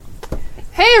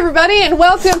Hey everybody, and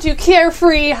welcome to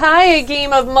Carefree High, a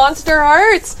game of Monster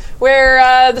Hearts,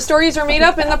 where the stories are made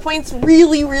up and the points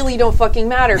really, really don't fucking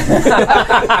matter. I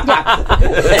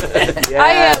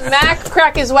am Mac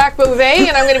Crack is Whack Beauvais,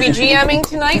 and I'm going to be GMing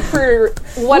tonight for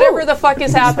whatever the fuck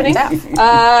is happening.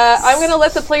 I'm going to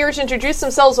let the players introduce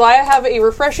themselves while I have a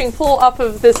refreshing pull off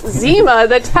of this Zima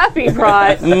that Tappy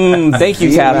brought. Thank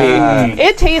you, Tappy.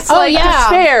 It tastes like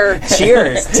despair.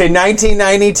 Cheers to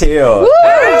 1992.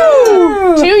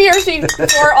 Woo! 2 years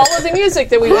for all of the music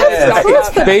that we talked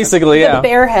about. Basically, The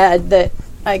bear head that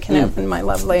I can open my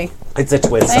lovely... It's a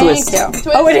twist. Thank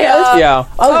you. Oh, it is? Yeah.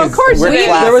 Oh, of course. We're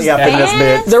classy up in this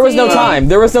bit. There was no time.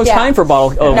 There was no time for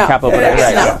bottle cap opening.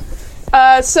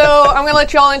 Right. So I'm going to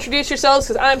let you all introduce yourselves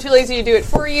because I'm too lazy to do it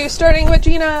for you, starting with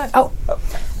Gina. Oh,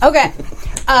 okay.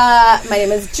 My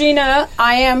name is Gina.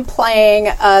 I am playing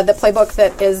the playbook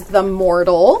that is the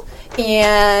Mortal,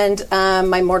 and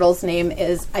my Mortal's name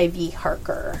is Ivy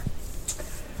Harker.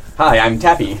 Hi, I'm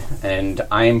Tappy, and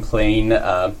I'm playing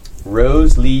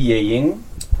Rose Lee Ye-ying,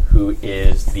 who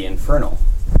is the Infernal.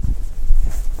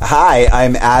 Hi,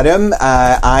 I'm Adam.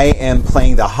 I am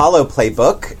playing the Hollow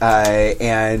Playbook,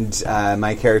 and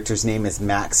my character's name is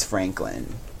Max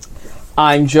Franklin.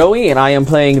 I'm Joey, and I am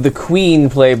playing the Queen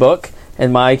playbook,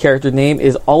 and my character name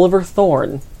is Oliver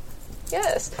Thorne.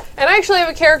 Yes. And I actually have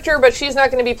a character, but she's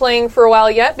not going to be playing for a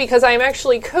while yet because I'm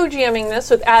actually co-GMing this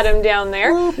with Adam down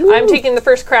there. I'm taking the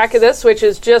first crack at this, which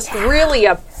is just really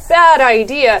a bad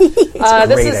idea.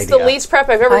 This is the least prep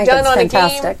I've ever done on a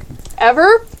game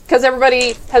ever, because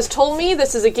everybody has told me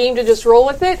this is a game to just roll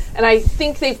with it, and I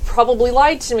think they've probably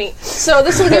lied to me. So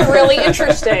this will get really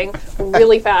interesting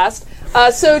really fast.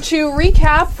 So to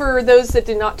recap, for those that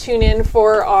did not tune in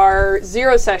for our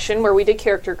Zero session where we did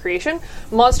character creation,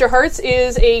 Monster Hearts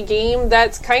is a game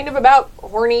that's kind of about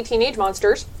horny teenage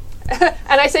monsters. And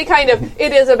I say kind of,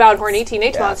 it is about horny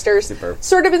teenage monsters. Super.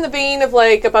 Sort of in the vein of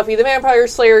like a Buffy the Vampire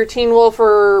Slayer, Teen Wolf,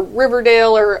 or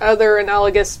Riverdale, or other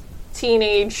analogous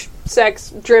teenage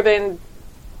sex-driven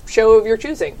show of your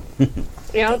choosing.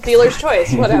 Dealer's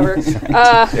choice, whatever.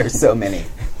 There's so many.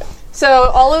 So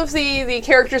all of the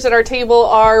characters at our table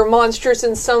are monstrous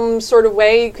in some sort of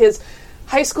way because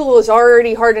high school is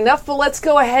already hard enough, but let's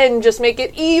go ahead and just make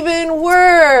it even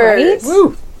worse. Right?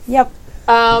 Woo. Yep.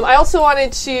 I also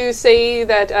wanted to say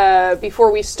that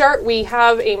before we start, we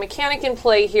have a mechanic in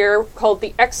play here called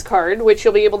the X card, which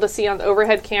you'll be able to see on the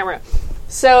overhead camera.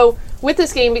 So with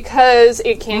this game, because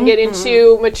it can get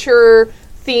into mature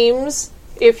themes,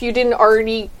 if you didn't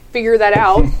already figure that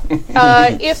out.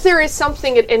 If there is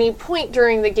something at any point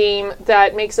during the game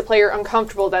that makes a player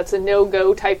uncomfortable, that's a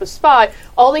no-go type of spot,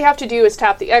 all they have to do is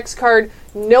tap the X card.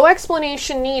 No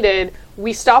explanation needed.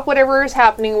 We stop whatever is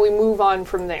happening and we move on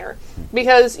from there.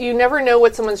 Because you never know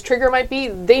what someone's trigger might be.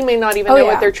 They may not even know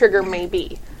what their trigger may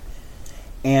be.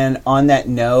 And on that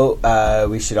note,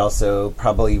 we should also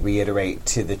probably reiterate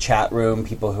to the chat room,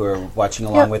 people who are watching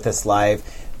along with us live,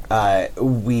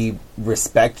 we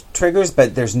respect triggers,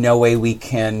 but there's no way we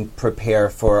can prepare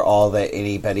for all that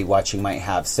anybody watching might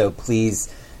have. So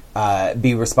please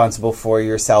be responsible for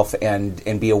yourself and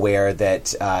be aware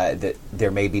that that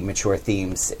there may be mature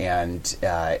themes, and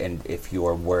if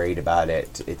you're worried about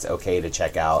it, it's okay to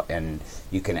check out, and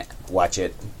you can watch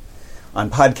it on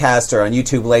podcast or on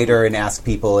YouTube later and ask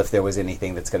people if there was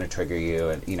anything that's going to trigger you,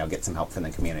 and get some help from the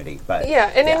community. But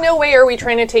in no way are we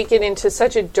trying to take it into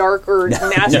such a dark or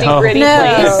nasty, gritty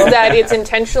place that it's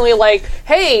intentionally like,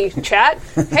 hey, chat,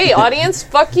 hey, audience,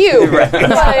 fuck you.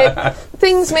 But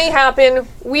things may happen.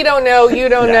 We don't know. You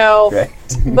don't know. Right.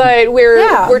 But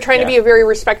we're trying to be a very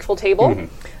respectful table. Mm-hmm.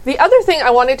 The other thing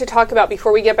I wanted to talk about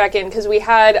before we get back in, because we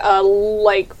had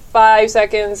 5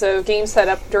 seconds of game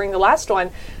setup during the last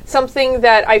one, something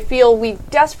that I feel we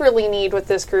desperately need with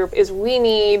this group is we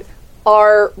need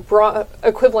our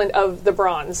equivalent of the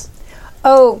bronze.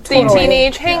 Oh, totally. The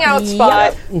teenage hangout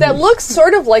spot that looks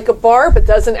sort of like a bar but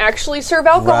doesn't actually serve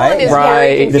alcohol and is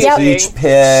very confusing. The beach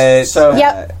pit. So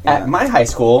at my high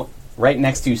school, right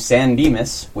next to San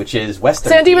Dimas, which is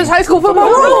Western. San Dimas High School football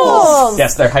rules!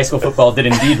 Yes, their high school football did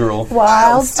indeed rule.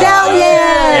 Wild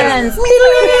Stallions!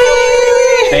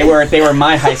 They were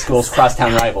my high school's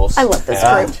crosstown rivals. I love this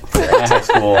group. My high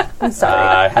school I'm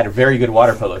sorry. had a very good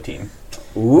water polo team.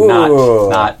 Ooh.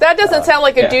 Not that doesn't sound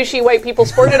like a douchey white people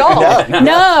sport at all.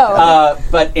 No.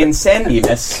 But in San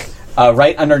Dimas,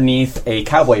 right underneath a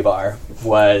cowboy bar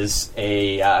was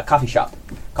a coffee shop.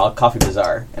 called Coffee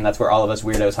Bazaar, and that's where all of us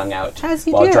weirdos hung out As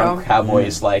you while do. drunk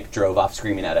cowboys drove off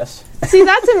screaming at us. See,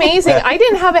 that's amazing. I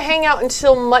didn't have a hangout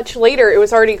until much later. It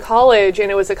was already college, and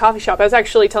it was a coffee shop. I was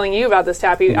actually telling you about this,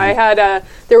 Tappy. I had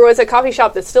there was a coffee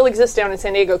shop that still exists down in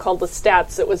San Diego called The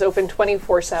Stats that was open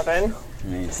 24/7.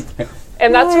 Nice.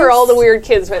 And that's where all the weird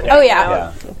kids went. Oh, yeah.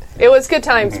 Yeah. It was good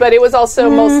times, but it was also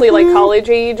mostly like college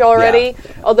age already.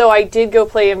 Although I did go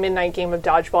play a midnight game of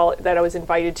dodgeball that I was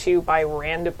invited to by a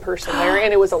random person there,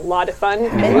 and it was a lot of fun.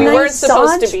 We weren't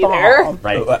supposed to be there. Dodgeball.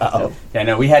 Right. Wow. Yeah,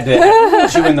 no, we had to, at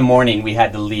 2 in the morning, we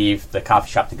had to leave the coffee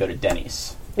shop to go to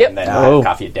Denny's. Yep. And then Oh. have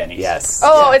coffee at Denny's. Yes.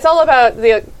 Oh, it's all about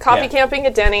the coffee Yeah. camping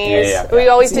at Denny's. Yeah. We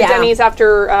always did Yeah. Denny's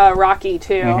after Rocky,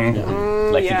 too.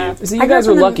 Like yeah. you do. So I you grew guys up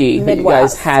were in the lucky that you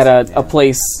guys Midwest. had a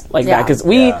place like that Yeah. because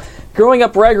we, growing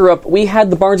up where I grew up, we had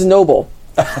the Barnes and Noble.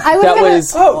 I would That have-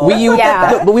 was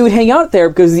Yeah. but we would hang out there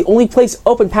because the only place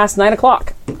open past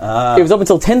 9:00. It was open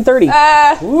until 10:30,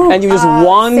 and you just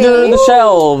wander see? the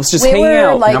shelves, just we hanging were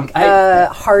out. like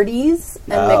Hardee's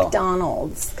and Oh.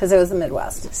 McDonald's because it was the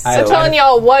Midwest. I'm telling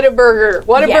y'all, what a burger.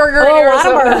 What a burger in Oh,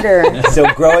 Arizona. Whataburger. So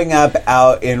growing up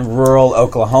out in rural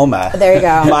Oklahoma, There you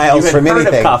go. miles You had from heard of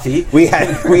anything, coffee. we had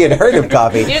heard of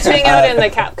coffee. You just hang out in the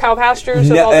cow pastures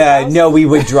with No, all the cows? no, we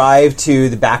would drive to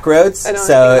the back roads. I know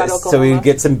So, anything about so we Oklahoma. would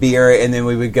get some beer, and then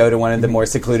we would go to one of the more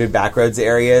secluded back roads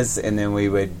areas, and then we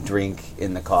would drink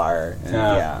in the car. And,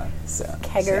 Yeah. so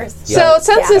Keggers. So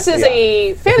since this is Yeah.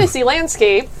 a fantasy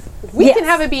landscape, we Yes. can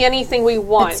have it be anything we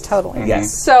want. It's totally.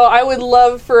 yes, So I would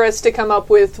love for us to come up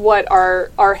with what our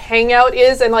hangout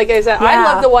is, and like I said, I Yeah.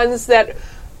 love the ones that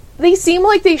they seem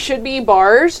like they should be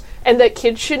bars and that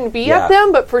kids shouldn't be Yeah. at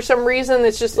them, but for some reason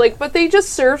it's just like, but they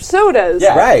just serve sodas.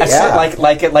 Yeah, Right, I said,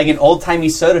 yeah. like an old timey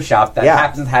soda shop that Yeah.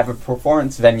 happens to have a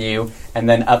performance venue, and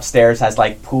then upstairs has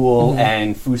like pool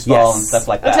and foosball Yes. and stuff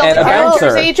like that. Until And the a characters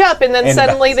bouncer. age up, and then And a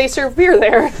suddenly they serve beer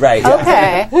there. right.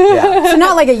 Okay. Yeah. So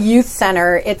not like a youth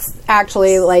center. It's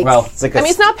actually like. Well, It's like I mean,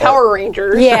 it's not Power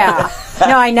Rangers. yeah.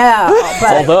 No, I know,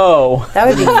 but Although that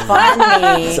would be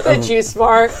funny. The juice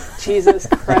bar. Jesus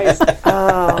Christ.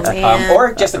 Oh man.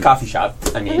 or just a coffee shop.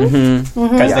 I mean,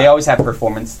 because they always have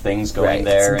performance things going Right.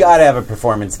 there. It's got to have a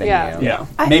performance venue. Yeah.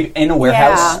 Yeah, maybe in a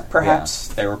warehouse, Yeah. perhaps.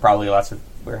 There were probably lots of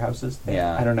warehouses.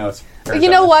 Yeah. I don't know. It's You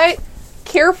know what?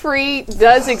 Carefree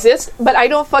does exist, but I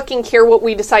don't fucking care what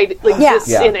we decide exists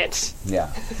Yeah. in it. Yeah.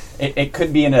 It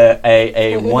could be in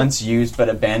a once used but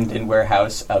abandoned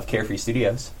warehouse of Carefree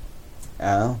Studios.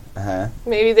 Oh. Uh-huh.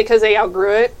 Maybe because they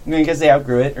outgrew it. Maybe because they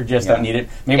outgrew it or just Yeah. don't need it.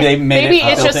 Maybe they made Maybe it.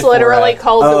 it's built just it for literally a-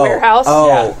 called the warehouse.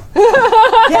 Oh.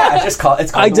 Yeah, just call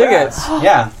it's called I the dig it. warehouse.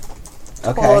 Yeah,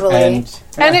 Okay. Totally. and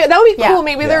And that would be Yeah. cool.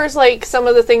 Maybe Yeah. there's like some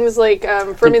of the things like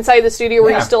from inside the studio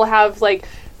where Yeah. you still have like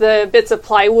the bits of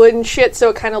plywood and shit, so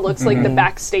it kind of looks like the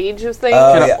backstage of things.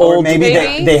 Oh, Kinda yeah. Or old maybe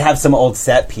maybe. they have some old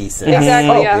set pieces.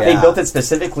 Exactly. Oh, Yeah. they Yeah. built it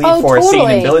specifically Oh, for a scene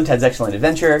totally. in Bill and Ted's Excellent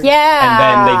Adventure.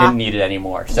 Yeah. And then they didn't need it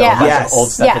anymore. So Yeah. a bunch Yes. of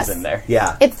old stuff Yes. is in there.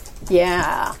 Yeah. It's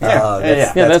yeah. Oh,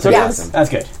 Yeah, that's pretty okay. awesome. That's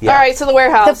good. Yeah. All right, so the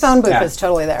warehouse. The phone booth Yeah. is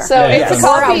totally there. So Yeah, it's yeah.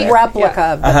 a or coffee a replica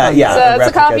of the Uh-huh, phone yeah. booth. So it's a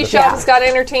replica coffee of- shop. Yeah. It's got an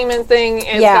entertainment thing.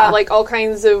 It's Yeah. got like all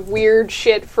kinds of weird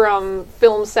shit from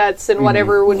film sets and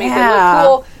whatever would make it Yeah.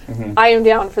 look cool. I am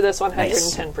down for this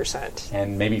 110%.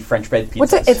 And maybe French bread pizzas.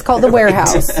 What's it? It's called the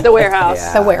warehouse. The warehouse.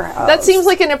 Yeah. The warehouse. That seems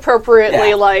like an appropriately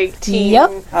Yeah. like teen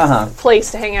Yep. Uh-huh.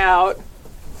 place to hang out.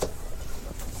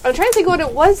 I'm trying to think what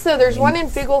it was though. There's one in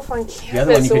Big Wolf on other one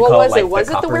campus. you So could what call, was like, it? the Was it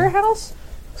the copper. warehouse?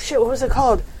 Shit, what was it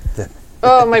called?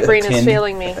 Oh, my brain is tin.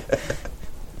 failing me.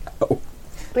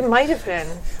 It might have been.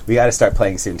 We got to start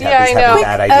playing soon. Yeah, Tappy's I know. having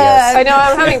bad ideas. I know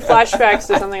I'm having flashbacks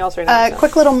to something else right now. so.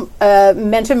 Quick little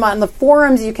mention on the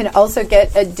forums. You can also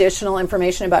get additional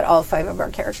information about all 5 of our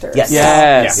characters. Yes.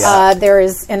 yes. Yeah. There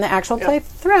is in the actual play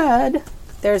thread.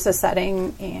 There's a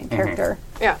setting and character.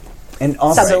 Yeah. And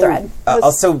also,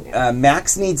 Subthread.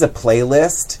 Max needs a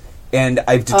playlist, and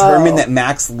I've determined Oh. that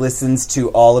Max listens to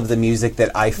all of the music that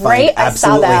I find Right? I saw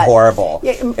absolutely that. horrible.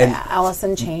 Yeah, And Alice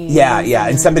in Chains. yeah,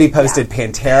 and somebody posted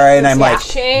Pantera, and I'm Yeah.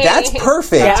 like, that's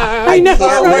perfect. Yeah. I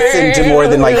can't listen to more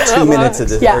than like 2 minutes of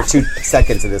this Yeah. or 2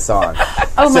 seconds of the song.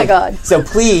 Oh my god. So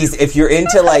please, if you're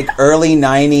into like early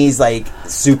 '90s like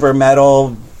super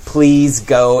metal, please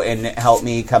go and help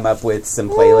me come up with some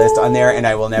playlist on there, and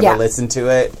I will never Yeah. listen to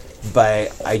it.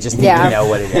 But I just need Yeah. to know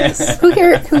what it is. Who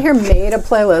here made a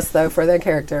playlist though for their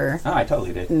character? Oh, I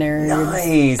totally did. Nerd.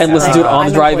 Nice. And listen to it on I'm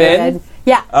the drive-in. included.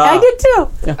 Yeah, I did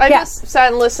too. I Yeah. just sat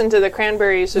and listened to the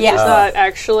Cranberries, which Yes. is not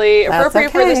actually That's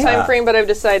appropriate for this okay. time frame, but I've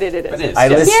decided it is. It is. I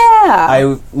yes. listen- Yeah.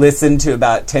 I listened to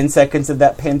about 10 seconds of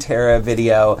that Pantera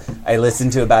video. I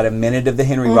listened to about a minute of the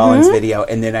Henry Rollins video,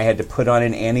 and then I had to put on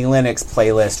an Annie Lennox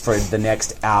playlist for the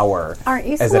next hour Aren't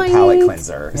you as a sweet? palate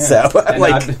cleanser. So I'm And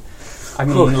like, I've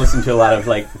been listening to a lot of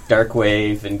like dark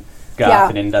wave and goth Yeah.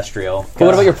 and industrial. But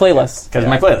what about your playlist? Because of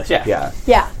my playlist, yeah. yeah,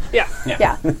 Yeah. Yeah.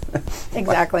 Yeah.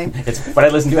 Exactly. It's what I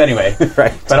listen to anyway.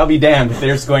 right. But I'll be damned if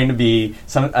there's going to be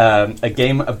some a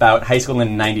game about high school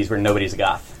in the 90s where nobody's a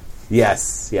goth.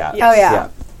 Yes, yeah. Oh, yeah.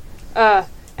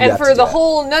 And have for to do the that.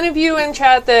 whole, none of you in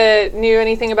chat that knew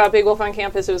anything about Big Wolf on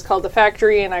Campus, it was called The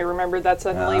Factory, and I remembered that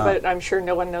suddenly, but I'm sure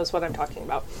no one knows what I'm talking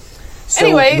about. So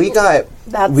Anyway. we got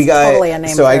That's we got totally a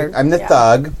name so for- I'm the yeah.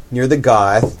 thug, you're the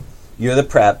goth, you're the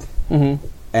prep, and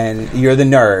you're the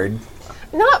nerd.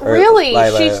 Not Or really.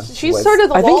 Lila She's was- sort of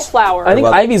the I think- wallflower. I think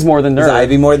Well, Ivy's more than nerd. Is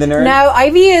Ivy more the nerd? No,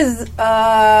 Ivy is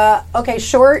okay.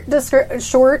 Short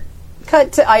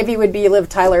cut to Ivy would be Liv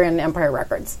Tyler in Empire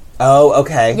Records. Oh,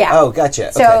 okay. Yeah. Oh,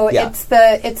 gotcha. So okay. Yeah.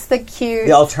 it's the cute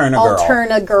The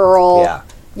Alterna girl. girl.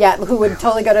 Yeah, who would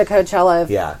totally go to Coachella if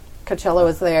Yeah. Coachella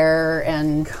was there,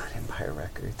 and Empire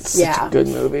Records. yeah, Good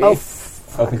movie. Oh,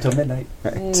 Open till midnight.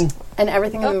 and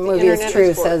everything in the the movie is internet true,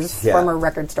 is warped. says Yeah. former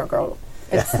record store girl.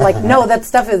 It's like no, that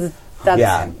stuff is that's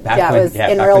Yeah. Back it was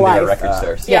in back real when they were life. record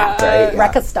stores. Yeah. Right, yeah.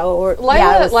 Record store. Lila,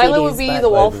 yeah, it was Lila CDs, would be but- the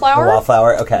wallflower, The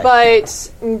wallflower. Okay.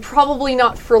 but probably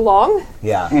not for long.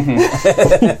 yeah.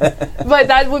 But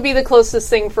that would be the closest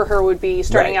thing for her would be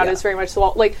starting Right, out yeah. as very much the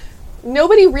wall. Like,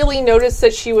 nobody really noticed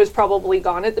that she was probably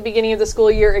gone at the beginning of the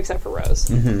school year except for Rose.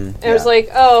 And it was yeah. like,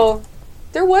 oh,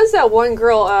 there was that one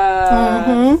girl.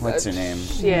 What's her name?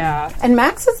 Yeah. And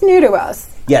Max is new to us,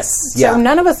 Yes. Yeah. so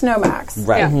none of us know Max.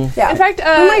 right. Yeah. Yeah. In fact,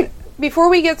 might- before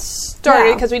we get started,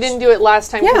 Yeah. because we didn't do it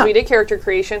last time because Yeah. we did character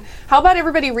creation, how about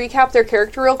everybody recap their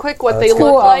character real quick, what they that's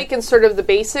look cool. like, and sort of the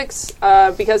basics,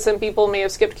 because some people may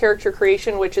have skipped character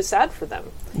creation, which is sad for them.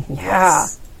 Yeah,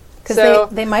 because So-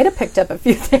 they might have picked up a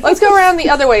few things. Let's go around the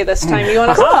other way this time. You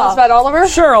want to tell us about Oliver?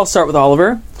 Sure, I'll start with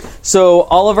Oliver. So,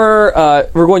 Oliver,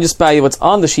 we're going to just buy you what's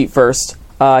on the sheet first.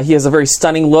 He has a very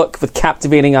stunning look with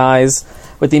captivating eyes,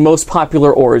 with the most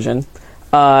popular origin.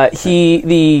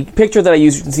 The picture that I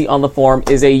use, you can see on the form,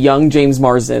 is a young James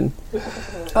Marsden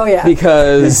Oh yeah.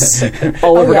 because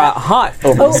Oliver yeah. got hot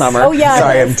over the summer. Oh yeah.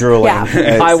 Sorry, I'm drooling.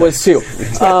 Yeah. I was too.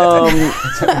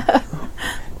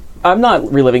 I'm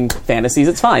not reliving fantasies.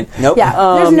 It's fine. Nope.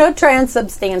 Yeah. There's no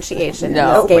transubstantiation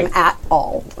No. in this game at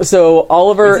all. So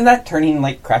Oliver, Isn't that turning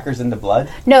like crackers into blood?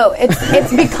 No,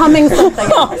 it's becoming something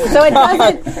else. So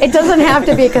it doesn't have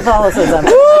to be Catholicism.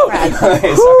 Sorry.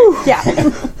 Yeah.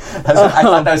 I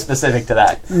thought that was specific to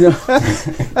that.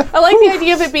 I like the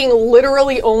idea of it being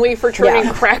literally only for turning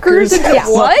Yeah. crackers into Yeah.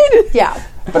 blood. Yeah.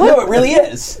 But no, it really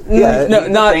is. Yeah. no,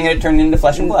 not. Thing it turned into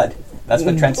flesh and blood. That's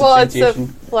what Well, it's the transubstantiation.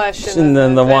 flesh, And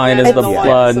then the wine is and the then wine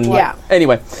blood. is the and- blood. Yeah.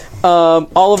 Anyway,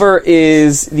 Oliver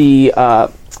is the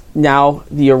now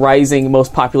the rising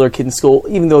most popular kid in school,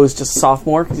 even though he's just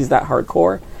sophomore because he's that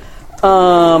hardcore.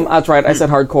 That's right, I said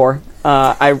hardcore.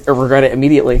 I regret it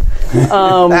immediately.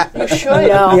 You should.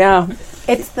 No. Yeah.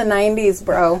 It's the 90s,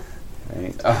 bro.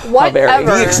 Whatever.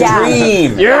 The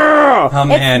extreme. Yeah. Oh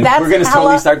man, That's we're going to hella-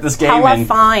 slowly start this game hella in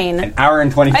fine. an hour and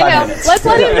 25 I know. minutes. Let's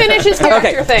let him finish his character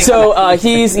Okay, thing. so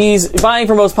he's vying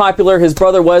for most popular. His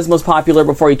brother was most popular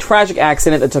before a tragic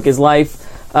accident that took his life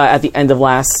at the end of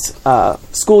last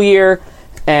school year.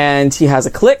 And he has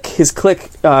a clique. His clique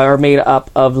are made up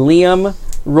of Liam,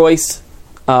 Royce,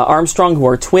 Armstrong, who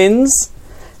are twins,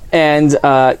 and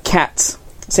Kat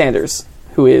Sanders,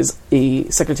 who is a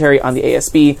secretary on the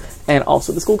ASB and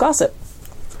also the school gossip.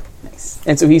 Nice.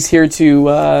 And so he's here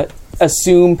to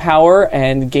assume power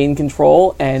and gain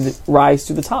control and rise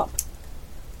to the top.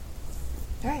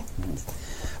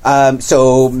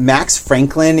 So Max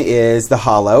Franklin is the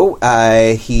Hollow.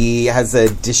 He has a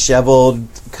disheveled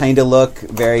kind of look,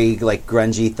 very like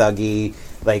grungy, thuggy,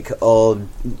 like old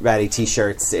ratty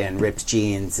t-shirts and ripped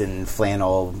jeans and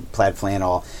flannel, plaid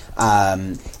flannel.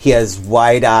 He has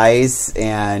wide eyes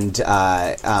and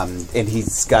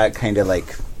he's got kind of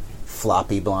like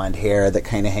floppy blonde hair that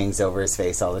kind of hangs over his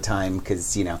face all the time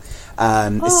because, you know.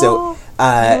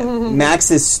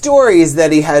 Max's story is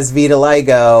that he has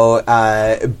vitiligo,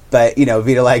 but, you know,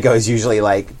 vitiligo is usually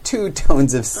like 2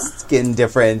 tones of skin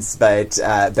difference, but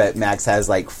Max has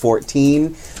like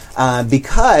 14.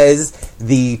 Because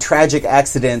the tragic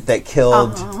accident that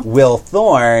killed Will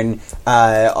Thorne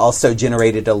also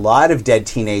generated a lot of dead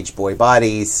teenage boy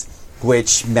bodies.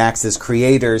 which Max's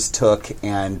creators took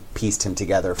and pieced him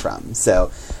together from.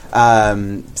 So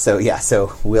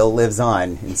Will lives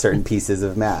on in certain pieces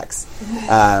of Max.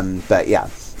 But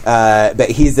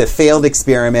he's a failed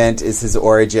experiment is his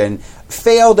origin.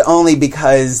 Failed only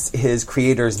because his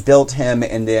creators built him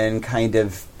and then kind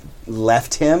of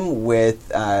left him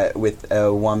with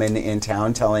a woman in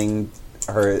town telling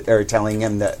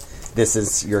him that this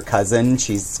is your cousin.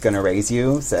 She's going to raise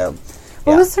you. So,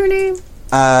 What was her name? You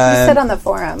said on the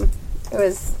forum. It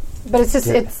was, but it's just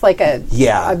it's like a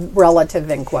relative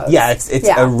in quotes. Yeah, it's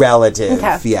a relative.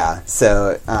 Okay. Yeah.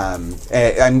 So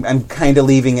I'm kind of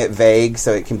leaving it vague,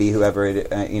 so it can be whoever it,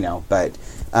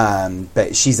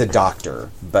 but she's a doctor,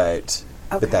 but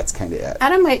that's kind of it.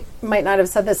 Adam might not have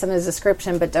said this in his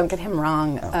description, but don't get him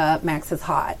wrong. Max is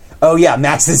hot. Oh yeah,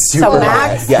 Max is super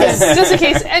Max hot. Yes. Just in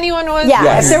case anyone was. Yeah,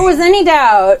 Yes. if there was any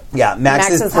doubt. Yeah,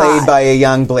 Max is played hot. by a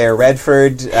young Blair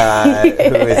Redford, who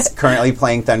is currently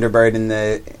playing Thunderbird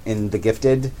in the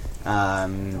Gifted.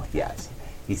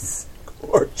 He's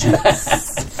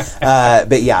gorgeous.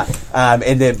 But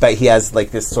he has like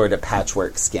this sort of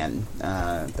patchwork skin.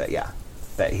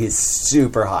 But he's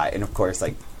super hot, and of course,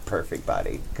 like perfect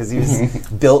body because he was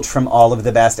built from all of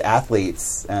the best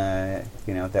athletes, that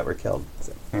were killed.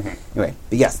 So. Anyway,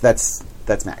 but yes, that's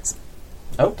Max.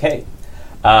 Okay.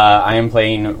 I am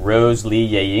playing Rose Lee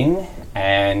Yeying,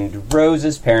 and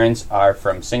Rose's parents are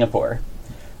from Singapore.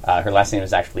 Her last name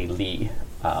is actually Lee.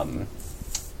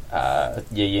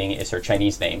 Yeying is her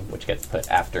Chinese name, which gets put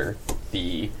after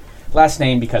the last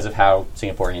name because of how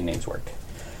Singaporean names work.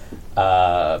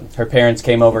 Her parents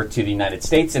came over to the United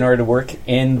States in order to work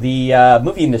in the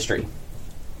movie industry.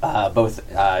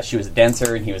 She was a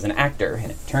dancer and he was an actor,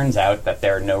 and it turns out that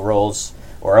there are no roles,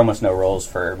 or almost no roles,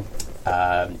 for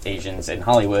Asians in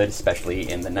Hollywood, especially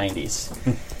in the 90s.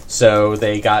 So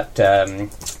they got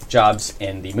jobs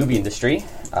in the movie industry.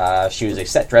 She was a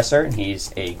set dresser and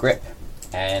he's a grip.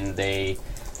 And they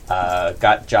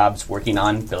got jobs working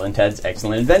on Bill and Ted's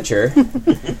Excellent Adventure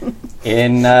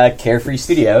in Carefree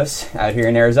Studios out here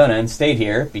in Arizona, and stayed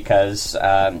here because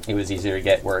it was easier to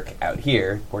get work out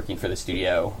here working for the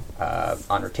studio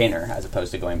on retainer as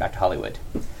opposed to going back to Hollywood.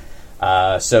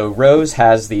 So Rose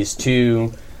has these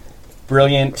two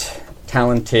brilliant,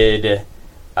 talented,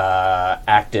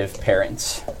 active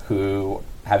parents who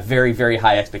have very, very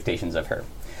high expectations of her.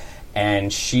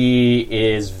 And she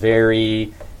is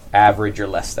very average or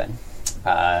less than.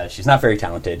 She's not very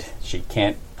talented. She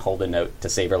can't hold a note to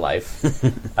save her life.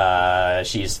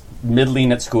 She's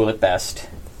middling at school at best.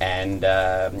 And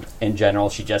in general,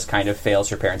 she just kind of fails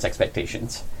her parents'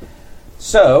 expectations.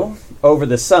 So, over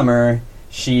the summer,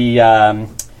 she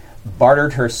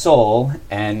bartered her soul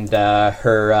and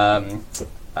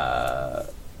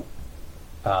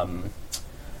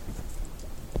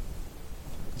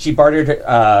she bartered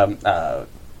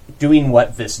doing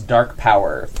what this dark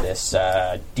power, this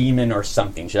demon or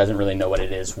something, she doesn't really know what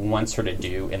it is, wants her to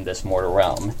do in this mortal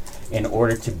realm in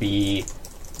order to be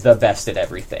the best at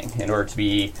everything, in order to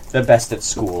be the best at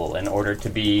school, in order to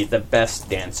be the best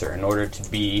dancer, in order to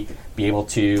be able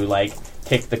to, like,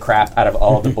 kick the crap out of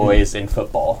all the boys in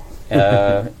football,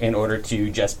 in order to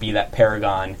just be that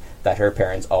paragon that her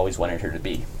parents always wanted her to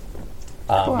be.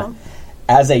 Cool.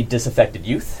 As a disaffected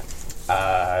youth,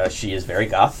 she is very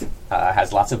goth,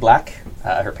 has lots of black.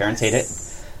 Her parents hate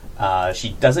it.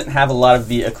 She doesn't have a lot of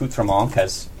the accoutrement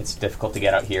because it's difficult to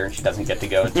get out here, and she doesn't get to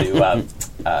go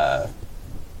to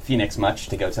Phoenix much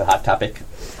to go to Hot Topic.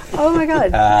 Oh my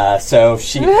god. So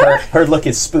her look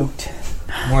is spooked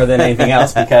more than anything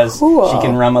else because she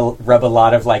can rub a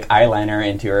lot of like eyeliner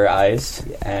into her eyes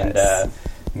and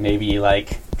maybe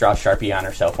like draw Sharpie on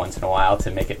herself once in a while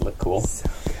to make it look cool.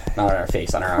 Not on her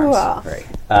face, on her arms.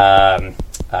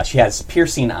 Right. She has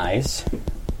piercing eyes,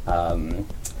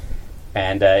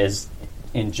 and is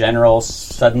in general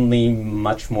suddenly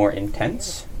much more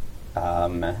intense,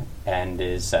 and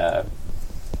is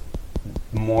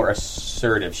more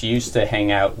assertive. She used to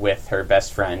hang out with her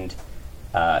best friend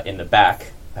in the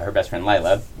back, her best friend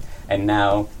Lila, and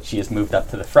now she has moved up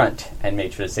to the front and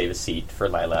made sure to save a seat for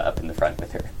Lila up in the front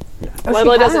with her. Oh,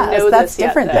 Lila doesn't know that's this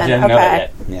different yet, then. She didn't know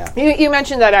that yet. Yeah. You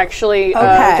mentioned that actually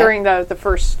Okay. during the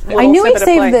first. I knew he snippet of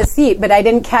play. saved the seat, but I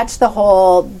didn't catch the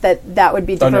whole that would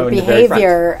be different no, in the very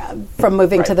behavior from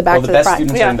moving to the back Well, to the the best front.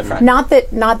 students Yeah. are in the front.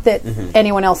 Not that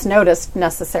anyone else noticed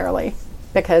necessarily,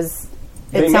 because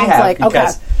it They may sounds have, like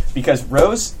because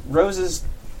Rose is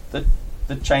the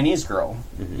Chinese girl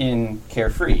in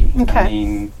Carefree. Okay. I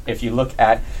mean, if you look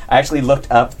at, I actually looked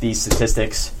up the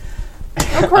statistics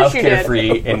Of course of you did. Carefree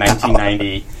in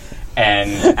 1990,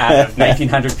 And out of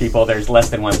 1,900 people, there's less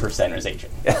than 1% is Asian.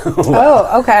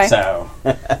 Oh, okay. So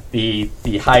the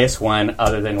highest one,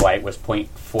 other than white, was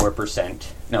 0.4%.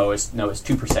 No, it was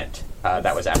 2%.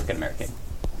 That was African American.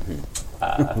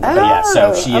 But yeah,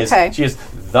 so she is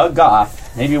the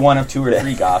goth, maybe one of 2 or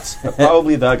 3 goths, but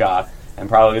probably the goth, and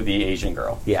probably the Asian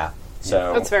girl. Yeah.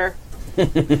 So That's fair.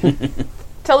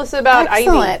 Tell us about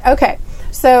Excellent. Ivy. Okay.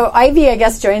 So Ivy, I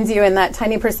guess, joins you in that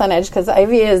tiny percentage because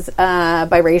Ivy is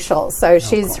biracial. So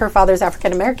her father's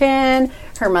African American,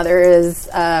 her mother is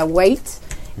white,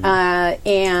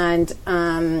 and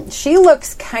she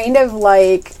looks kind of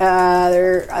like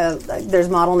there's a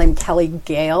model named Kelly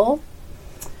Gale.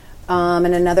 And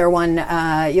another one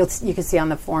you can see on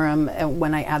the forum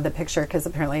when I add the picture because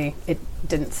apparently it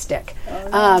didn't stick.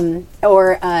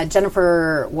 Or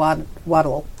Jennifer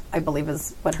Waddle, I believe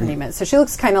is what her name is. So she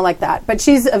looks kind of like that. But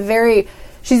she's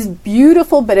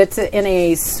beautiful, but it's in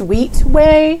a sweet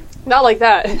way. Not like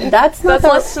that. That's not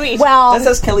That's less sweet. Well, That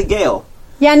says Kelly Gale.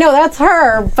 yeah, no, that's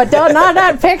her, but not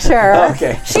that picture.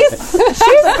 Okay. She's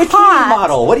hot.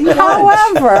 Model. What do you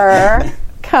want? However,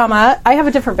 I have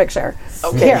a different picture.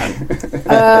 Okay.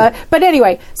 Here. But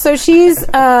anyway, so she's.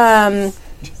 I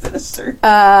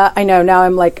know. Now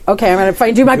I'm like, okay, I'm going to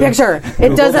find you my picture.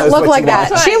 It doesn't knows look what like you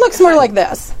that. want. She looks more like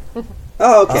this.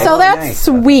 Oh, okay. So that's nice.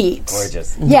 sweet.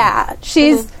 Gorgeous. Yeah,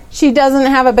 she doesn't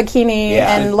have a bikini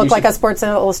Yeah. and look like a Sports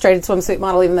Illustrated swimsuit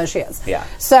model, even though she is. Yeah.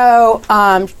 So,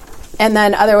 and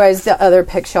then otherwise the other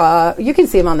picture, you can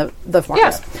see them on the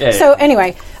forums. Yeah. So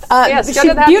anyway, Yes, she's go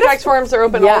to the Happy beautiful. Facts forums. They're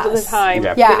open all the Yes. time.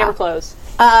 Yeah. They Yeah. never close.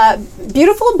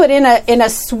 Beautiful, but in a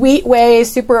sweet way,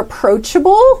 super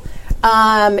approachable.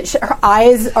 Her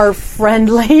eyes are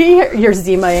friendly. You're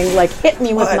Zimaing, like, hit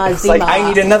me with my It's Zima. like, I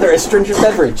need another astringent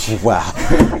beverage. Wow.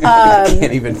 I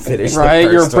can't even finish Right,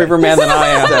 the you're a first one. braver man than I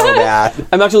am. So bad.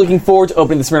 I'm actually looking forward to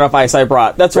opening the Smirnoff Ice I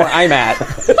brought. That's where I'm at.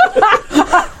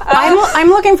 I'm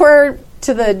looking forward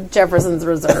to the Jefferson's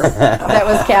Reserve that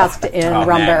was cast in rum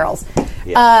man. barrels.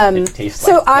 It tastes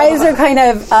So like eyes are kind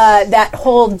of that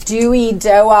whole dewy,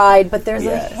 doe-eyed, but there's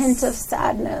Yes. a hint of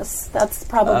sadness. That's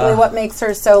probably what makes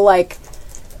her so like.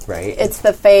 Right? It's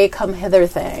the Faye come hither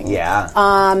thing.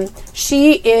 yeah.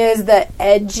 She is the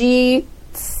edgy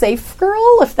safe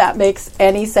girl, if that makes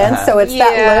any sense. So it's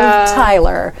that Yeah. Liv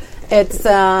Tyler. It's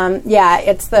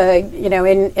it's the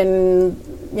in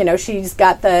she's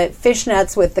got the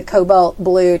fishnets with the cobalt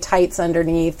blue tights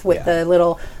underneath with the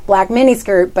little black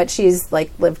miniskirt, but she's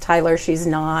like Liv Tyler. She's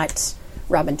not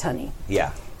Robin Tunney.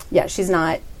 yeah. Yeah, she's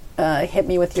not. Hit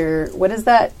me with your, what is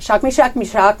that? Shock me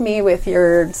with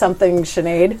your something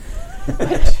Sinead.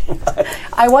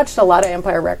 I watched a lot of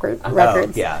Empire Records.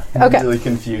 Oh, yeah. I'm Okay. really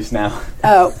confused now.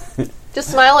 Oh,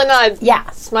 Just smile and nod. yeah.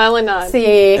 Smile and nod.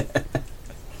 See,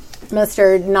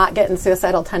 Mr. not getting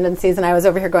suicidal tendencies, and I was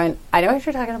over here going, I know what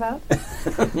you're talking about.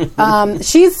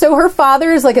 Her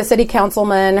father is like a city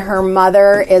councilman. Her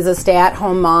mother is a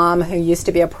stay-at-home mom who used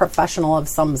to be a professional of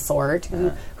some sort.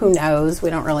 Who knows? We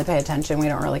don't really pay attention. We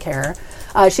don't really care.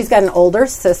 She's got an older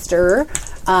sister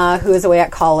who is away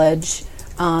at college.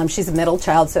 She's a middle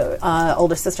child, so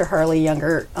older sister Harley,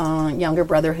 younger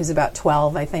brother who's about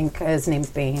 12, I think. His name's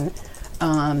Bane.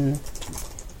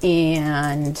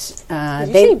 And Did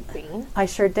you say Bane? I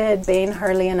sure did. Bane,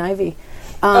 Harley, and Ivy.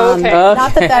 Okay.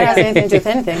 Not that has anything to do with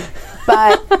anything,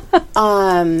 but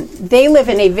they live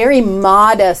in a very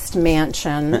modest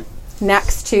mansion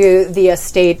next to the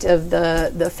estate of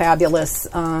the fabulous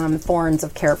Thorns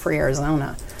of Carefree,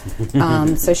 Arizona.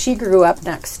 So she grew up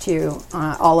next to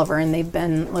Oliver, and they've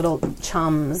been little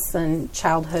chums and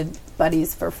childhood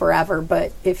buddies for forever.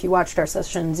 But if you watched our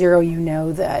session 0, you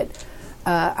know that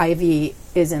Ivy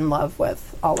is in love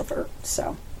with Oliver.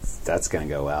 So That's going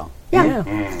to go well.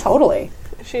 yeah. Totally.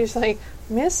 She's like,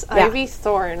 Miss Ivy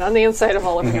Thorne on the inside of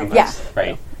all of her books. Yeah.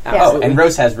 Right. Yeah. Oh, and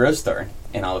Rose has Rose Thorn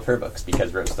in all of her books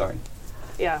because Rose Thorn.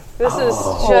 Yeah. This is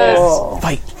just...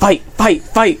 Fight.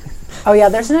 Oh yeah,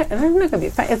 there's not going to be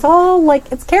fun. It's all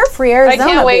like it's carefree Arizona. I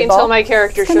can't wait people. until my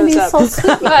character It's gonna shows be up. so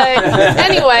sweet. But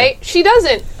anyway, she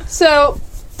doesn't. So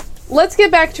let's get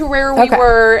back to where we Okay.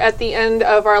 were at the end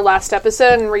of our last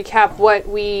episode and recap what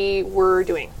we were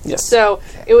doing. Yes. So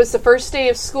it was the first day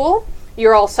of school.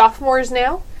 You're all sophomores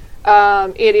now.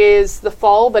 It is the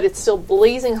fall, but it's still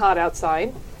blazing hot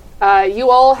outside. You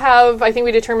all have, I think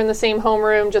we determined the same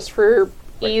homeroom just for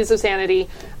ease of sanity,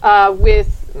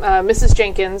 with Mrs.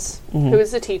 Jenkins, who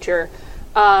is the teacher.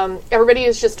 Everybody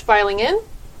is just filing in.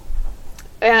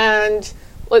 And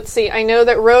let's see, I know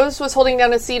that Rose was holding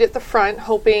down a seat at the front,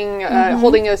 holding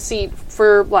a seat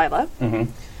for Lila.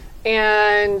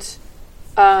 And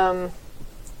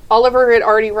Oliver had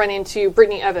already run into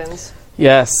Brittany Evans.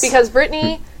 Yes. Because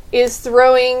Brittany is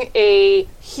throwing a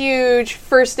huge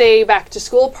first day back to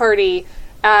school party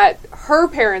at her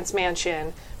parents'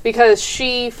 mansion because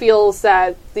she feels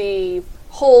that the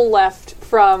hole left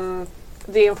from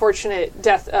the unfortunate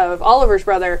death of Oliver's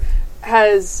brother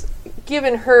has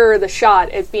given her the shot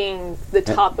at being the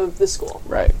top of the school.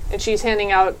 Right. And she's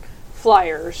handing out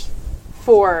flyers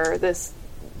for this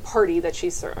party that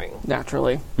she's throwing.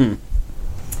 Naturally.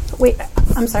 Wait,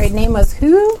 I'm sorry. Name was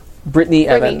who? Brittany Brittany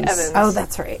Evans. Evans. Oh,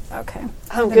 that's right. Okay.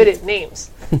 I'm good at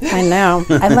names. I know.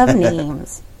 I love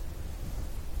names.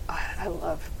 I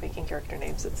love making character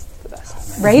names. It's the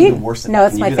best. Right? Worse than No, that.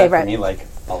 it's Can you my do that for favorite. me, like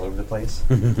all over the place.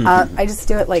 I just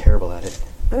do it like Terrible at it.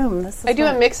 boom. This is I do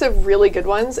a what- mix of really good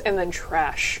ones and then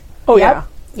trash. Oh, Yep.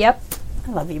 Yep.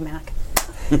 I love you, Mac.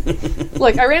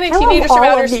 Look, I ran a love Teenagers from all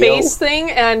Outer of you. Space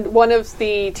thing, and one of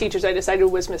the teachers I decided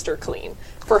was Mr. Clean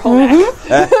for home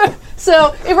ec.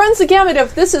 So it runs the gamut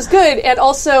of this is good, and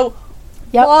also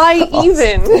Yep. why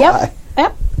even? Yep.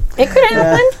 Yep. It could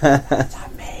happen.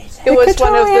 It was could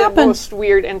one of totally the happen. most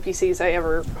weird NPCs I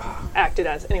ever acted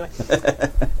as. Anyway,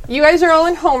 you guys are all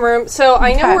in homeroom, so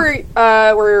I know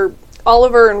where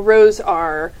Oliver and Rose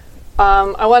are.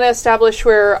 I want to establish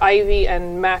where Ivy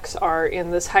and Max are in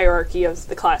this hierarchy of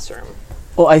the classroom.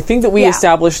 Well, I think that we Yeah.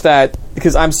 established that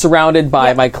because I'm surrounded by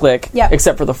Yep. my clique, Yep.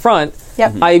 except for the front.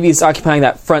 Yep. Ivy's occupying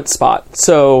that front spot.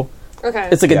 So Okay.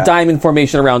 it's like a diamond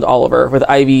formation around Oliver, with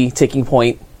Ivy taking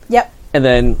point, Yep. and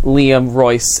then Liam,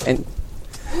 Royce, and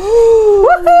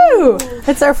Woohoo!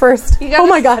 It's our first. got Oh a-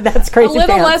 my God, that's a crazy. little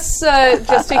pants. less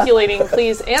gesticulating,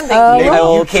 please, and thank Oh. you. Maybe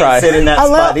I'll you can't try. sit in that A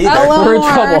little- spot a either. little- we're in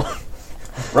more. trouble.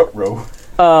 Row.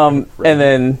 And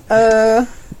then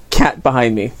Cat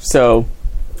behind me. So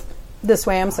This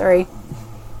way. I'm sorry.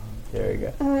 There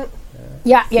you go.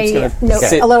 Yeah. gonna No,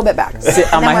 sit- a little bit back.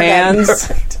 sit on my we're good. hands.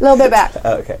 A little bit back.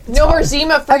 Okay. No more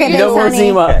Zima for Okay, you. No more honey.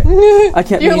 Zima. I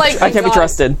can't. You're Be, like, I can't be God.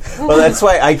 trusted. Well, that's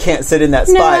why I can't sit in that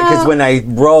spot, because No. when I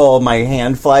roll, my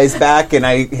hand flies back and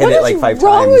I hit What it is like 5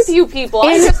 wrong times. with you people?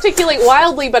 I gesticulate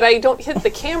wildly, but I don't hit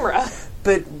the camera.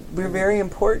 But we're very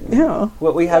important. Yeah.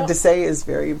 What we have to say is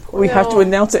very important. We have to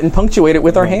announce it and punctuate it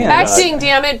with our hands. Acting,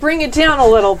 damn it, bring it down a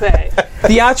little bit.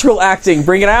 Theatrical acting.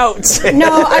 Bring it out.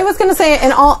 No, I was going to say,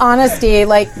 in all honesty,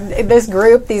 like this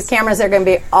group, these cameras are going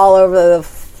to be all over the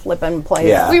flipping place.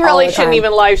 Yeah. We all really the shouldn't time.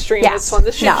 even live stream Yeah. this one.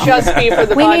 This should No. just be for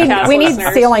the We podcast need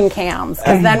listeners. ceiling cams,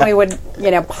 because then we would,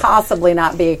 possibly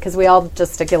not be, because we all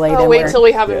gesticulate. Oh, and wait we're till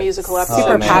we have a musical episode.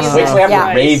 super man. passionate. Wait till we have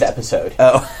Yeah. a rave episode.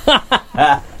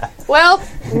 Well,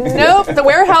 nope, the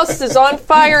warehouse is on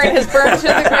fire and has burned to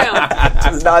the ground.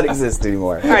 does not exist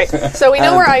anymore. All right, so we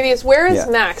know where Ivy is. Where is yeah.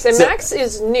 Max? And So- Max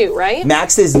is new, right?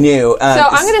 Max is new. so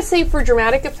I'm going to say for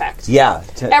dramatic effect, Yeah.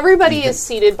 everybody is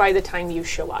seated by the time you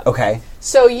show up. Okay.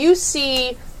 So you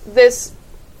see this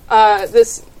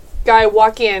this guy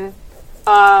walk in,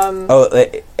 And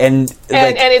and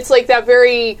it's like that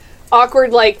very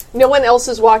awkward, like no one else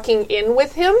is walking in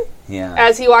with him yeah.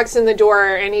 as he walks in the door,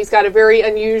 and he's got a very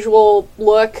unusual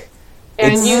look,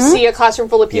 and It's- you see a classroom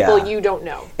full of people Yeah. you don't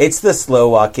know. It's the slow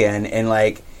walk in, and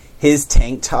like his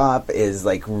tank top is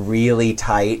like really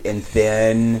tight and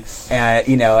thin,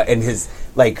 and his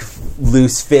like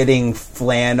loose fitting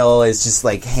flannel is just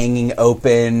like hanging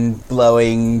open,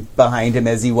 blowing behind him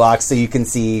as he walks, so you can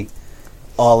see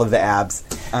all of the abs.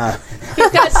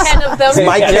 He's got 10 of them.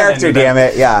 My Yeah, character, and- damn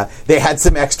it, yeah. They had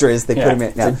some extras. They put him in.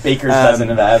 It's a baker's dozen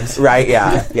of abs. Right,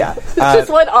 yeah, yeah. Just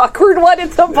one awkward one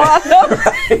at the bottom.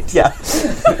 Yeah.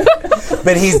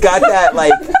 But he's got that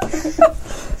like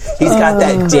he's got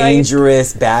that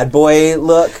dangerous bad boy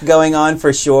look going on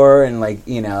for sure, and like,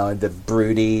 the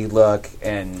broody look,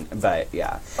 but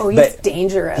yeah. Oh, he's But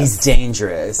dangerous. he's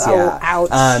dangerous, Oh, yeah. ouch.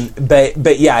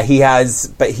 But yeah,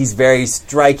 he's very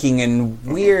striking and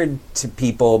weird to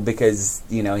people because,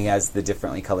 he has the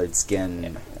differently colored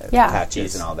skin Yeah. patches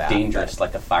He's and all that. dangerous,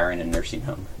 like a fire in a nursing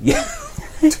home. Yeah.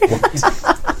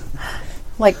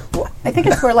 like, I think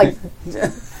it's for like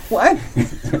What?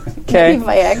 Okay.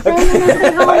 Viagra.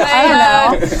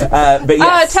 I don't know. But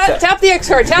yes. Tap the X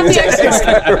card. Tap the X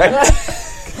card.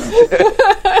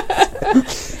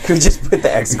 Could we just put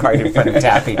the X card in front of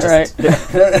Tappy? All right.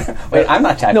 Wait, I'm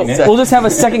not tapping No, it. we'll just have a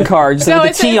second card just No,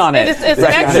 with the T on it. It's an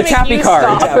X to The make tappy you card.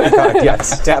 stop. Tappy card,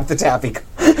 yes. Tap the Tappy card.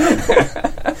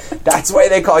 That's why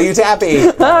they call you Tappy.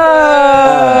 Oh,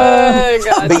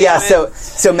 God But yeah, damn it.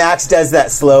 so Max does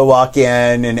that slow walk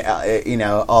in, and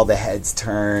all the heads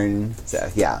turn. So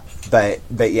yeah,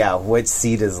 but yeah, what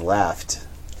seat is left?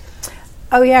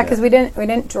 Oh yeah, because we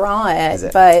didn't draw Is it,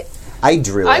 it? but I'm I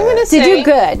drew going to it. say did you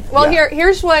good? Well, Yeah.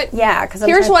 here's what. Yeah, because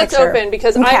Here's what's open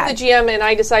because I'm Okay. the GM and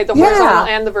I decide the Yeah. horizontal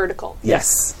and the vertical.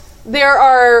 Yes. There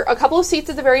are a couple of seats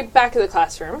at the very back of the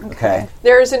classroom. Okay.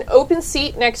 There's an open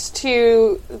seat next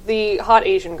to the hot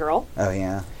Asian girl. Oh,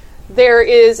 yeah. There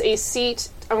is a seat,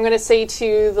 I'm going to say,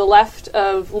 to the left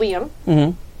of Liam.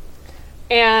 Mm-hmm.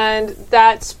 And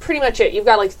that's pretty much it. You've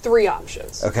got like 3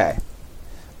 options. Okay.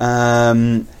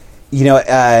 You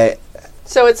know,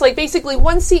 So it's like basically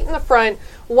one seat in the front,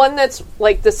 one that's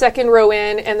like the second row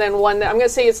in, and then one that I'm going to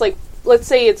say it's like, let's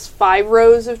say it's 5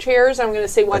 rows of chairs. I'm going to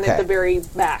say one Okay. at the very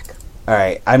back. all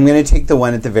right. I'm going to take the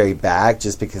one at the very back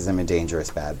just because I'm a dangerous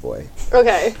bad boy.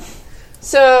 Okay.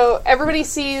 So everybody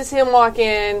sees him walk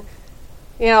in,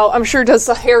 you know, I'm sure does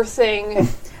the hair thing,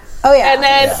 Oh yeah. and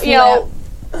then, you know,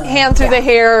 hand through the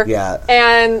hair, Yeah.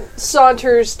 and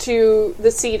saunters to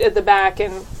the seat at the back,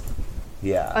 and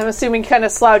Yeah. I'm assuming kind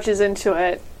of slouches into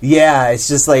it. Yeah, it's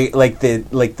just like the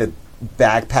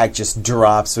backpack just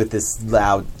drops with this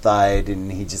loud thud,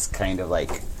 and he just kind of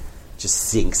like just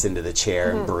sinks into the chair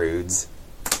and broods.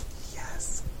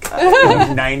 Yes,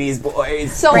 God, 90s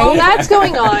boys. So while that's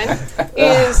going on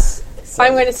is,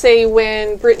 I'm going to say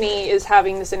when Brittany is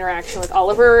having this interaction with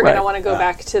Oliver, Right. and I want to go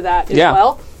back to that as Yeah.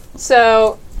 well.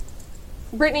 So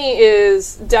Brittany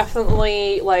is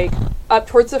definitely like up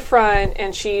towards the front,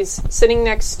 and she's sitting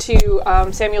next to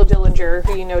Samuel Dillinger,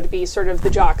 who you know to be sort of the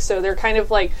jock. So they're kind of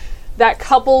like that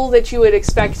couple that you would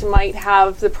expect might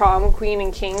have the prom queen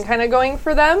and king kind of going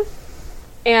for them.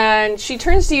 And she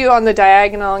turns to you on the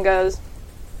diagonal and goes,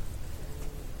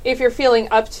 "If you're feeling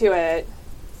up to it,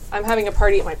 I'm having a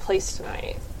party at my place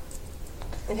tonight."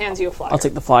 And hands you a flyer. I'll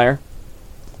take the flyer.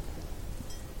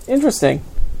 Interesting.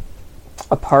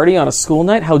 A party on a school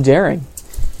night? How daring.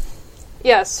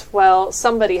 Yes, well,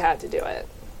 somebody had to do it.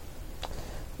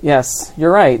 Yes,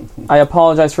 you're right. I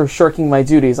apologize for shirking my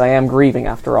duties. I am grieving,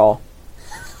 after all.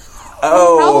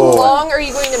 Oh, How long are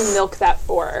you going to milk that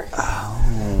for?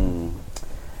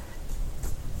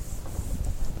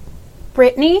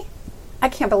 Brittany, I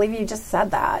can't believe you just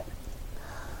said that.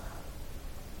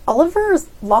 Oliver's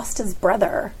lost his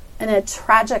brother in a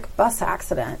tragic bus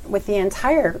accident with the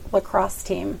entire lacrosse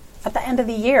team at the end of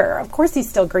the year. Of course he's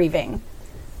still grieving.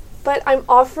 But I'm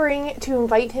offering to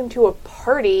invite him to a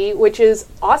party, which is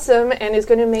awesome and is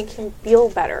going to make him feel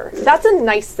better. That's a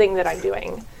nice thing that I'm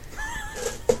doing.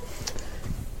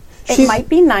 It might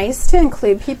be nice to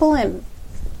include people in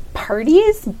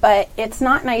parties, but it's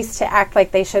not nice to act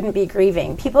like they shouldn't be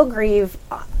grieving. People grieve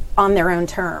on their own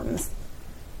terms.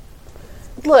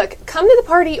 Look, come to the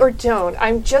party or don't.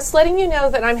 I'm just letting you know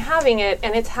that I'm having it,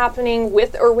 and it's happening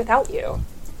with or without you.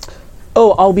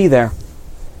 Oh, I'll be there.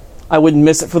 I wouldn't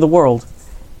miss it for the world.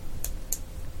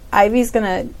 Ivy's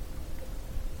gonna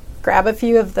grab a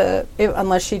few of the,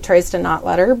 unless she tries to not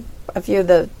let her, a few of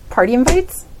the party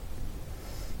invites.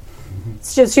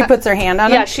 She puts her hand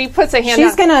on Yeah, them. she puts a hand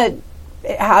She's on. gonna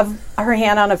have her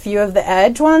hand on a few of the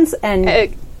edge ones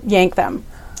and yank them.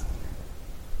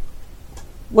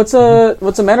 What's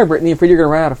the matter, Brittany? Afraid you're going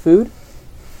to run out of food?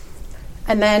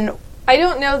 And then I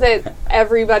don't know that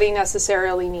everybody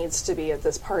necessarily needs to be at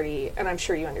this party, and I'm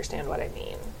sure you understand what I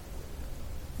mean.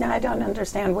 no, I don't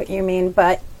understand what you mean,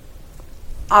 but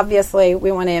obviously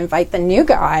we want to invite the new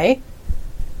guy.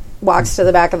 Walks to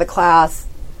the back of the class,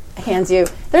 hands you.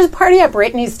 There's a party at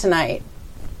Brittany's tonight.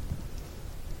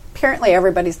 Apparently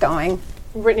everybody's going.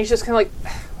 Brittany's just kind of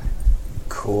like,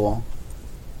 cool.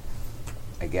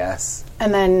 I guess.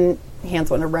 And then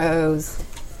hands one to Rose,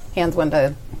 hands one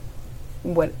to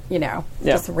what, Yeah.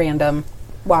 just random.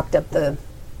 Walked up the,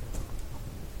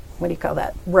 what do you call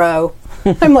that? Row.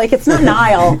 I'm like, it's not an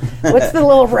aisle. What's the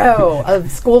little row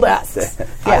of school desks?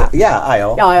 Yeah. Yeah,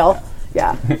 aisle. Aisle.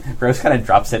 Yeah. Rose kind of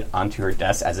drops it onto her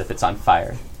desk as if it's on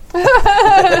fire.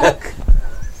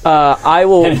 I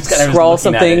will And it's kind of scrawl just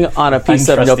looking at something it, on a piece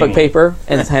of notebook untrustingly. paper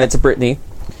and hand it to Brittany.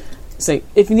 Say,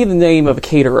 if you need the name of a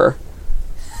caterer,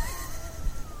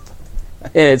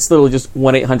 it's literally just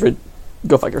 1-800,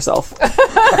 go fuck yourself.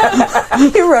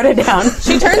 You wrote it down.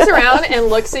 she turns around and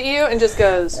looks at you and just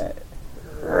goes,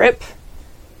 "Rip,"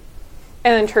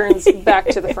 and then turns back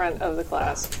to the front of the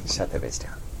class. Shut that bitch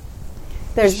down.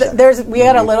 We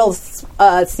had a little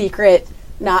secret,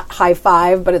 not high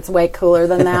five, but it's way cooler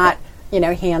than that.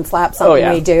 Hand slap something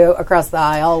yeah. we do across the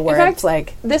aisle where In fact, it's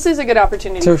like, this is a good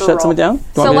opportunity To for shut roll. someone down? Do you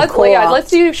So want me to- let's Cool. let's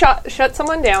do shut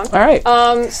someone down. All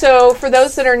right. So for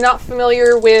those that are not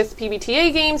familiar with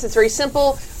PBTA games, it's very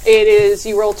simple. It is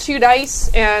you roll 2 dice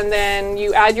and then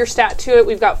you add your stat to it.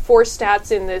 We've got 4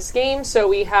 stats in this game. So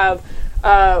we have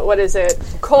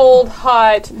cold,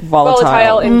 hot,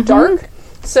 volatile, and dark.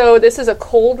 So this is a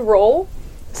cold roll.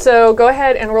 So go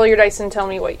ahead and roll your dice and tell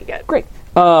me what you get. Great.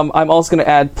 I'm also going to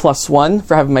add +1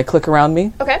 for having my click around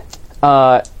me. Okay.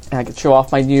 And I can show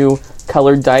off my new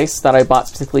colored dice that I bought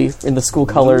specifically in the school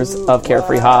colors of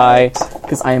Carefree High,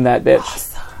 because I am that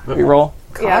bitch. Reroll.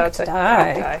 Yeah, that's a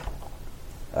die. die.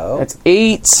 Oh. That's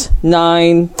 8,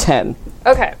 9, 10.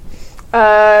 Okay.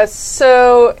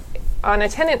 So on a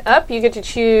 10 and up, you get to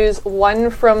choose one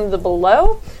from the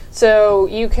below. So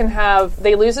you can have,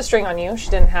 they lose a string on you. She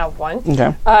didn't have one.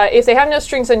 Okay. If they have no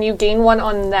strings on you, gain one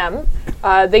on them.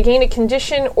 They gain a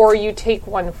condition, or you take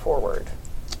one forward.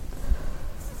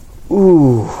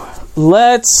 Ooh.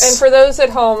 Let's... And for those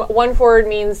at home, one forward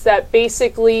means that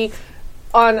basically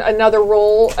on another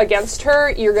roll against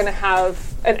her, you're going to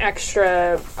have an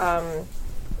extra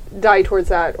die towards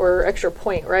that, or extra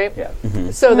point, right? Yeah.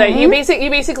 So that you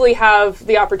basically have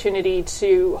the opportunity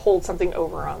to hold something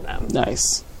over on them.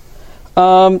 Nice.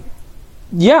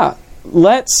 Yeah.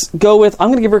 Let's go with... I'm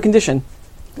going to give her a condition.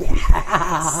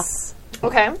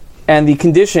 Okay. And the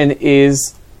condition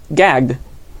is gagged.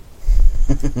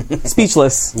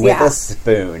 Speechless. With Yeah. a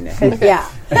spoon. Yeah.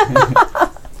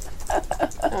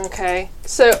 Okay.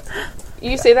 So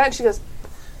you say that, and she goes,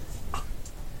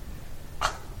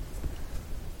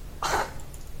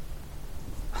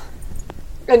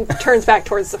 and turns back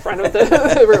towards the front of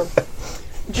the room,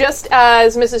 just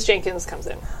as Mrs. Jenkins comes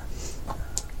in.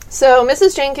 So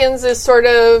Mrs. Jenkins is sort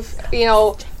of,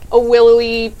 a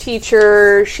willowy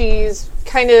teacher. She's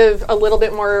kind of a little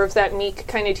bit more of that meek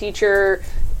kind of teacher.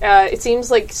 It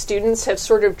seems like students have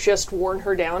sort of just worn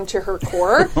her down to her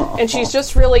core, and she's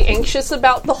just really anxious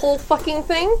about the whole fucking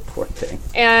thing. Poor thing.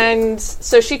 And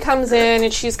so she comes in,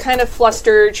 and she's kind of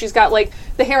flustered. She's got, like,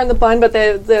 the hair in the bun, but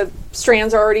the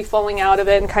strands are already falling out of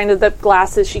it, and kind of the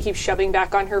glasses she keeps shoving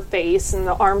back on her face, and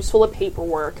the arms full of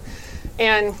paperwork.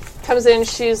 And comes in,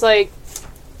 she's like,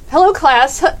 hello,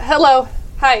 class. Hello.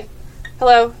 Hi.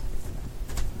 Hello.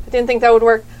 I didn't think that would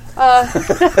work.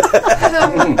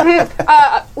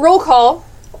 Roll call.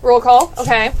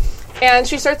 Okay. And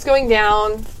she starts going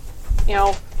down,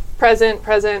 present.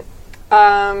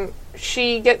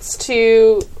 She gets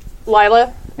to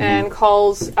Lila and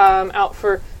calls out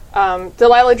for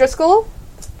Delilah Driscoll.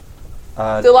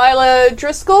 Delilah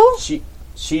Driscoll?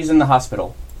 She's in the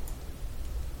hospital.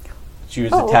 She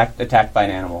was attacked by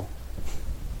an animal.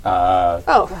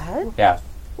 What? Yeah.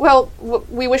 Well,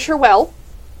 we wish her well.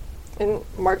 And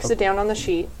marks it down on the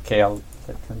sheet. Okay, I'll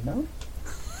let her know.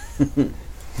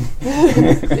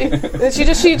 And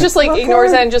she just like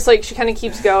ignores that, and just like she kind of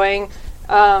keeps going.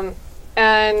 What's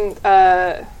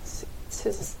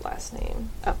his last name?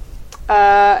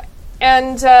 It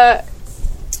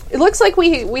looks like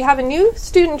we have a new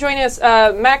student joining us,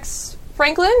 Max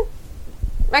Franklin.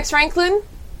 Max Franklin.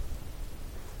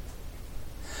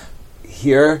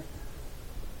 Here.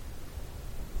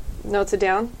 Notes it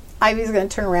down. Ivy's going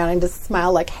to turn around and just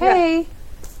smile like, hey.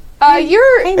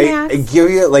 You're... Hey, Max. I give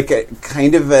you like a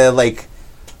kind of a like,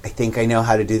 I think I know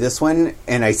how to do this one,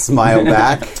 and I smile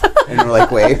back and we're like,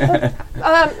 wave.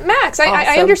 Max, I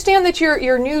Awesome. understand that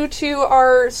you're new to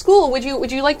our school. Would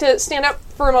you like to stand up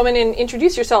for a moment and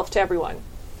introduce yourself to everyone?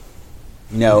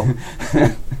 No.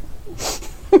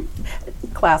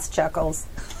 Class chuckles.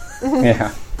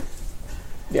 Yeah.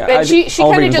 Yeah, And she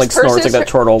I'll kind read of him, just snorts purses like that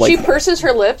turtle. she Like, purses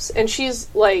her lips, and she's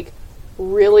like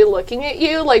really looking at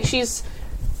you, like she's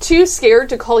too scared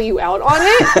to call you out on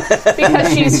it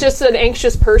because she's just an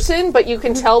anxious person. But you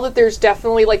can tell that there's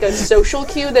definitely like a social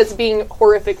cue that's being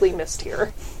horrifically missed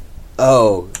here.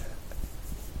 Oh.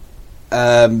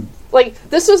 Like,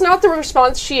 this was not the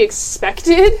response she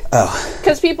expected. Oh.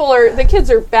 Because the kids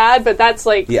are bad, but that's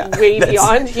like way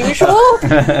beyond usual.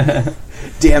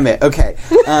 Damn it. Okay.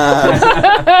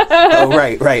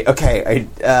 Right. Okay.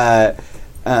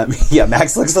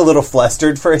 Max looks a little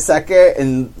flustered for a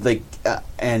second,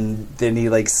 and then he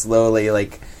like slowly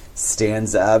like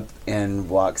stands up and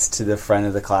walks to the front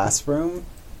of the classroom.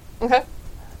 Okay.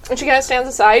 And she kind of stands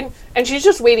aside, and she's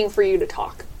just waiting for you to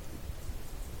talk.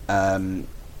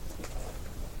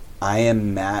 I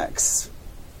am Max.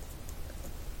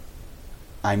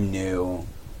 I'm new.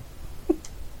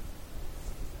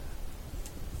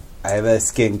 I have a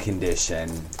skin condition.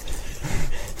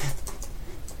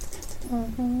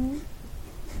 Mm-hmm.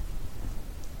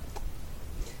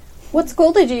 What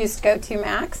school did you used to go to,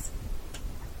 Max?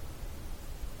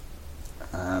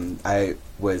 I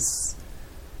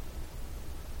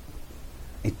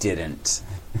didn't.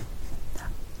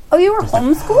 Oh, you were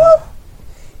homeschooled?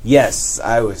 Yes,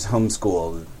 I was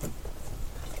homeschooled.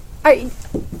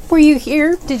 Were you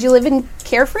here? Did you live in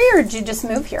Carefree, or did you just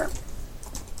move here?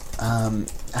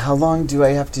 How long do I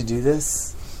have to do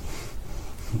this?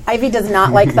 Ivy does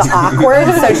not like the awkward,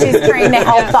 so she's trying to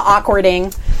help the awkwarding.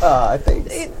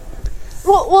 Thanks.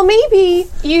 Well, maybe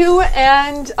you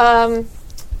and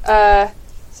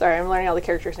Sorry, I'm learning all the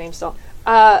characters' names still.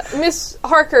 Miss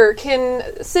Harker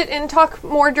can sit and talk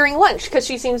more during lunch because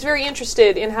she seems very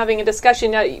interested in having a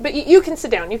discussion. But you can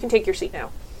sit down. You can take your seat now.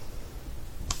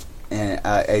 And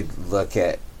I look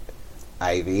at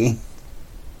Ivy.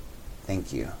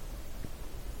 Thank you.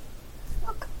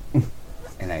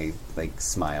 And I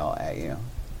smile at you.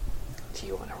 Do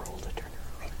you want to roll to turn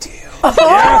around? I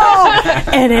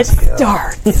do. And it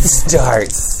starts. It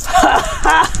starts.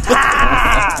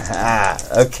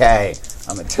 Okay.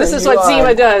 I'm gonna turn This is you what on.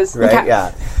 Zima does. Right? Okay.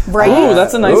 Yeah. Right? Ooh,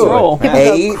 that's a nice roll.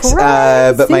 8.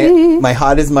 But crazy. my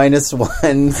hot is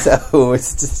 -1, so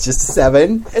it's just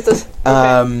 7. It's a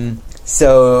okay.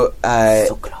 So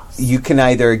close. you can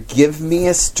either give me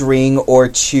a string or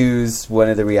choose one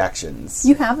of the reactions.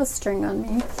 You have a string on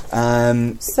me.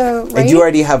 So, I right? do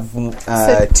already have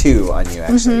 2 on you,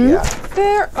 actually. Yeah,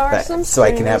 There are but, some. so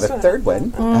I can have a strings. third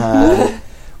one.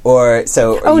 Or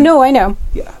so. Oh, no, I know.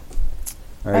 Yeah.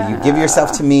 Or you give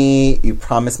yourself to me. You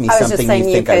promise me I was just something saying you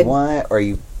you think I could- want, or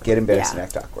you get embarrassed Yeah. and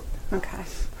act awkward. Okay.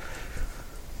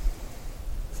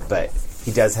 But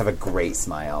he does have a great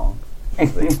smile. It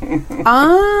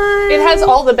has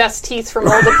all the best teeth from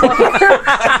all the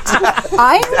players.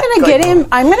 I'm gonna get him.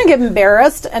 I'm gonna get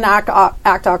embarrassed and act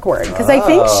awkward because I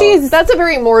think she's. That's a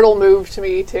very mortal move to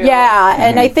me too. Yeah,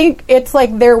 and I think it's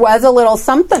like there was a little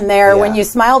something there when Yeah. you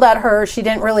smiled at her. She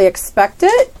didn't really expect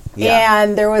it, Yeah.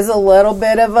 and there was a little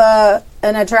bit of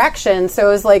an attraction. So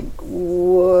it was like,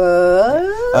 what?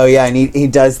 Oh yeah, and he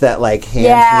does that hand to the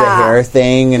Yeah. hair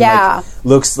thing, and Yeah.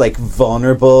 looks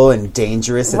vulnerable and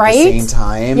dangerous at Right? the same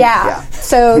time. Yeah.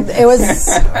 So it was.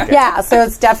 Yeah. So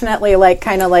it's definitely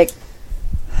kind of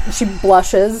she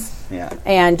blushes Yeah.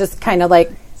 and just kind of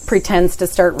pretends to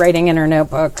start writing in her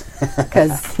notebook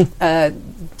because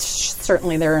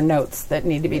certainly there are notes that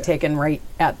need to be taken right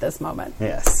at this moment.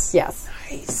 Yes. Yes.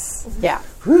 Nice. Yeah.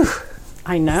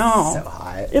 I know. So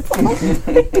hot. It's I love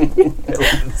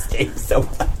this game so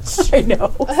much. I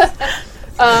know.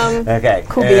 Okay.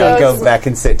 Cool And I'll beans. go back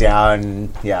and sit down.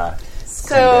 Yeah. It's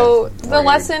So kind of the weird.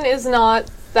 lesson is not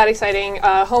that exciting.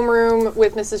 Homeroom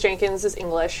with Mrs. Jenkins is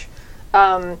English.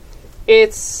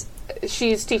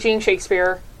 She's teaching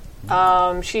Shakespeare.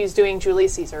 She's doing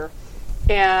Julius Caesar,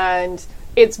 and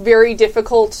it's very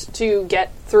difficult to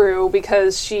get through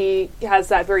because she has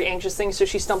that very anxious thing, so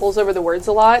she stumbles over the words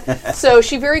a lot. So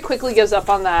she very quickly gives up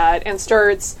on that and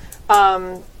starts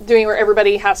doing where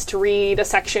everybody has to read a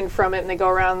section from it, and they go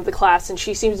around the class, and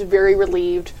she seems very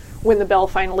relieved when the bell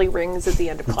finally rings at the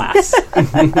end of class.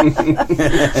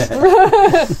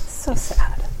 So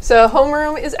sad. So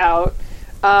homeroom is out.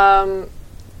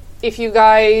 If you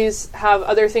guys have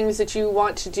other things that you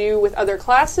want to do with other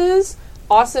classes,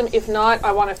 awesome. If not,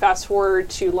 I want to fast forward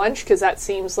to lunch because that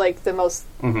seems like the most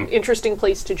interesting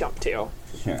place to jump to.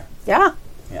 Sure. Yeah.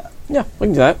 Yeah. Yeah, we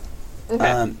can do that.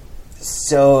 Okay.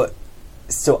 So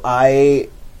I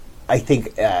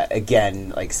think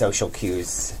again, social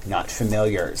cues not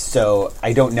familiar. So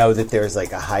I don't know that there's a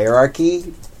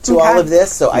hierarchy to all of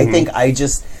this. So I think I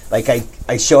just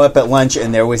I show up at lunch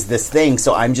and there was this thing.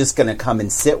 So I'm just going to come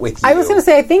and sit with you. I was going to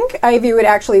say, I think Ivy would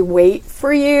actually wait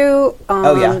for you.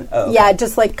 yeah? Oh, okay. Yeah,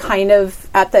 just kind of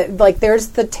at the, there's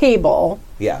the table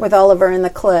Yeah. with Oliver and the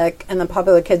clique and the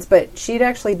popular kids, but she'd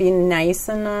actually be nice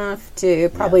enough to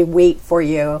probably wait for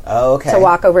you Oh, okay. to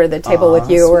walk over to the table with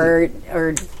you sweet.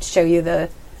 or show you the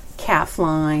calf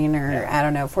line or I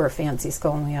don't know, if we're a fancy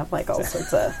school and we have all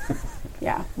sorts of,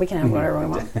 yeah, we can have whatever we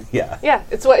want. Yeah. Yeah,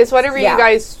 it's whatever Yeah. you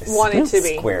guys want it to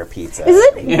be. Square pizza. Is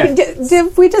it?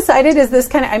 Did we decided? Is this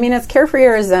kind of? I mean, it's Carefree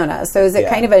Arizona, so is it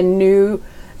Yeah. kind of a new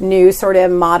sort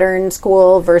of modern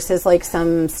school versus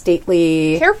some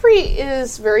stately? Carefree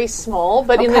is very small,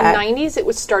 but in the Okay. 90s it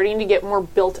was starting to get more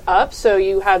built up. So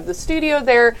you had the studio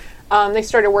there. They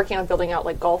started working on building out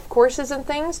golf courses and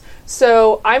things.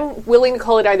 So I'm willing to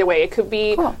call it either way. It could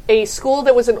be Cool. a school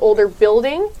that was an older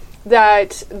building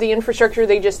that the infrastructure,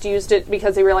 they just used it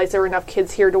because they realized there were enough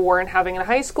kids here to warrant having a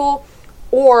high school.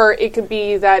 Or it could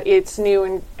be that it's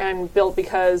new and built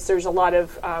because there's a lot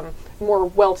of more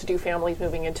well-to-do families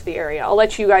moving into the area. I'll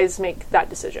let you guys make that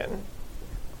decision.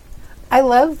 I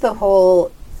love the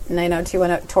whole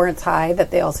 90210 Torrance High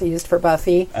that they also used for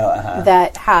Buffy.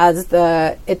 That has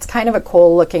it's kind of a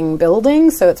cool looking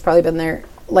building, so it's probably been there.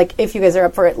 If you guys are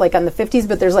up for it, on the 50s,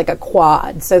 but there's a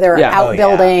quad, so there are Yeah.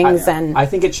 outbuildings and I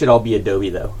think it should all be Adobe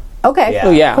though. okay, Yeah.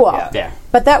 Oh, yeah. cool. Yeah.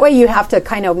 But that way you have to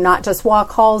kind of not just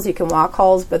walk halls. You can walk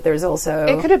halls, but there's also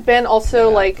It could have been also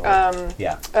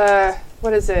Yeah.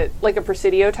 what is it? Like a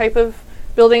Presidio type of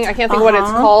building. I can't think of what it's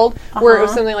called, where it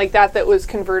was something like that was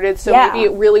converted. So Yeah. maybe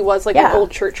it really was like an Yeah.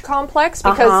 old church complex,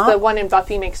 because the one in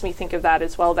Buffy makes me think of that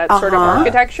as well, that sort of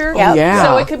architecture. Yep. Yeah.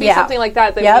 So it could be Yep. something like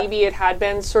that Yep. maybe it had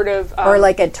been sort of... Or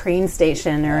like a train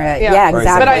station or a, Yeah. yeah, Or is it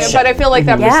exactly. But I feel like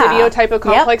that Yeah. Presidio type of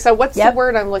Yep. complex, what's Yep. the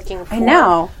word I'm looking for? I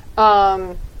know.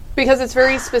 Because it's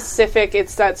very specific.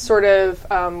 It's that sort of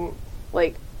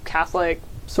like Catholic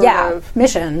sort of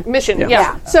mission. mission. Yeah.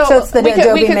 Yeah. So it's the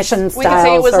Adobe mission We could say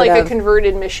style it was sort like a of-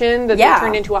 converted mission that Yeah. they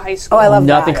turned into a high school. Oh, I love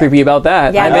Nothing that. creepy about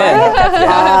that. Yeah, I'm in.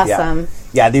 that's awesome.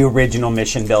 Yeah, the original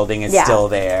mission building is Yeah. still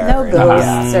there. No And-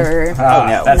 ghosts or Oh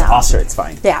no, That's no. awesome. It's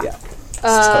fine. Yeah. It's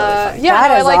totally fine. Yeah, That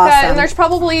no, I is like that. awesome. And there's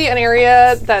probably an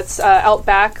area that's out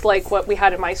back, like what we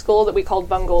had at my school that we called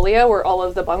Bungolia, where all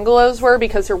of the bungalows were,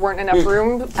 because there weren't enough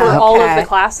room for all of Okay. the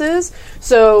classes.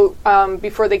 So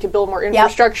before they could build more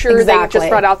infrastructure, they exactly. just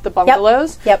brought out the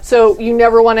bungalows. Yep. So you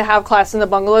never want to have class in the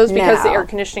bungalows because the No. air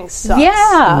conditioning sucks.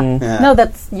 Yeah. No,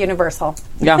 that's universal.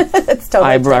 Yeah. It's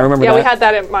totally I true. remember Yeah, that. we had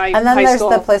that at my And then high there's school.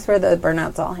 the place where the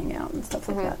burnouts all hang out and stuff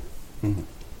like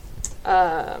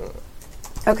that.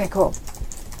 Okay, cool.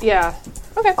 Yeah.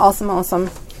 Okay. Awesome.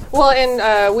 Well,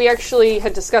 and we actually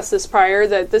had discussed this prior,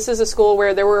 that this is a school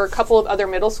where there were a couple of other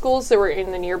middle schools that were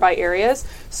in the nearby areas.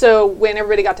 So when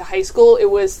everybody got to high school, it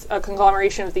was a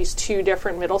conglomeration of these two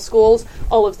different middle schools,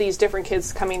 all of these different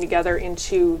kids coming together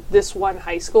into this one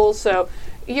high school. So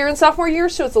you're in sophomore year,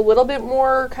 so it's a little bit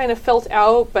more kind of felt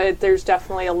out, but there's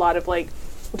definitely a lot of like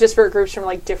disparate groups from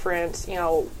like different,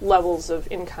 levels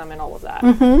of income and all of that.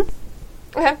 Mm-hmm.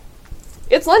 Okay.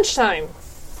 It's lunchtime.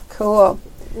 Cool.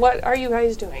 What are you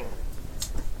guys doing?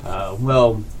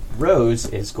 Well, Rose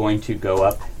is going to go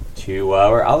up to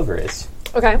where Oliver is,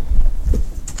 Okay.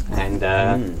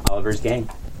 and Oliver's gang.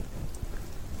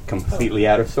 Completely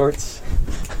out of sorts.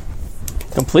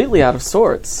 Completely out of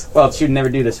sorts. Well, she would never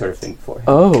do this sort of thing before.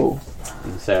 Oh.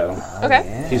 And so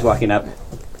Okay. she's walking up.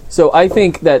 So I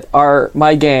think that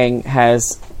my gang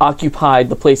has occupied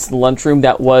the place in the lunchroom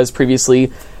that was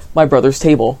previously my brother's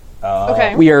table.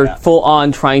 Okay. We are full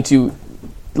on trying to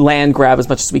land grab as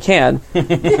much as we can. And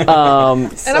I'm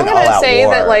going to all-out say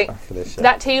war that, like, for this show.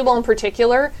 that table in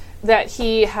particular, that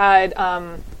he had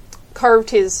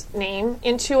carved his name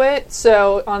into it.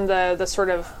 So on the sort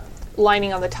of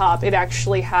lining on the top, it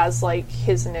actually has, like,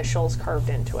 his initials carved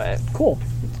into it. Cool.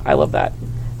 I love that.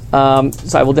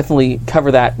 So I will definitely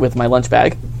cover that with my lunch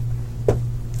bag.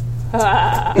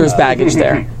 There's baggage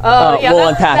there. Yeah, We'll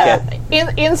unpack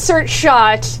it. Insert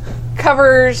shot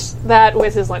covers that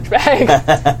with his lunch bag.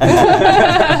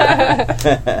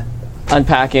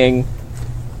 Unpacking.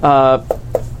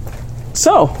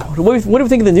 So, what do we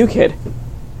think of the new kid?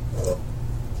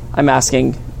 I'm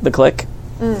asking the clique.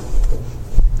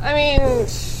 I mean,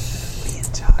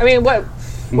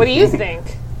 what do you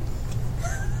think?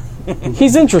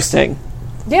 He's interesting.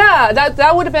 Yeah,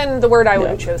 that would have been the word I would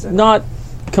have chosen. Not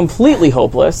completely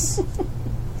hopeless.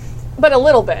 But a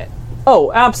little bit.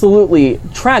 Oh, absolutely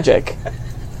tragic.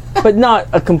 But not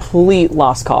a complete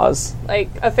lost cause. Like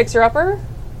a fixer-upper?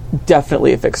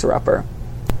 Definitely a fixer-upper.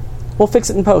 We'll fix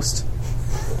it in post.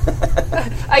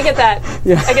 I get that.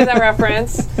 Yeah. I get that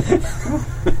reference.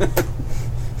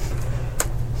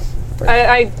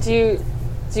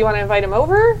 Do you want to invite him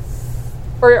over?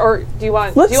 Or do you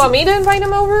want me to invite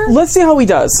him over? Let's see how he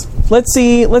does. Let's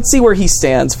see where he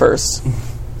stands first.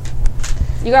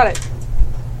 You got it.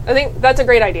 I think that's a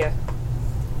great idea.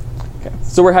 Okay.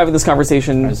 So we're having this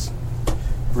conversation. As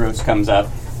Rose comes up,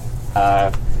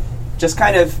 just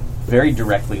kind of very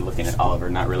directly looking at Oliver,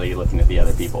 not really looking at the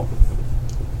other people.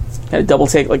 Kind of double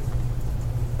take, like,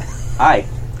 Hi.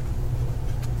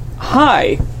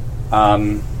 hi.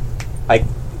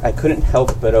 I couldn't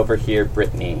help but overhear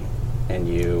Brittany and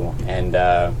you, and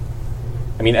I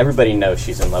mean, everybody knows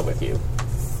she's in love with you,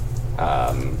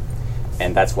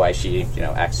 and that's why she,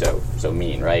 acts so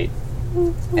mean, right?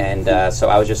 And so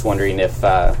I was just wondering if,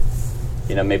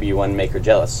 maybe you want to make her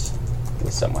jealous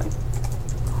with someone.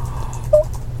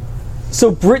 So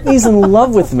Brittany's in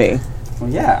love with me. Well,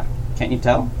 yeah, can't you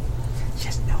tell?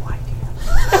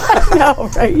 No,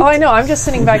 right? Oh, I know. I'm just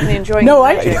sitting back and enjoying No,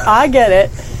 the magic. I get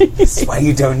it. That's why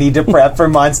you don't need to prep for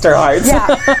Monster Hearts. Yeah.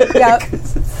 Yep.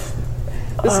 This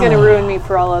is going to ruin me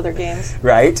for all other games.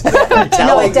 Right? I'm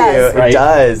telling it does. you, Right. it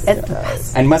does. It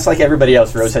does. And much like everybody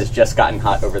else, Rose has just gotten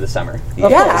hot over the summer.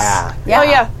 Yeah. Yeah. Oh,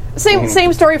 yeah.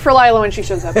 Same story for Lila when she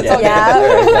shows up. It's all good.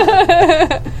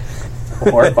 Yeah.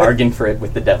 Or bargain for it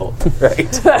with the devil.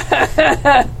 Right.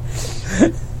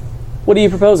 What are you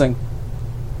proposing?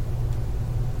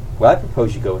 Well, I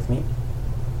propose you go with me.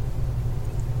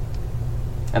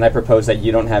 And I propose that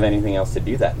you don't have anything else to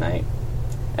do that night.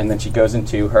 And then she goes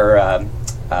into her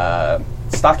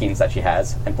stockings that she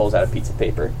has and pulls out a piece of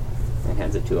paper and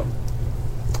hands it to him.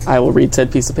 I will read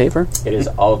said piece of paper. It is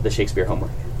all of the Shakespeare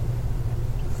homework.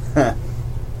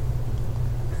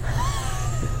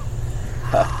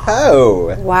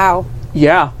 Oh. Wow.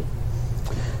 Yeah.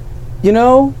 You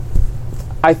know,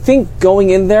 I think going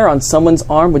in there on someone's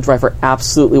arm would drive her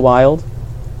absolutely wild.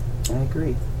 I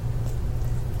agree.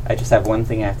 I just have one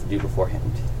thing I have to do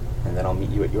beforehand, and then I'll meet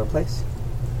you at your place.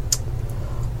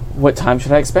 What time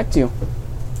should I expect you?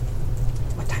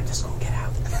 What time does school get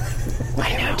out?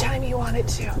 I know time you want it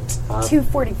to.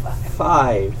 2:45.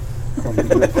 5. I'll meet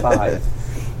you at 5.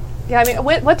 Yeah, I mean,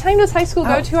 what time does high school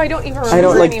go to? I don't even remember I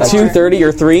don't like anymore. 2:30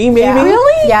 or 3, maybe. Yeah.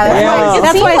 Really? Yeah, that's Yeah. why, It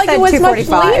that's seemed why I like said it was much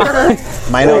 2:45.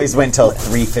 later. Mine always went till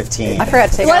 3:15. I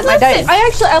forgot to take Let, out my let's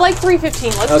dice. say, I like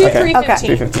 3:15. Let's do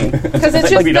 3:15. 3:15. Because it's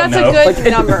just, we don't that's a know.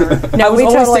 good number. I was we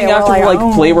always totally thinking were after like,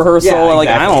 like play rehearsal, Yeah, like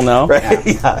I exactly. don't know. Right?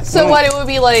 Yeah. So what, it would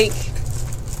be like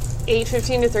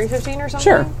 8:15 to 3:15 or something?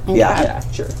 Sure. Yeah.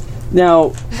 Yeah, sure.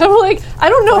 Now, I'm like, I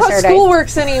don't know What's how your school dice?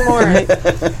 works anymore.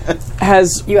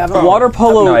 has You have a- water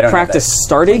polo No, I don't have practice that.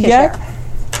 started We can yet?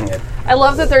 share. Yeah. I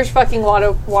love that there's fucking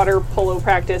water polo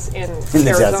practice in the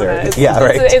Arizona. desert. It's, Yeah,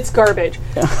 right. It's garbage.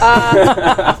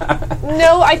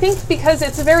 No, I think because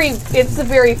it's the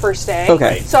very first day.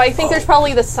 Okay. So I think there's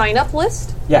probably the sign up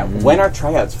list. Yeah, when are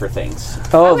tryouts for things?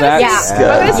 Oh, I'm gonna that's say- good.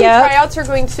 I'm going to say Yep. tryouts are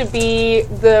going to be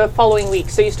the following week.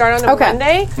 So you start on a Okay.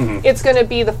 Monday. It's going to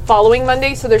be the following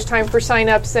Monday, so there's time for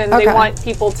sign-ups, and they Okay. want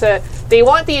people to, they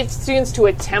want the students to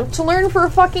attempt to learn for a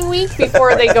fucking week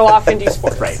before they go off and do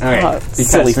sports. Right. Okay.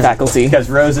 Silly faculty. Because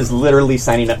Rose is literally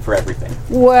signing up for everything,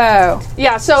 Whoa.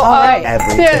 Yeah, so right.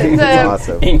 Everything. the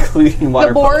Awesome. including water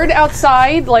the board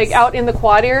outside, like out in the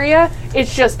quad area,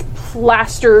 it's just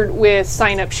plastered with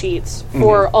sign-up sheets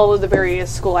for all of the various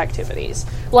school activities.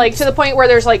 Like, to the point where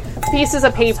there's like pieces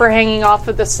of paper hanging off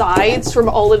of the sides from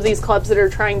all of these clubs that are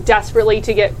trying desperately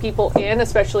to get people in,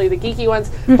 especially the geeky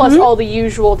ones, plus all the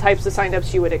usual types of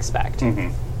sign-ups you would expect.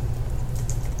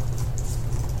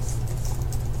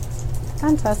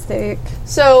 Fantastic.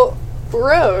 So,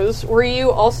 Rose, were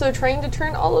you also trying to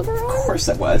turn Oliver Of on? course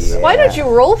it was. Why don't you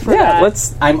roll for Yeah, that?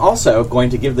 let's. I'm also going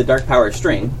to give the Dark Power a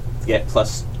string, get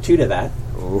 +2 to that,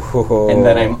 Ooh. and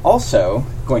then I'm also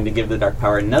going to give the Dark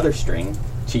Power another string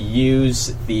to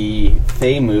use the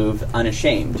Fey move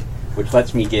Unashamed, which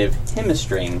lets me give him a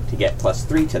string to get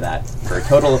 +3 to that, for a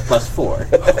total of +4.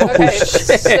 Okay,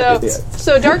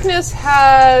 so Darkness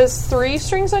has 3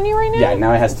 strings on you right now? Yeah,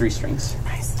 now it has 3 strings.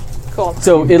 Cool.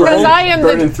 So it'll Because only,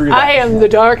 burning through that. I am the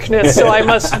darkness, so I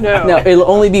must know. no, it'll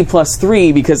only be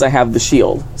 +3 because I have the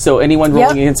shield. So anyone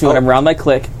rolling Yep. against me when I'm around my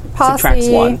click subtracts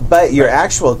Posse. 1. But your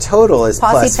actual total is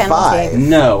Posse +5.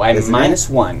 No, I'm Isn't it?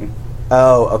 -1.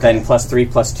 Oh, okay. Then +3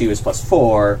 +2 is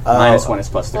 +4. -1 is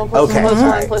 +3. Okay. Plus All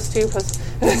 1, right. plus 2, plus...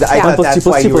 I Yeah. thought Plus that's two,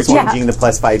 plus why two, you were plus one. changing the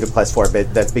 +5 to +4,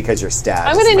 but that's because your stats.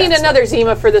 I'm going to need another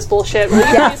Zima for this bullshit. Will you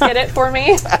please get it for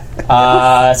me?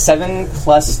 7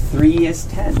 + 3 is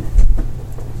 10.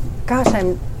 Gosh,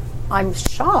 I'm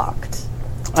shocked.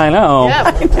 I know.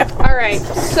 Yeah. All right.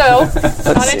 So,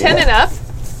 on a 10 and up,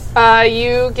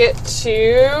 you get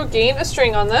to gain a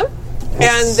string on them,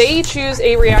 and they choose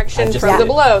a reaction just from the did.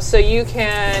 below. So you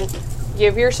can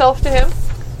give yourself to him,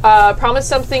 promise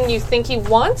something you think he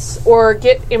wants, or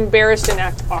get embarrassed and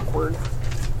act awkward.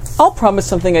 I'll promise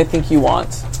something I think you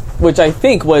want, which I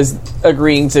think was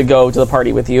agreeing to go to the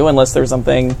party with you, unless there's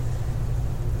something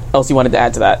else you wanted to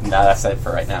add to that. No, that's it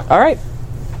for right now. All right.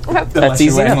 Okay. That's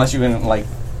easy enough. Unless you wouldn't, like,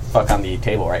 fuck on the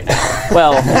table right now.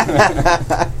 Well,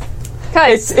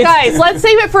 Guys, It's- guys, let's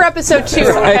save it for episode 2,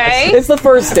 okay? it's the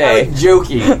first day.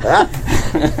 Joking.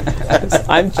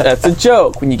 That's a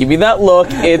joke. When you give me that look,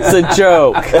 it's a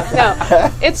joke. No,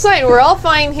 it's fine. We're all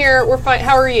fine here. We're fine.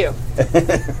 How are you?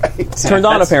 Turned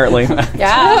on, apparently.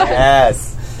 Yeah.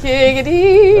 Yes.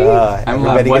 Giggity. I'm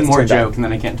allowed Everybody one gets more turned on. joke and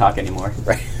then I can't talk anymore.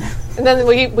 And then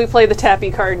we play the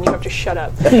tappy card, and you have to shut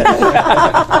up.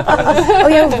 Oh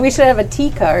yeah, we should have a T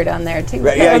card on there too.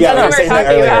 Right, yeah, That's we were what saying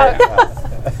we're that talking earlier.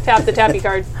 Tap the tappy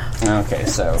card. Okay,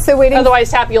 so So waiting. Otherwise,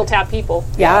 Tappy will tap people.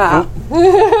 Yeah.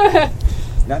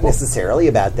 Not necessarily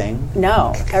a bad thing,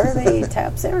 No, everybody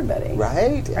taps everybody.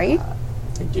 right? Right?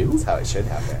 I do. That's how it should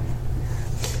happen.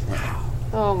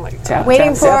 Oh my god. Tap,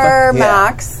 Waiting tap, for tap. Yeah.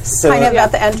 Max, So- kind of Yeah.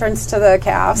 at the entrance to the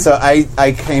calf. So I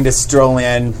kind of stroll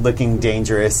in looking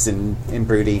dangerous and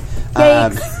broody.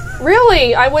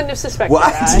 Really? I wouldn't have suspected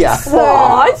What? that. Yeah.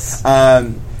 What?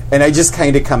 And I just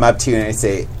kind of come up to you and I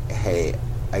say, hey,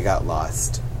 I got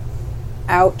lost.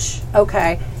 Ouch.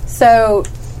 Okay. So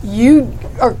you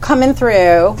are coming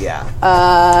through.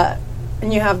 Yeah.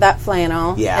 And you have that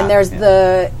flannel. Yeah, And there's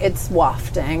yeah. it's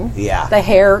wafting. Yeah. The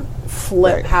hair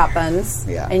flip Right. happens,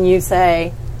 Yeah. and you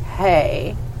say,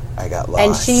 "Hey," I got lost.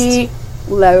 and she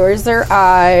lowers her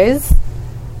eyes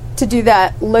to do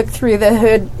that look through the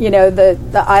hood,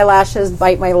 the eyelashes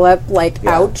bite my lip, like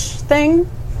Yeah. ouch thing.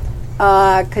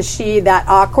 Because that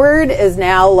awkward is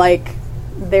now like,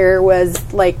 there was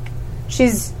like,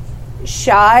 she's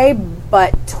shy,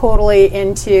 but totally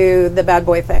into the bad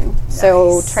boy thing.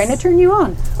 So Nice. trying to turn you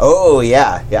on. Oh,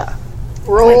 yeah.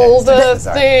 Roll the Nice.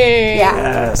 thing.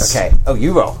 Yeah. Okay. Oh,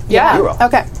 you roll. Yeah. You roll.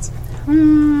 Okay.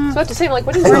 I was about to say, I'm like,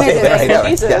 what is wrong gonna with do this. I know.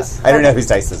 Jesus? Yeah. I don't know whose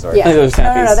dice this are. Yeah. think those No,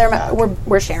 snappies. they're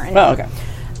we're sharing. Oh, okay.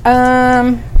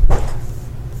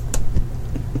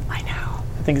 I know.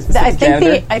 I think it's I think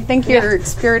janitor. I think your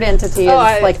spirit entity Oh, is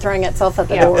I- like throwing itself at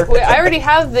the Yeah. door. I already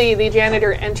have the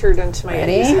janitor entered into my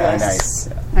Ready? NPC Oh, list. nice.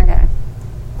 Okay.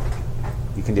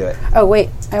 You can do it. Oh wait,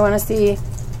 I want to see.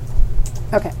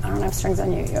 Okay, I don't have strings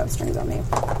on you. You have strings on me.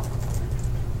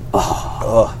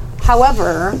 Oh,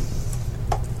 However,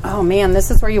 oh man,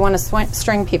 this is where you want to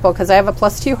string people because I have a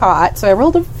 +2 hot, so I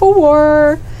rolled a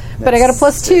 4, but I got a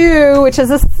 +2, which is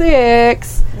a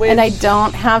 6, and I Which-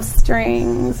 don't have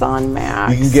strings on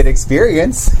Max. you can get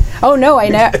experience. Oh no, I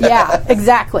know. Yeah,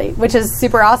 exactly, which is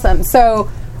super awesome. So,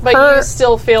 But her, you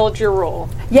still failed your roll.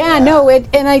 yeah, no,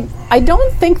 and I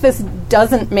don't think this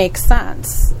doesn't make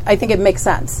sense. I think it makes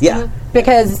sense. Yeah.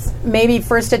 Because maybe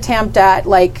first attempt at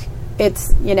like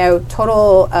it's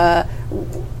total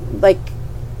like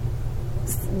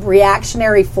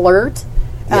reactionary flirt.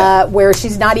 Yeah. Where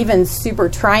she's not even super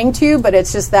trying to, but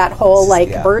it's just that whole like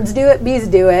Yeah. birds do it, bees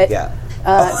do it. Yeah.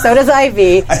 So does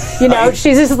Ivy.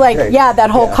 She's just like, Right. yeah, that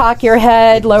whole Yeah. cock your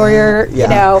head, lower your,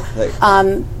 Yeah. Like-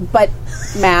 But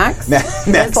Max Max.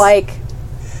 is like,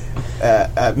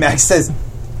 Max says,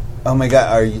 "Oh my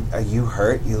God, are you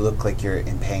hurt? You look like you're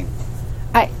in pain."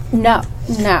 no,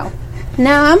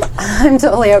 I'm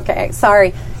totally okay.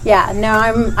 Sorry. Yeah, no,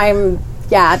 I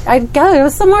gotta go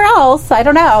somewhere else. I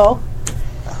don't know.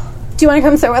 Do you want to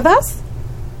come sit with us?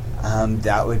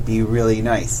 That would be really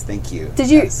nice. Thank you. Did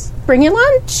you Yes. bring your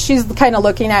lunch? She's kind of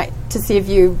looking at to see if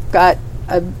you've got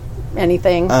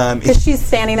anything because she's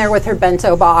standing there with her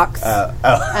bento box,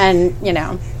 and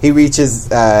He reaches.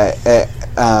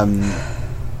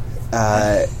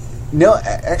 No,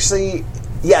 actually,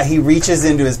 yeah. He reaches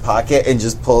into his pocket and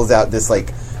just pulls out this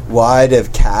like wad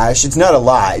of cash. It's not a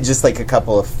lot, just like a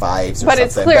couple of fives. Or But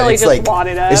it's something. clearly just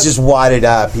wadded up. It's just wadded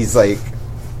up. He's like,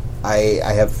 I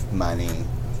have money.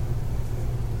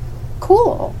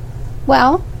 Cool.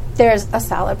 Well, there's a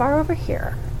salad bar over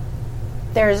here.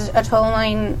 There's a total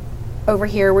line over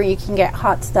here where you can get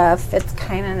hot stuff. It's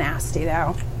kind of nasty,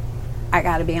 though. I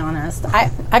gotta be honest. I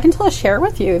can totally share it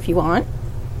with you if you want.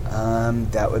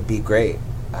 That would be great.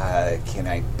 Can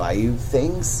I buy you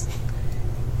things?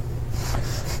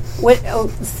 What? Oh,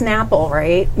 Snapple,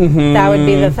 right? That would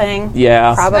be the thing.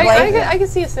 Yeah. Probably. I can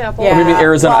see a sample. Yeah. maybe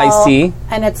Arizona iced tea.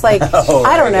 And it's like, Oh,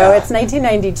 I don't know, yeah. it's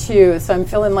 1992, so I'm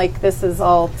feeling like this is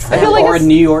all... I feel like or a it's-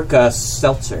 New York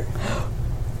seltzer.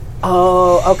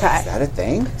 Oh, okay. Is that a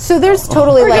thing? So there's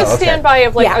totally Or like... just standby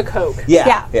of like Yeah. a Coke.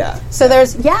 Yeah. So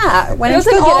there's, when It it's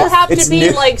doesn't all have to It's be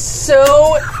new. like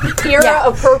so era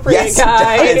appropriate, Yes, it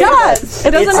guys. does. It does.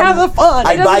 It doesn't It's- have the fun.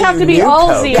 I It doesn't buy have you to be new all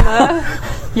Coke.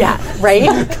 Xena. Yeah,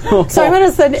 right? So I'm going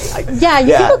to send, you Yeah,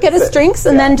 people get us so- drinks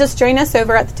and yeah. then just join us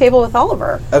over at the table with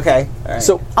Oliver. Okay. All right.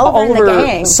 So Oliver and the Oliver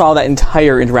gang. saw that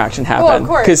entire interaction happen. Well, of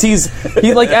course. Because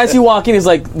he like as you walk in, he's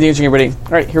like engaging everybody.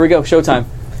 All right, here we go, showtime.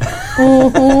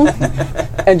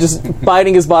 And just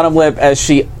biting his bottom lip as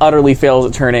she utterly fails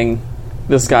at turning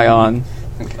this guy on.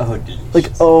 Oh, delicious.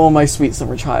 Like, oh my sweet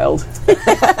summer child,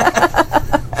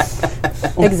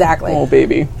 Exactly. oh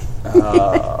baby.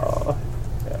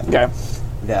 Okay.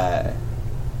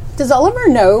 Does Oliver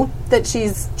know that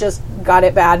she's just got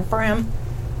it bad for him?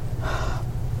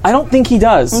 I don't think he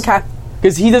does. Okay.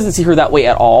 Because he doesn't see her that way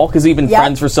at all. Because we've been Yep.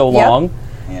 friends for so Yep. long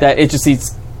that it just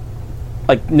he's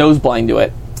like nose blind to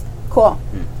it. Cool.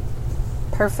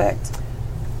 Perfect.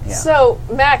 Yeah. So,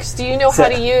 Max, do you know how So-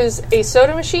 to use a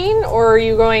soda machine, or are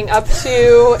you going up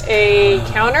to a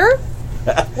counter?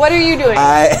 What are you doing?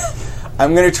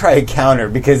 I'm gonna try a counter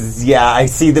because I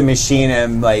see the machine and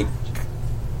I'm like,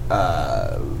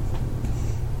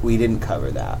 we didn't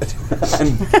cover that.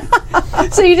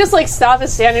 So you just like stop and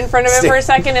stand in front of him for a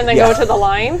second, and then Yeah. go to the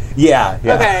line. yeah.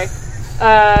 Okay.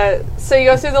 So you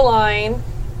go through the line.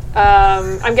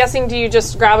 I'm guessing, do you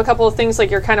just grab a couple of things,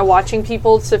 like you're kind of watching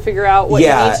people to figure out what you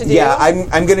need to do? Yeah,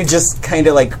 I'm gonna just kind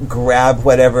of like grab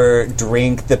whatever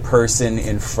drink the person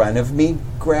in front of me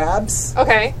grabs.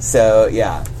 Okay. So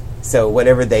so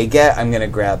whatever they get, I'm gonna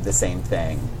grab the same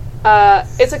thing.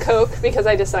 It's a Coke, because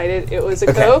I decided it was a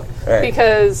Okay. Coke. All right.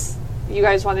 Because you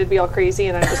guys wanted to be all crazy,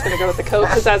 and I'm just going to go with the Coke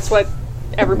because that's what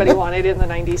everybody wanted in the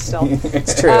 90s still.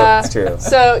 It's true. It's true.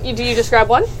 So do you just grab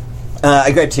one?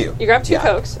 I grabbed 2. You grab 2 Yeah.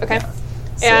 Cokes, okay. Yeah.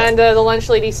 So- And the lunch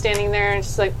lady's standing there, and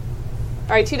she's like,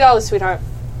 all right, $2, sweetheart.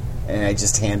 And I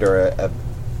just hand her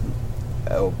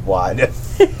a wad.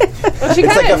 Well, she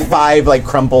It's like kinda a 5, like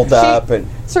crumpled up, and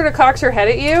sort of cocks her head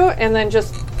at you, and then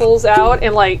just pulls out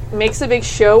and like makes a big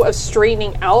show of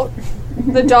straightening out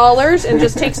the dollars, and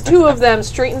just takes 2 of them,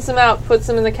 straightens them out, puts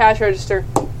them in the cash register.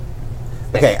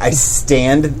 okay. I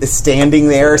standing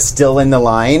there, still in the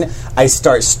line. I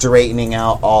start straightening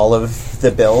out all of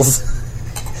the bills.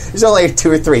 There's only like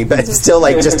 2 or 3, but it's still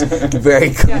like just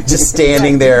just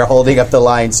standing there, holding up the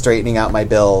line, straightening out my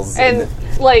bills. And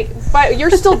like, you're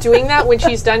still doing that when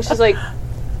she's done. She's like,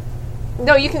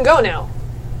 "No, you can go now."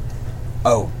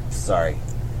 oh, sorry.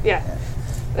 Yeah,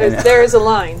 there is a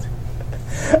line.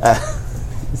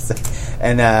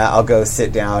 And I'll go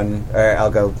sit down, or I'll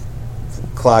go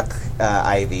clock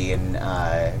Ivy and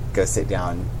go sit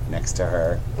down next to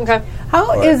her. Okay.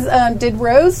 How Or- is did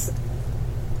Rose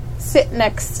sit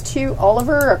next to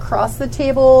Oliver across the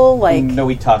table? Like, No,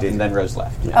 we talked, and then Rose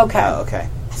left. okay, Oh, okay.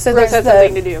 so Rose there's has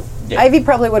something to do. Yeah. Ivy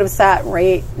probably would have sat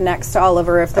right next to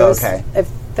Oliver if there was Okay. if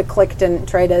the clique didn't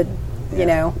try to, you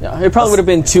know. Yeah, it probably would have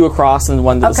been 2 across and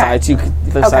 1 to the Okay. side, 2 to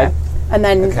the Okay. side. And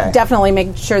then Okay. definitely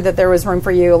make sure that there was room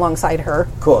for you alongside her.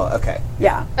 Cool. Okay.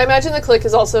 Yeah. I imagine the clique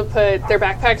has also put their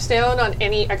backpacks down on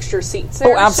any extra seats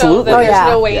there. Oh, absolutely. So that Oh, there's yeah.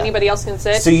 no way Yeah. anybody else can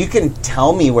sit. So you can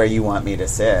tell me where you want me to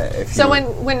sit. If So you,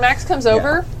 when Max comes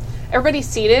over, everybody's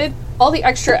seated. All the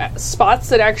extra spots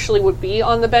that actually would be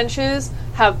on the benches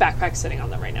have backpacks sitting on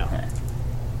them right now.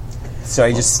 so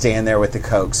I just stand there with the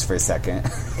Cokes for a second.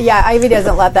 Yeah, Ivy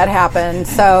doesn't let that happen.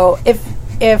 So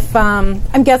if I'm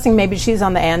guessing maybe she's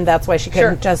on the end, that's why she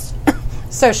couldn't Sure. just.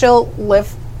 So she'll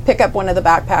pick up one of the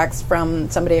backpacks from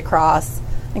somebody across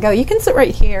and go, "You can sit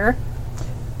right here."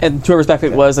 And whoever's backpack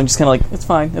it was, I'm just kind of like, it's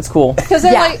fine, it's cool. Because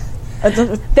they're Yeah.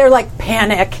 like, They're like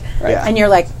panic, Yeah. and you're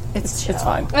like, "It's chill." It's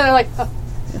fine. and they're like, oh.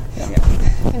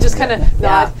 And just kind of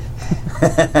Yeah.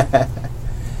 nod.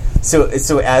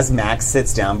 So as Max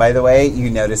sits down, by the way, you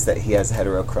notice that he has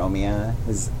heterochromia.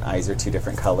 His eyes are 2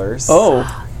 different colors. Oh.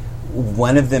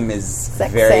 One of them is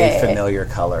Sexy. very familiar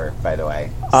color, by the way.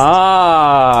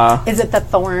 Ah. Is it the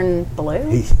thorn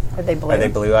blue? Are they blue? Are they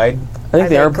blue-eyed? I think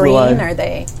they are green? blue-eyed. Are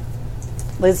they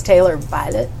Liz Taylor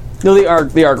violet? No, they are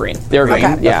green. They are green.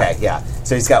 Okay. Yeah. Okay, yeah.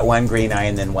 So he's got one green eye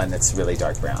and then one that's really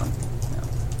dark brown.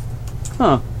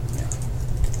 Huh.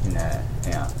 And,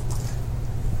 yeah.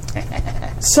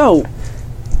 So,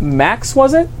 Max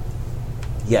was it?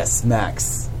 Yes,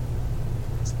 Max.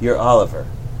 You're Oliver.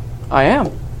 I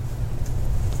am.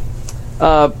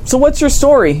 So what's your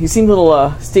story? You seem a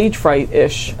little stage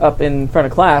fright-ish up in front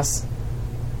of class.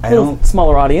 I A little don't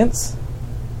smaller audience.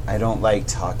 I don't like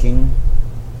talking.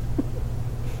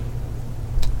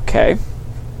 Okay.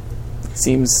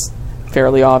 Seems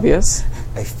fairly obvious.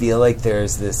 I feel like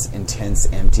there's this intense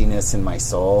emptiness in my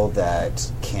soul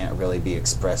that can't really be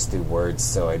expressed through words,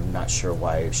 so I'm not sure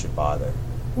why I should bother.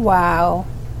 Wow.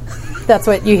 That's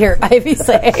what you hear Ivy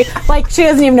say. Like, she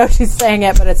doesn't even know she's saying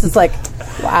it, but it's just like,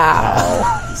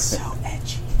 wow. So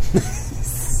edgy.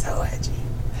 So edgy.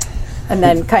 And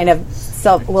then kind of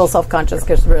a little self-conscious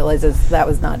because she realizes that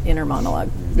was not inner monologue.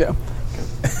 Yeah.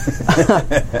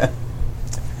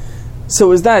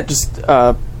 So is that just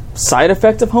a side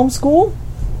effect of homeschool?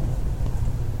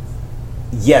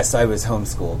 Yes, I was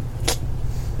homeschooled.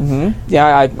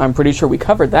 Yeah, I'm pretty sure we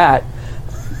covered that.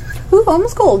 Who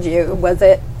homeschooled you? Was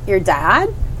it your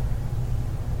dad?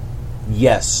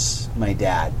 Yes, my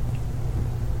dad.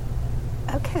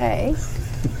 Okay.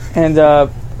 And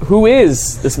who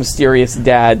is this mysterious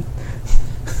dad?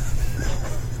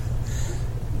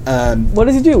 What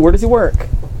does he do? Where does he work?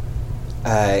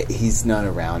 He's not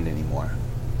around anymore.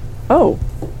 Oh,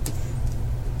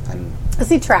 Does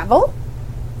he travel?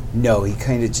 No, he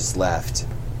kind of just left.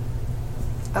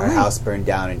 Our Oh. house burned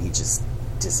down and he just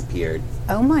disappeared.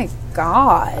 Oh my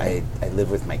God. I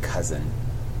live with my cousin.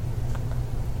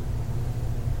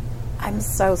 I'm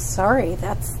so sorry.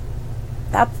 That's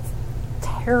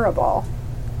terrible.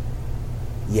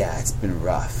 Yeah, it's been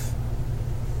rough.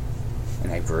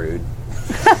 And I brewed.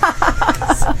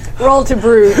 Roll to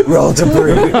brood. Roll to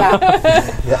brood.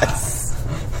 Yeah. Yes.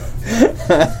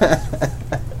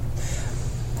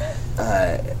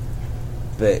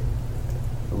 But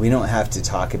we don't have to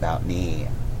talk about me.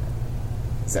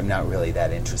 'Cause I'm not really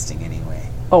that interesting anyway.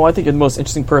 oh, I think you're the most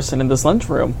interesting person in this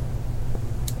lunchroom.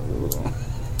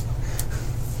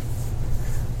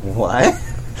 What?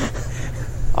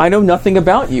 I know nothing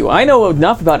about you. I know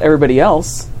enough about everybody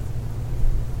else.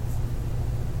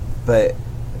 But,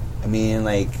 I mean,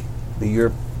 like,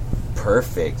 you're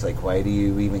perfect. Like, why do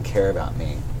you even care about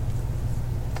me?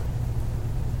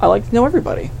 I like to know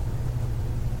everybody.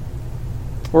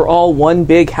 We're all one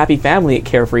big happy family at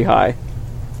Carefree High.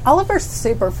 Oliver's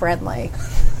super friendly.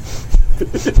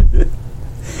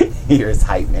 You're his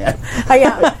hype man. I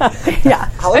am. Yeah.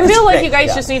 I feel like you guys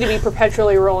Yeah. just need to be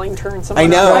perpetually rolling turn someone I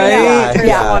know, on. right? Turn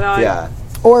someone on. Yeah.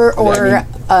 Or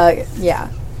Yeah,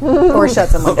 or shut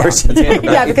someone down. Or shut down,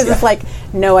 Yeah, right, because yeah. it's like,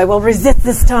 no, I will resist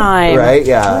this time. Right?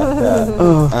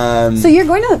 Yeah. So you're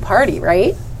going to the party,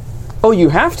 right? Oh, you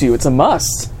have to. It's a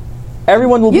must.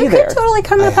 Everyone will You be could there. totally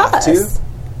come I with have us. to?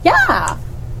 Yeah.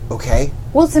 Okay.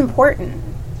 Well, it's important.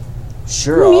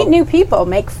 Sure. You meet new people,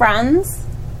 make friends.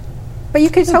 But you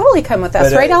could totally come with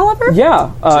us, But, right, Oliver?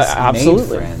 Yeah, Just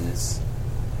absolutely. made friends.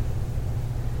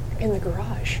 In the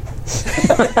garage.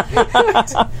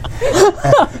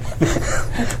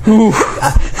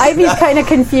 Ivy's kind of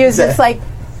confused. It's like,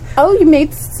 oh, you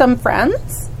made some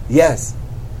friends? Yes.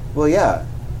 Well, yeah.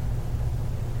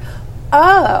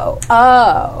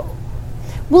 Oh.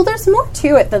 Well, there's more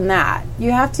to it than that.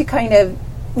 You have to kind of,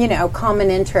 common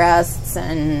interests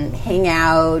and hang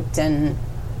out and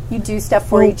you do stuff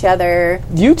for each other.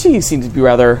 You two seem to be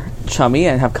rather chummy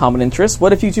and have common interests.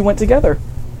 What if you two went together?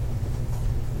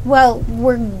 Well,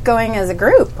 we're going as a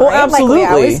group, Well, right? absolutely. Like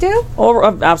we always do?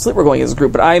 Absolutely, we're going as a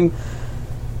group. But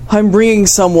I'm bringing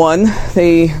someone.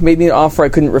 They made me an offer I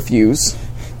couldn't refuse.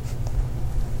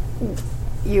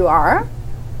 You are?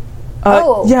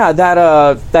 Oh. Yeah,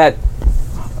 that.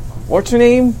 What's her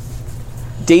name?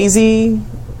 Daisy,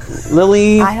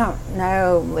 Lily. I don't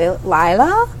know.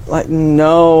 Lila? Like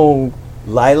no.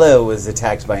 Lila was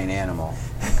attacked by an animal.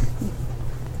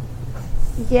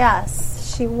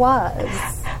 Yes, she was.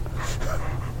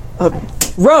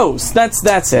 Rose.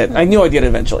 That's it. I knew I'd get it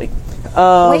eventually.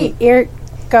 Wait, you're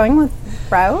going with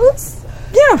Rose?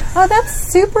 Yeah. Oh,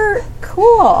 that's super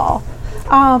cool.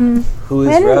 Who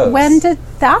is Rose? When did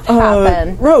that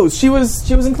happen? Rose. She was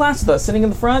in class with us, sitting in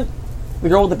the front. The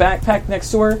girl with the backpack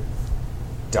next to her.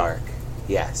 Dark.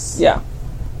 Yes. Yeah.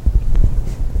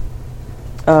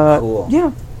 Cool.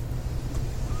 Yeah.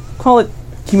 Call it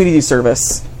community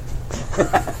service.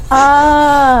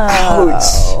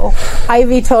 Oh.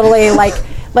 Ivy totally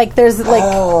like there's like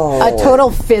a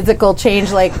total physical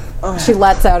change, like she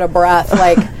lets out a breath,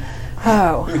 like,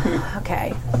 oh,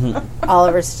 okay.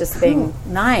 Oliver's just being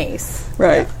nice.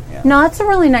 Right. No, it's a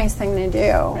really nice thing to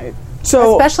do. Right.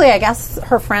 So Especially, I guess,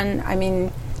 her friend, I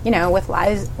mean, with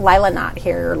Lila not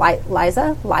here.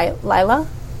 Lila?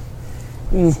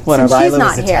 whatever. She's Lila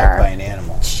not was attacked here. by an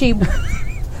animal. She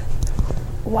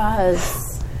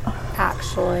was,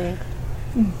 actually.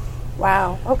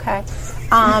 Wow, okay.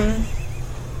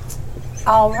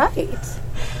 All right.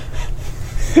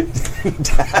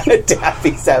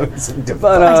 Daffy's having some difficulty.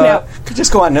 But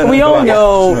Just go on. No, we go all on.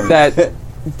 know that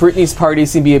Brittany's party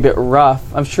seemed to be a bit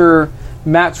rough. I'm sure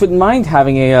Max wouldn't mind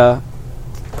having a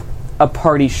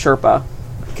party Sherpa.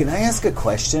 Can I ask a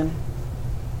question?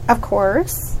 Of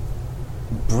course.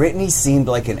 Brittany seemed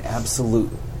like an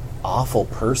absolute awful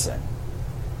person.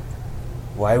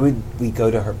 Why would we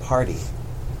go to her party?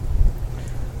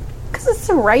 Because it's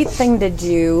the right thing to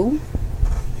do.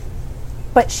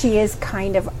 But she is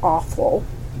kind of awful.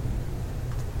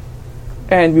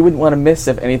 And we wouldn't want to miss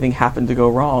if anything happened to go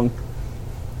wrong.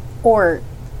 Or,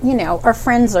 our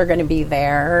friends are going to be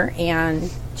there. And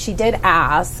she did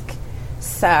ask.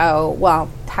 So, well,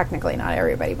 technically not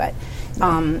everybody, but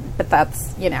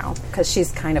that's, because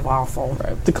she's kind of awful.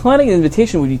 Right. Declining an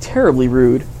invitation would be terribly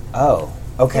rude. Oh,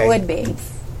 okay. It would be.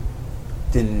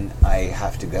 Then I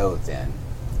have to go then,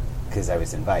 because I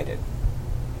was invited.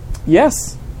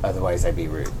 Yes, Otherwise, I'd be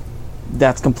rude.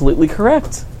 that's completely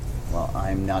correct. Well,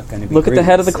 I'm not going to be Look at the rude,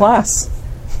 head of the so- class.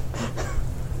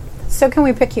 So can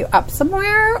we pick you up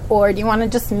somewhere? Or do you want to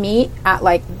just meet at,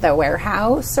 the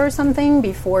warehouse or something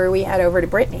before we head over to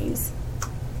Brittany's?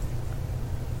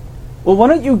 Well, why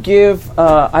don't you give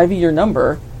Ivy your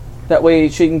number? That way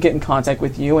she can get in contact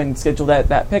with you and schedule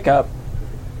that pickup.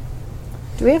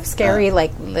 Do we have scary,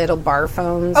 little bar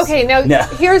phones? Okay, now No.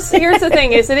 here's the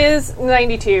thing: is it is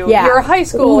 92. Yeah. You're a high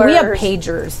schooler. Ooh, we have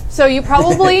pagers. So you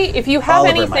probably, if you have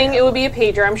Oliver might anything, have it would be a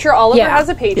pager. I'm sure Oliver Yeah. has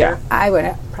a pager. Yeah. I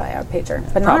would probably have a pager,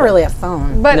 but not Probably. really a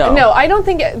phone. But No. no, I don't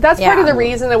think that's part of Yeah. the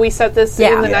reason that we set this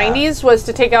Yeah. in the Yeah. 90s was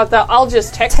to take out the I'll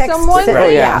just text Text someone. thing. Oh,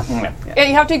 yeah. And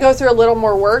you have to go through a little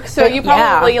more work. So But, you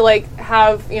yeah. probably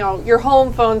have your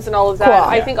home phones and all of that.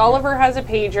 Cool. I think Oliver has a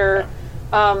pager.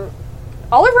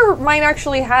 Oliver might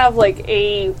actually have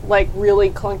a really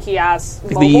clunky ass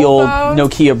mobile The old phone.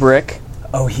 Nokia brick.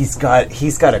 Oh, he's got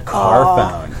a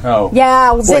car phone. Oh.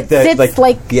 Yeah, like fits yeah. But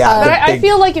the I big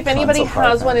feel like if anybody console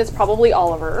has car one, phone. it's probably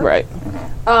Oliver. Right.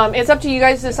 It's up to you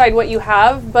guys to decide what you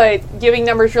have, but giving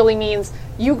numbers really means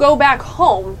you go back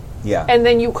home Yeah. and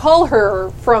then you call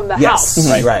her from the yes.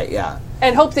 house Right. Yeah.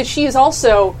 and hope that she's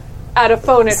also at a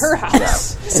phone at her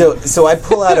house. So I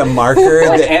pull out a marker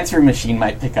An that answering machine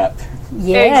might pick up.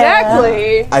 Yeah.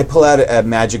 Exactly. I pull out a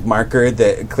magic marker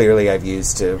that clearly I've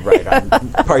used to write on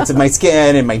parts of my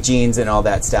skin and my jeans and all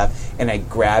that stuff, and I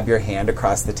grab your hand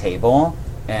across the table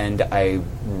and I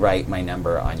write my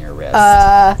number on your wrist.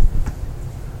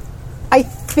 I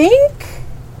think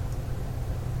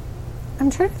I'm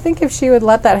trying to think if she would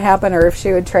let that happen or if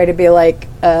she would try to be like,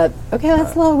 okay,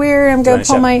 that's a little weird. I'm going to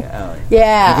pull my You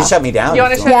can shut me down. You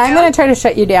wanna if shut- want. Yeah, I'm going to try to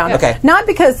shut you down. Okay. Not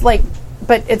because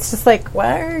but it's just like,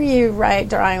 why are you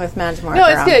drawing with magic marker? No,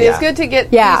 it's good. Yeah. It's good to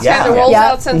get Yeah. these kinds of Yeah. rolls Yeah.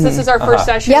 out since this is our first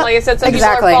session. Yep. Like I said, some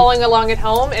Exactly. people are following along at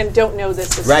home and don't know this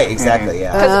system. Right, exactly,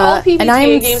 yeah. Because all and PBTA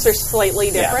I'm games are slightly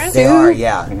different. They are,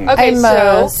 yeah. Okay, I'm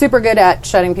so super good at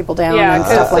shutting people down yeah, and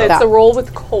because stuff like it's that. a roll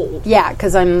with cold. Yeah,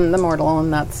 because I'm the mortal,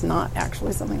 and that's not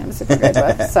actually something I'm super good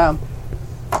with. So,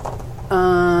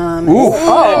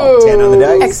 Oh. 10 on the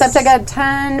dice. except I got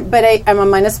 10, but I'm a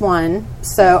 -1,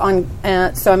 so I'm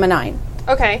a 9.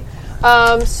 Okay.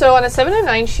 So on a 7 and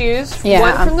 9, choose Yeah.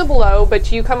 one from the below,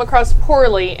 but you come across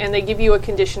poorly, and they give you a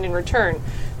condition in return.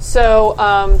 So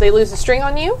they lose a string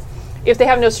on you. If they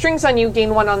have no strings on you,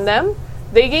 gain 1 on them.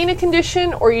 They gain a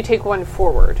condition, or you take 1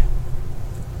 forward.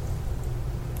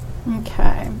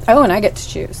 Okay. Oh, and I get to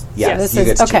choose. Yeah, So this you is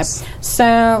get to okay. choose.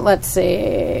 So let's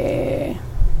see.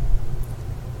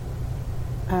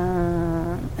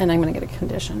 And I'm going to get a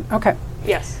condition. Okay.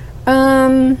 Yes.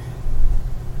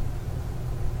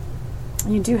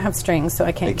 You do have strings, so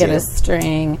I can't I get do. a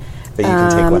string. But you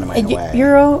can take one of mine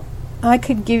away. I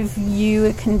could give you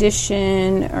a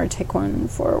condition or take 1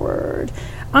 forward.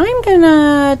 I'm going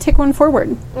to take 1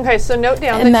 forward. Okay, so note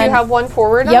down And that you then- have 1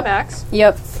 forward on Yep. Max.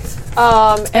 Yep.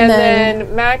 And then-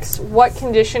 then Max, what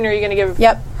condition are you going to give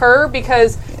Yep. her?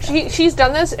 Because she's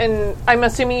done this, and I'm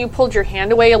assuming you pulled your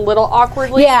hand away a little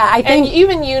awkwardly. Yeah, I think- And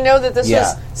even you know that this Yeah.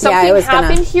 was something it was gonna-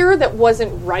 happened here that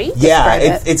wasn't right. Yeah,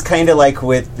 Describe it's kind of like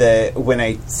with when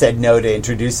I said no to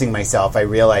introducing myself, I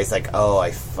realized like, oh,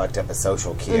 I fucked up a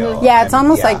social cue. Yeah, it's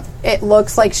almost yeah. like it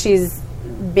looks like she's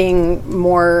being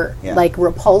more Yeah. like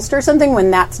repulsed or something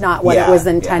when that's not what Yeah, it was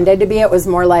yeah. intended to be. It was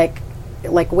more like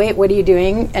wait, what are you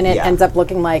doing? And it Yeah. ends up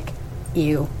looking like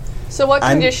you. So what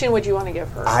condition would you want to give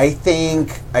her? I think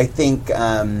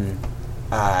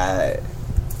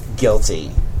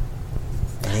guilty.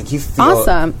 I think you feel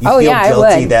Awesome. You Oh, feel yeah, I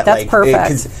guilty would. that That's like perfect.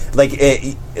 'cause,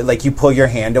 like you pull your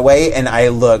hand away and I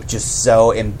look just so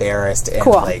embarrassed and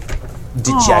Cool. like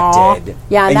dejected.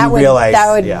 Yeah, and that you would realize, that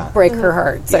would break her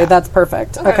heart. So Yeah. that's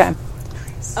perfect. Okay.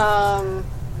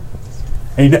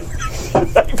 I know.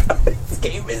 This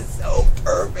game is so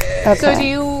perfect. Okay. So do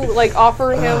you like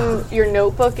offer him your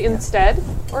notebook instead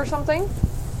or something?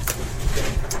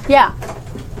 Yeah.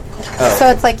 Oh. So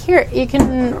it's like here you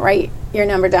can write your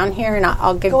number down here, and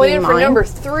I'll give Going you in mine. for number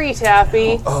 3,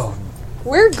 Taffy. Oh,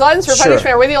 We're gluttons for Sure.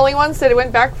 punishment. Are we the only ones that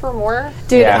went back for more?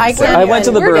 Dude, Yeah, I so- can't. I went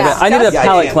to the We're bourbon. I needed a disgusting.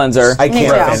 palate cleanser. I can't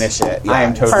too. finish it. Yeah, I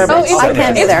am totally Perfect. Oh, it's, I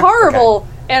can't it's either. horrible,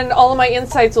 and all of my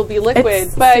insides will be liquid.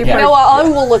 It's But you super- know what? I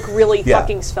will look really Yeah.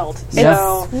 fucking svelte. Yeah.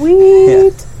 So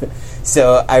Sweet.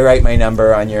 So I write my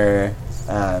number on your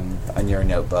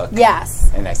notebook. Yes.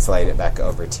 And I slide it back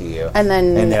over to you. And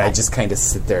then I just kind of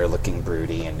sit there looking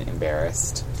broody and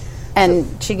embarrassed. And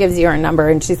she gives you her number,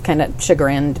 and she's kind of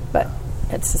chagrined, but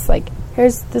it's just like,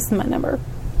 this is my number.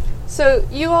 So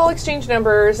you all exchange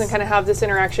numbers and kind of have this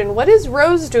interaction. What is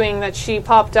Rose doing that she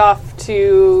popped off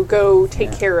to go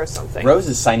take care of something? Rose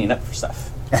is signing up for stuff.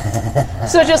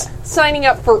 So just signing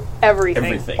up for everything.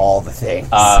 Everything. All the things.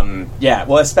 Yeah,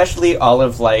 well, especially all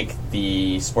of like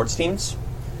the sports teams.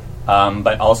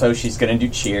 But also, she's going to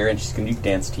do cheer and she's going to do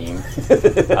dance team.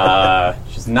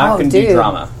 She's not going to do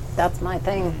drama. That's my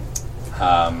thing.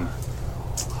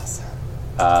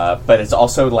 But it's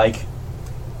also like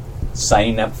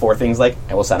signing up for things like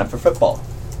I will sign up for football.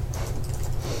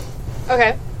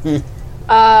 Okay. And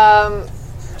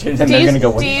they're going to go,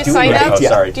 what do are you you doing? sign Like, up? oh,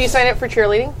 sorry. Do you sign up for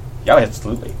cheerleading? Yeah,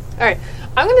 absolutely. All right.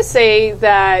 I'm going to say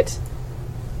that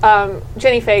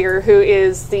Jenny Fager, who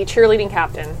is the cheerleading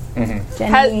captain,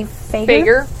 Jenny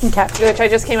Fager, Okay. which I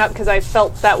just came up because I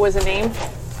felt that was a name.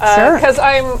 Sure. Because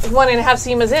I'm 1.5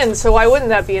 semas in, so why wouldn't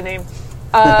that be a name?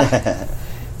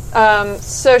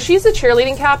 So she's the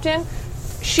cheerleading captain.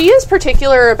 She is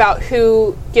particular about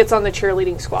who gets on the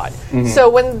cheerleading squad. So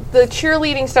when the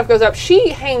cheerleading stuff goes up, she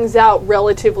hangs out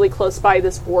relatively close by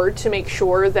this board to make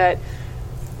sure that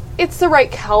it's the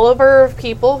right caliber of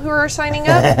people who are signing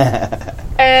up.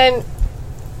 And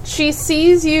she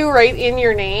sees you right in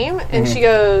your name, and she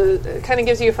goes, kind of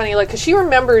gives you a funny look, because she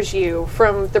remembers you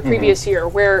from the previous year,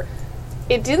 where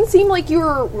it didn't seem like you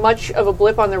were much of a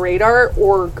blip on the radar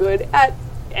or good at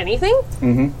anything.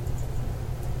 Mm-hmm.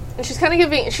 And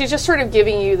she's just sort of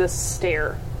giving you this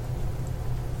stare.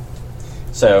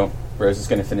 So, Rose is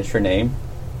going to finish her name.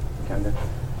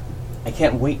 I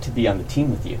can't wait to be on the team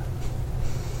with you.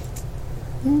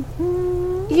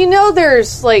 You know,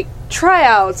 there's, like,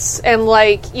 tryouts, and,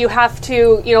 like, you have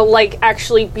to, you know, like,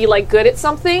 actually be, like, good at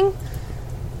something.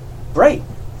 Right.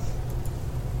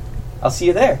 I'll see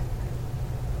you there.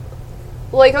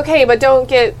 Like, okay, but don't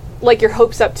get, like, your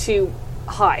hopes up too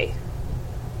high.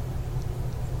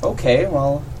 Okay,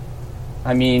 well,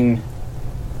 I mean,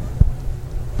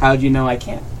 how'd you know I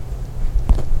can't?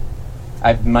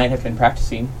 I might have been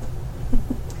practicing.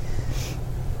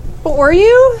 But were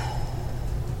you?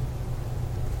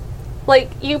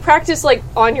 Like, you practice, like,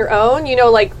 on your own? You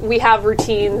know, like, we have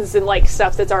routines and, like,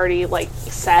 stuff that's already, like,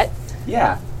 set?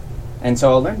 Yeah. And so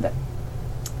I'll learn that.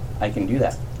 I can do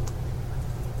that.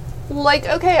 Like,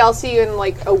 okay, I'll see you in,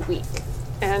 like, a week.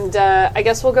 And, I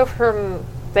guess we'll go from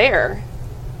there.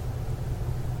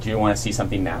 Do you want to see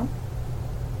something now?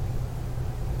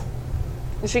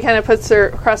 And she kind of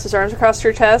crosses her arms across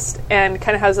her chest and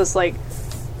kind of has this, like,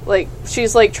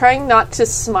 she's, like, trying not to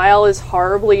smile as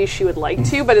horribly as she would like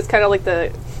to, but it's kind of like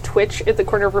the twitch at the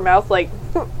corner of her mouth, like,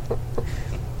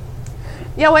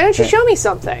 yeah, why don't you show me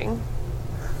something?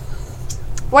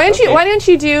 Why don't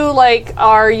you do, like,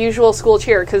 our usual school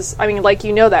cheer? Because, I mean, like,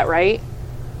 you know that, right?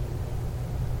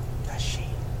 Does she?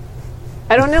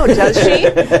 I don't know, does she?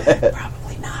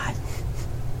 Probably not.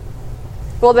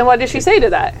 Well, then what did she say to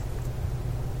that?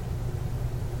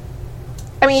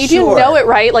 I mean, you Sure. do know it,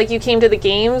 right? Like, you came to the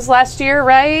games last year,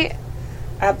 right?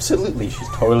 Absolutely. She's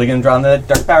totally going to draw on the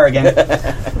Dark Power again. Let's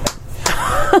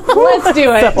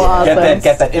do it.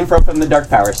 Get that info from the Dark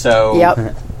Power.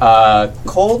 So,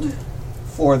 cold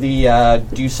for the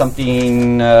do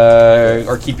something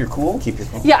or keep your cool. Keep your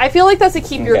cool. Yeah, I feel like that's a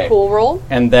keep your cool roll.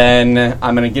 And then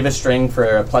I'm going to give a string for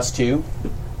a +2,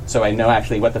 so I know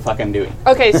actually what the fuck I'm doing.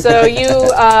 Okay, so you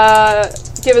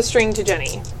give a string to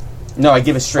Jenny. No, I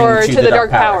give a string Or to the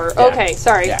Dark Power. Yeah. Okay,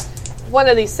 sorry. Yeah. One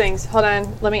of these things. Hold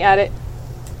on, let me add it.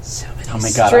 So many Oh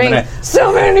my god, strings.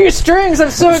 So many strings,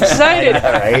 I'm so excited.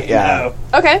 Right? Yeah.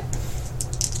 Okay.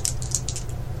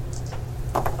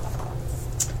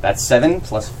 That's 7 +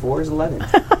 4 is 11.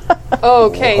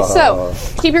 Okay, Whoa.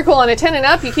 so keep your cool on a 10 and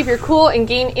up. You keep your cool and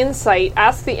gain insight.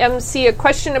 Ask the MC a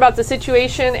question about the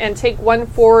situation and take one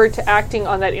forward to acting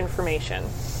on that information.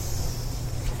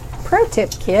 Pro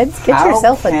tip, kids. Get How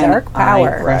yourself a can dark I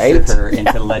power. pressure Right? her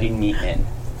into letting me in?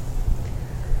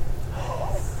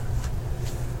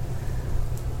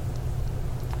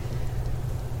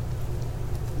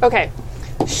 Okay.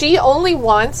 She only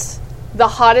wants the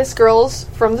hottest girls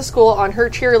from the school on her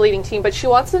cheerleading team, but she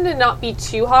wants them to not be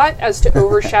too hot as to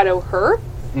overshadow her.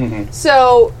 Mm-hmm.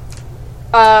 So,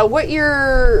 what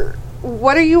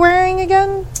are you wearing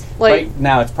again? Like, Right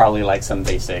now it's probably like some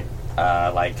basic,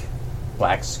 like,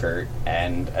 black skirt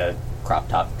and a crop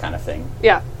top kind of thing.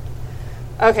 yeah.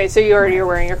 Okay, so you already are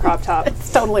wearing your crop top.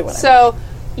 It's totally what So,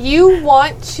 you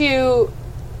want to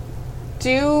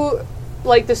do,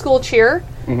 like, the school cheer,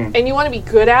 and you want to be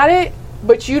good at it,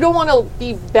 but you don't want to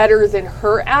be better than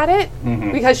her at it,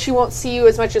 because she won't see you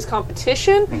as much as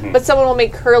competition, but someone will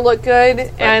make her look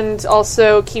good and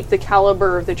also keep the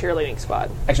caliber of the cheerleading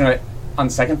squad. Actually, on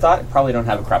second thought, I probably don't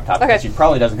have a crop top Okay. because she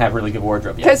probably doesn't have really good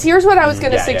wardrobe yet. Because here's what I was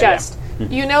going to Yeah, yeah, suggest.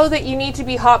 You know that you need to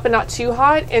be hot but not too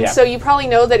hot, and Yeah. so you probably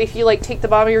know that if you, like, take the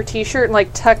bottom of your t-shirt and,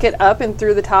 like, tuck it up and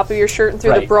through the top of your shirt and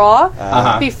through the Right. bra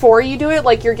Uh-huh. before you do it,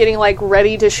 like, you're getting, like,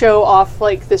 ready to show off,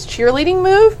 like, this cheerleading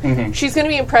move, she's going to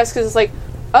be impressed because it's like,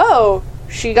 oh,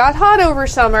 she got hot over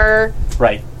summer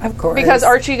Right. Of course. because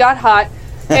Archie got hot.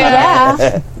 And,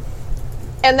 Yeah.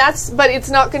 and but it's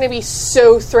not going to be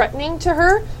so threatening to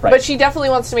her, Right. but she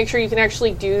definitely wants to make sure you can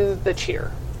actually do the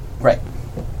cheer. Right.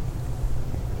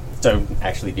 So,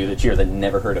 actually do the cheer that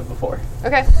never heard of before.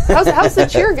 Okay. How's the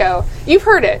cheer go? You've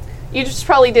heard it. You just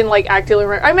probably didn't, like, actively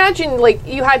remember. I imagine, like,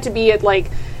 you had to be at, like,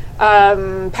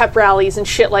 pep rallies and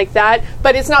shit like that,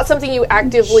 but it's not something you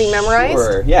actively memorize.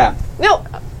 Sure, yeah. No.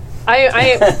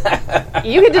 I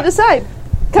you get to decide.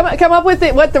 Come up with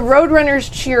it, what the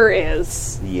Roadrunners cheer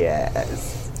is. Yes.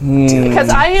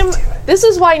 Because this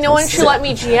is why no one should let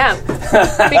me GM.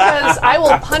 Because I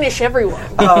will punish everyone.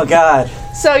 Oh God.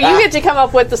 So you get to come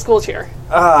up with the school cheer.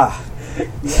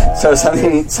 So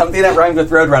something that rhymes with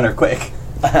Roadrunner, quick.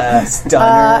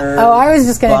 Stunner. I was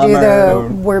just going to do Bummer.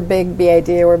 the we're big BAD,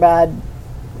 we're bad.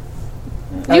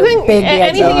 You can big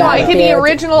anything you want. It could be Yeah.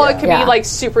 original. It could Yeah. be like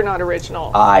super not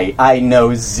original. I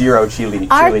know zero cheerleading.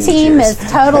 Our team cheers.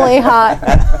 is totally hot.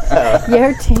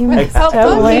 Your team is How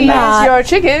totally funky is not. your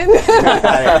chicken?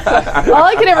 All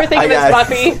I can ever think of is got it.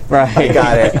 Buffy. Right. I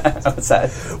got it. What's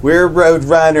that? We're road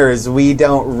runners. We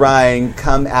don't run.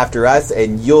 Come after us,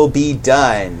 and you'll be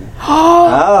done. Oh,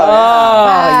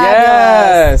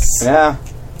 yes. Yeah.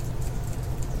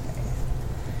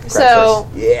 So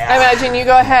Yeah. I imagine you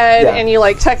go ahead Yeah. and you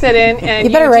like tuck that in and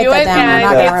You better do write it that down. I'm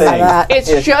not and going to remember that.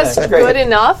 it's just great. good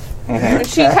enough. And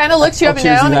she kind of looks you up and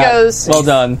down and goes, Well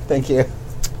done. Thank you.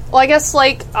 well, I guess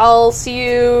like I'll see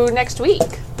you next week.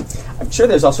 I'm sure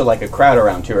there's also like a crowd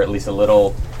around too, or at least a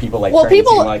little people like. Well, turning to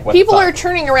people you, like, what people the are fuck?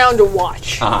 turning around to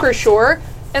watch for sure,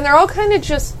 and they're all kind of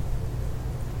just.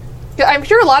 I'm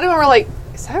sure a lot of them are like,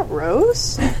 "Is that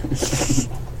Rose?"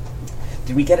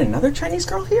 Did we get another Chinese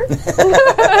girl here?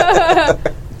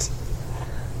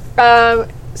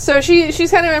 So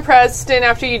she's kind of impressed, and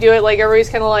after you do it, like everybody's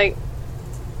kind of like,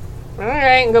 "All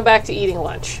right," and go back to eating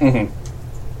lunch. I'm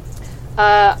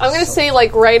gonna say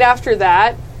like right after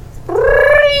that,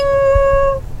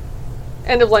 ring,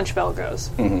 end of lunch bell goes.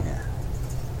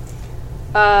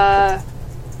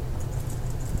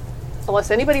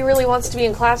 Unless anybody really wants to be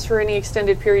in class for any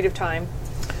extended period of time.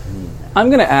 I'm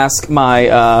going to ask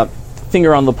my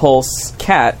finger on the pulse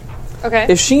cat Okay.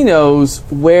 if she knows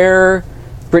where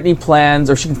Brittany plans,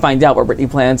 or she can find out where Brittany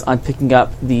plans on picking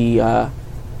up the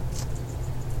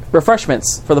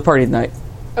refreshments for the party tonight.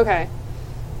 Okay.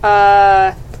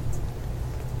 I'm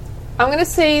going to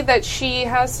say that she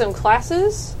has some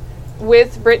classes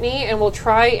with Brittany, and we'll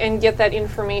try and get that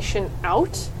information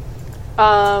out.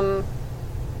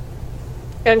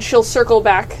 And she'll circle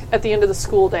back at the end of the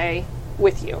school day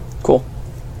with you. Cool.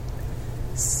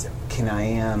 So, can I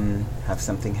have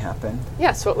something happen?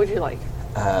 Yes, what would you like?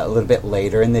 A little bit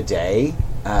later in the day,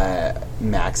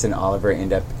 Max and Oliver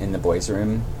end up in the boys'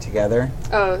 room together.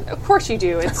 Of course you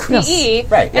do. It's PE.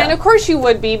 Right, yeah. And of course you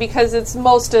would be, because it's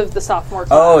most of the sophomore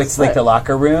class. Oh, it's like the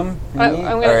locker room? I'm maybe?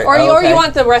 gonna, Or- or oh, you okay.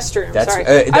 want the restroom. That's- Sorry.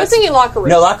 I that's- was thinking locker room.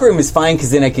 No, locker room is fine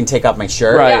because then I can take off my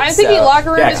shirt. Right. Yeah, I'm thinking So-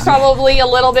 locker room yeah. is probably a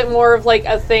little bit more of like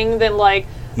a thing than like,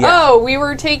 Yeah. oh, we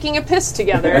were taking a piss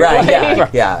together. Right,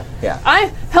 Like, yeah.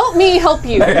 help me help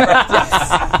you.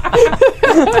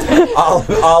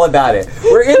 All about it.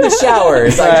 We're in the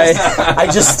showers. I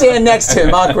just stand next to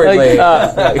him awkwardly.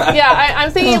 Yeah,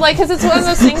 I'm thinking like, because it's one of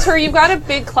those things where you've got a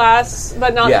big class,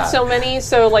 but not Yeah. so many.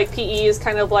 So like PE is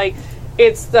kind of like,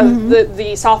 it's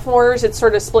the sophomores. It's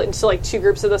sort of split into like two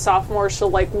groups of the sophomores. So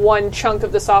like one chunk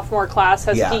of the sophomore class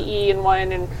has Yeah. PE in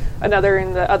one, and another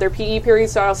in the other PE period.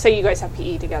 So I'll say you guys have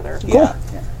PE together. Yeah.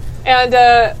 And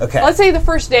Okay. let's say the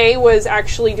first day was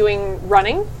actually doing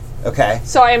running. Okay.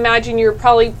 So I imagine you're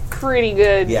probably pretty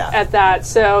good Yeah. at that.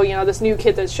 So, you know, this new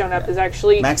kid that's shown up is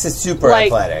actually Max is super like,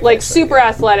 athletic. like actually, super yeah.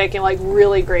 athletic and like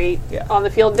really great Yeah. on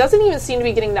the field. Doesn't even seem to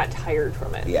be getting that tired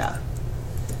from it. Yeah.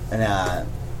 And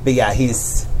but yeah,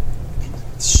 he's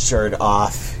shirt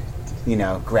off, you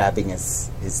know, grabbing his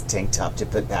tank top to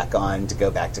put back on to go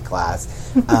back to class.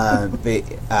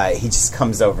 But he just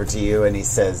comes over to you and he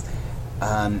says,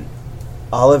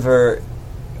 Oliver,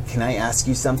 can I ask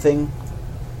you something?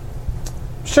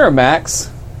 Sure, Max.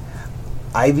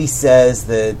 Ivy says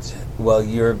that, well,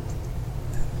 you're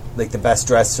like the best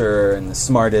dresser and the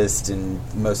smartest and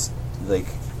most like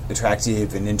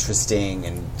attractive and interesting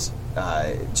and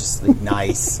just like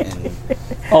nice and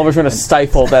Oliver's going to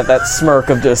stifle that smirk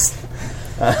of just,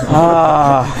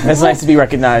 it's nice to be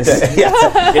recognized.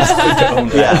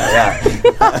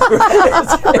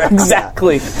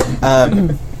 Exactly.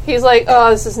 He's like,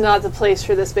 oh, this is not the place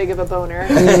for this big of a boner.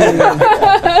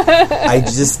 I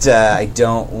just I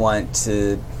don't want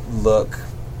to look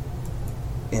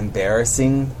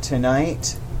embarrassing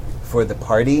tonight for the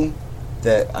party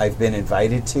that I've been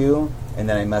invited to and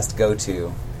that I must go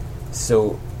to.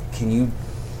 So can you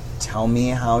tell me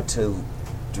how to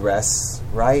dress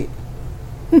right?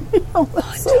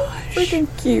 Freaking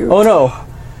cute. Oh no,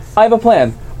 I have a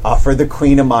plan. Offer the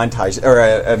queen a montage or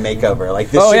a makeover.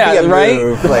 Like this Oh, should yeah, be a right?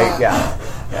 move. Like yeah.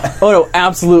 Oh no,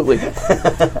 absolutely. Do you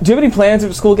have any plans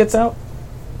after school gets out?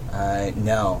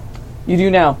 No. You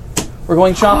do now. We're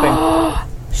going shopping.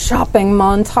 Shopping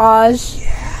montage.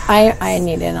 I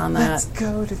need in on that. Let's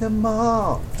go to the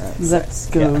mall. Let's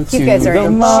go to You guys are the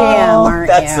in mall. gym, aren't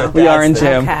That's you? it. We are in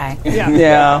gym. Okay.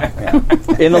 Yeah.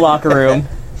 In the locker room.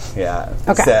 Yeah.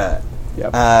 Okay. So,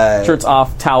 Yep. Shirts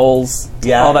off, towels,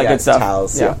 yeah, all that yeah, good stuff.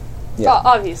 Towels. Yeah.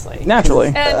 Obviously.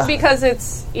 Naturally. And because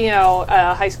it's,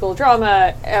 a high school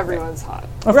drama, everyone's hot.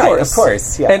 Of Right, course. of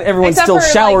course, yeah. And everyone Except still for,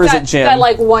 showers like, at gym. that,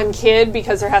 like, one kid,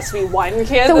 because there has to be one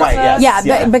kid. that's Right, a- yes.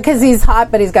 Yeah, because he's hot,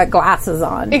 but he's got glasses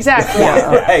on. Exactly.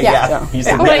 Right, yeah. He's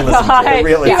Oh the my realism. god! the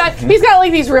realism. He's got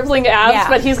like these rippling abs, Yeah.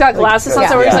 but he's got glasses on, Yeah.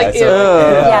 so we're just Yeah, like, so-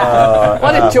 ew. Yeah.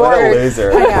 What a What dork. a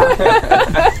loser.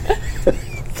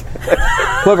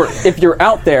 However, if you're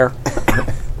out there,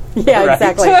 Yeah, Right.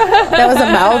 exactly. That was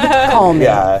a mouth. Call me.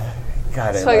 Yeah.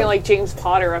 God, It's fucking like James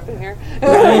Potter up in here.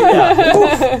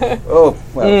 Oh,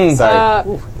 well,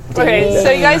 sorry. Okay,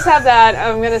 so you guys have that.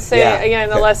 I'm gonna say Yeah. again,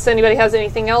 unless anybody has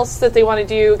anything else that they want to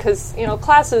do, because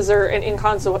classes are an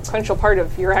inconsequential part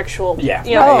of your actual Yeah.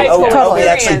 high Oh, school totally. we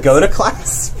actually experience. go to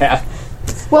class? Yeah.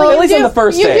 Well, at you least do, on the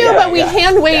first you day, do, yeah, but we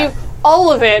hand wave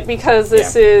all of it because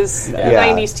this is a Yeah.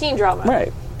 90s teen drama.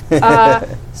 right.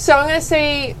 So I'm gonna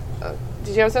say,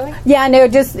 did you have something? Yeah, no,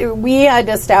 just we had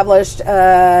established,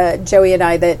 Joey and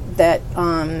I, that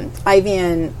Ivy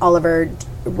and Oliver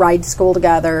ride school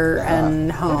together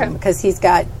and home Okay. because he's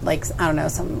got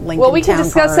some Lincoln. Well, we can Town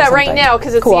discuss car or that right something. now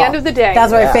because it's Cool. the end of the day.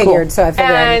 That's what I Yeah. figured. Cool. So I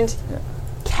figured. And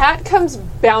Kat comes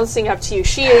bouncing up to you.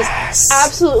 She is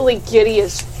absolutely giddy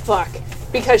as fuck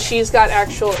because she's got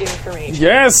actual information.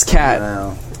 Yes, Cat.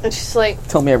 No. And she's like,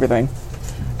 Tell me everything.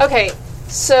 okay,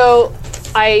 so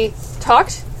I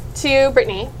talked to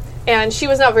Brittany, and she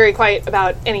was not very quiet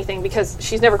about anything because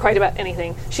she's never quiet about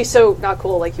anything. She's so not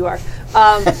cool like you are.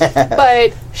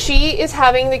 But she is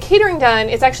having the catering done.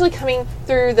 It's actually coming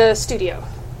through the studio.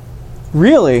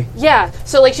 Really? Yeah,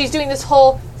 so like she's doing this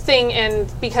whole thing,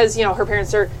 and because her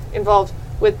parents are involved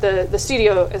with the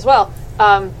studio as well,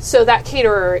 so that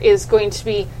caterer is going to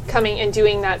be coming and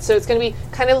doing that. So it's going to be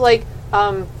kind of like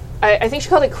I think she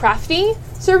called it crafty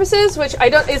services, which I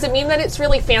don't. Does it mean that it's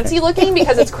really fancy looking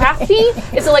because it's crafty?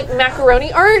 Is it like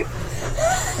macaroni art?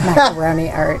 macaroni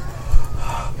art.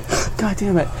 God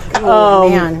damn it. Oh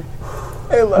man.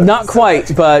 Not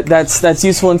quite, but that's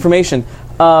useful information.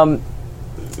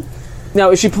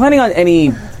 Now, is she planning on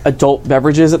any adult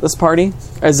beverages at this party?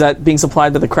 Is that being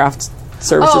supplied by the craft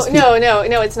services? Oh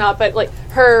no, it's not. But like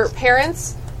her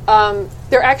parents,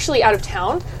 they're actually out of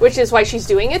town, which is why she's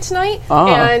doing it tonight. Ah.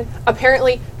 And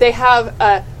apparently, they have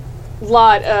a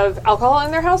lot of alcohol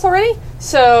in their house already,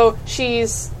 so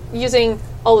she's using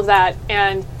all of that,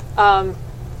 and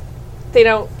they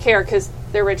don't care because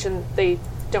they're rich and they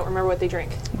don't remember what they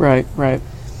drink. Right.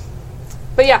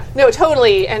 But yeah, no,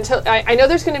 totally. And I know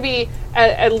there's going to be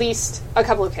at least a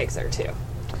couple of cakes there too.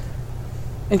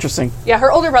 Interesting. Yeah, her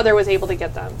older brother was able to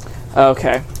get them.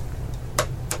 Okay.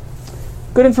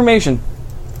 Good information.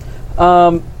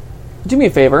 Do me a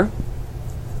favor.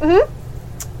 Mm-hmm.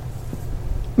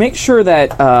 Make sure that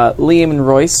Liam and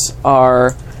Royce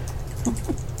are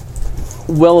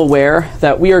well aware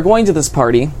that we are going to this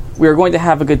party. We are going to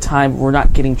have a good time. We're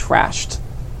not getting trashed.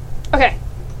 Okay.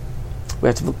 We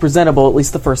have to look presentable, at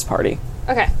least the first party.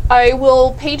 Okay, I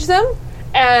will page them,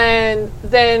 and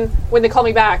then when they call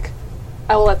me back,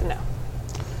 I will let them know.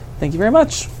 Thank you very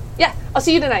much. Yeah, I'll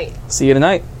see you tonight. See you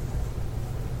tonight.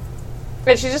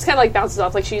 And she just kind of like bounces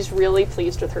off, like she's really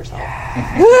pleased with herself.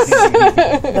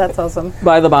 That's awesome.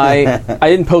 By the by, I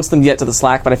didn't post them yet to the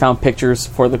Slack, but I found pictures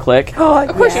for the click.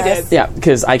 Of course you did. Yeah,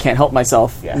 because I can't help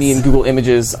myself. Yes. Me and Google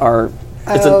Images are...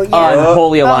 It's Oh, an yeah.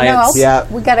 unholy alliance.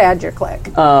 Yeah. We got to add your click.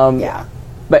 Yeah.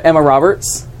 But Emma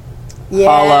Roberts, a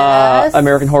Yes. la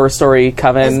American Horror Story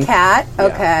Coven, As Cat.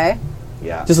 Okay.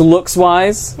 Yeah. just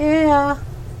looks-wise. Yeah.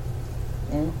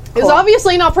 It's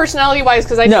obviously not personality-wise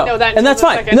because I No, didn't know that. and until that's the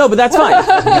fine. second. No, but that's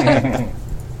fine.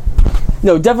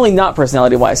 No, definitely not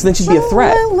personality-wise. So then she'd be a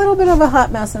threat. A little bit of a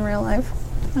hot mess in real life.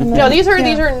 No, these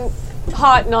are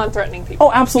hot, non-threatening people.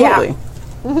 Oh, absolutely.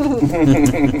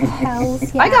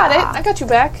 Hells yeah. I got it. I got you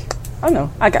back, Oh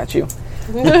no, I got you.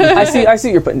 I see what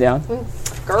you're putting down.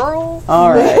 girl.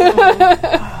 All right.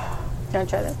 Don't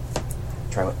try that.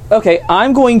 Try what? Okay,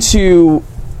 I'm going to,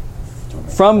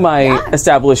 from my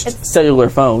established cellular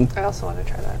phone, I also want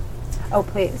to try that. Oh,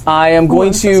 please. I am going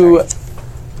I'm so to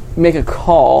make a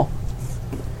call.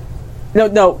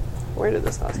 No, Where did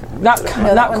this last come from? not No,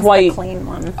 that not one's quite the clean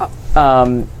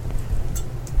one.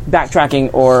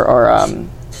 backtracking or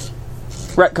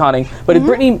retconning, but did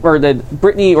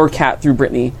Brittany or Kat through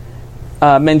Brittany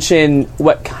mention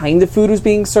what kind of food was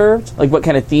being served? Like what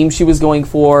kind of theme she was going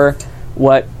for?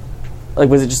 What, like,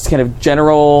 was it just kind of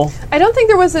general? I don't think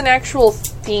there was an actual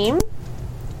theme.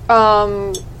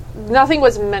 Nothing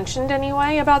was mentioned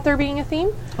anyway about there being a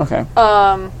theme. Okay.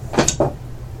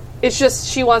 It's just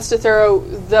she wants to throw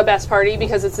the best party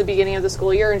because it's the beginning of the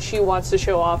school year and she wants to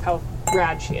show off how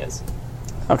rad she is.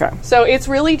 Okay. So it's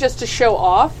really just to show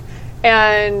off,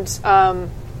 And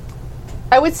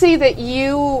I would say that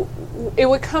it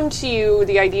would come to you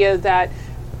the idea that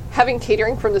having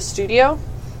catering from the studio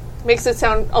makes it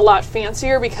sound a lot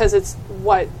fancier because it's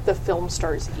what the film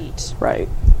stars eat. Right.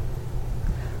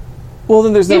 Well,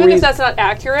 then there's no Even reason. if that's not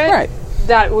accurate, Right.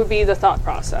 that would be the thought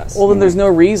process. Well, then there's no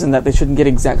reason that they shouldn't get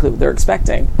exactly what they're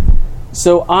expecting.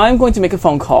 So I'm going to make a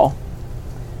phone call.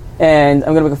 And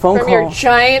I'm going to make a phone from call. your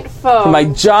giant phone. From my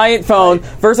giant phone.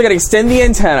 First, I got to extend the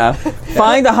antenna,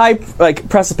 find a high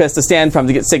precipice to stand from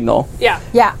to get signal. Yeah.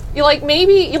 Yeah.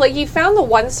 You found the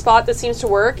one spot that seems to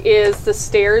work is the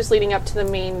stairs leading up to the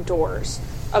main doors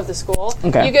of the school.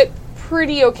 Okay. You get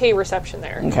pretty okay reception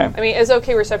there. Okay. I mean, as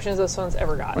okay reception as this one's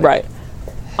ever got. Right.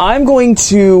 I'm going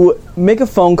to make a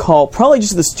phone call, probably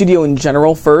just to the studio in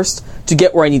general first, to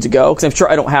get where I need to go, because I'm sure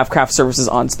I don't have craft services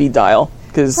on speed dial.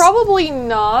 Probably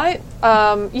not.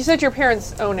 You said your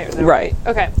parents own it, though, Right.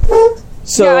 Okay.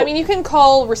 So, yeah, I mean, you can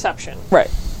call reception. Right.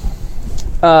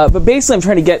 But basically, I'm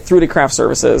trying to get through to craft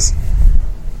services.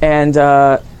 And,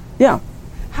 yeah.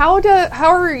 How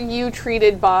are you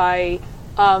treated by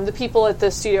the people at the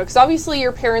studio? Because obviously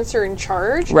your parents are in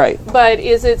charge. Right. But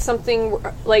is it something,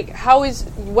 like,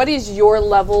 what is your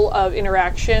level of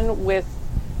interaction with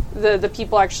the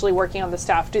people actually working on the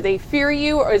staff? Do they fear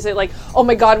you, or is it like, oh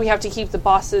my god, we have to keep the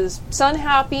boss's son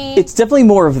happy? It's definitely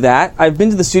more of that. I've been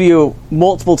to the studio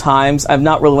multiple times. I've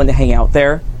not really wanted to hang out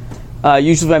there.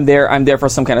 Usually when I'm there for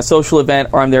some kind of social event,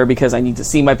 or I'm there because I need to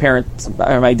see my parents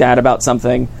or my dad about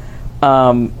something.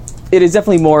 It is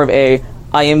definitely more of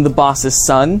I am the boss's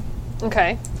son.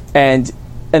 Okay. And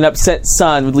an upset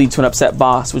son would lead to an upset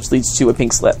boss, which leads to a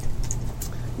pink slip.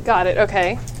 Got it,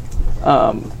 okay.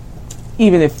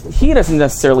 Even if he doesn't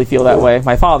necessarily feel that way,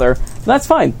 my father, that's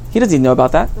fine. He doesn't even know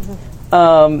about that.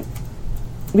 But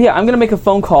yeah, I'm going to make a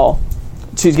phone call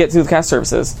to get through the cast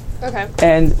services. Okay.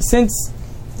 And since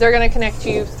they're going to connect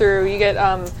you through, you get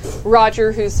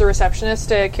Roger, who's the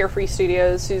receptionist at Carefree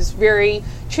Studios, who's very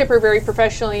chipper, very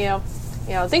professional. You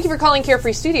know, thank you for calling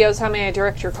Carefree Studios. How may I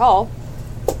direct your call?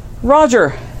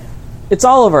 Roger, it's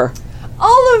Oliver.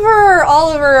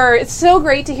 Oliver, it's so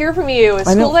great to hear from you. Is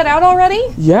school let out already?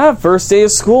 Yeah, first day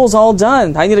of school's all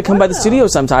done. I need to come by the studio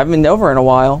sometime. I haven't been over in a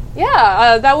while.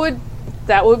 Yeah,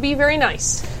 that would be very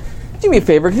nice. Do me a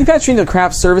favor. Can you patch me into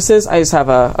craft services? I just have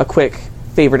a quick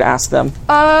favor to ask them.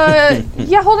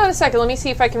 Yeah, hold on a second. Let me see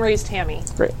if I can raise Tammy.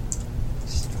 Great.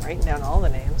 Just writing down all the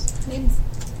names.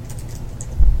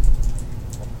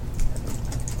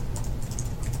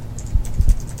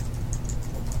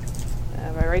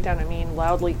 If I write down, I mean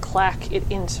loudly clack it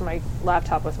into my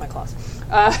laptop with my claws.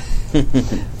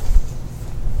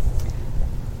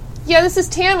 Yeah, this is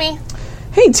Tammy.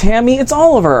 Hey, Tammy, it's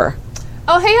Oliver.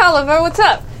 Oh, hey, Oliver, what's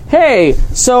up? Hey,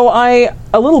 so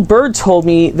a little bird told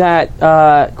me that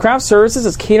craft services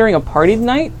is catering a party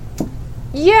tonight.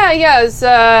 Yeah, it's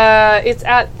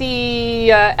at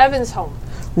the Evans home.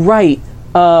 Right.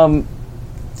 I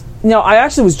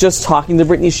actually was just talking to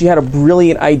Brittany. She had a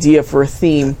brilliant idea for a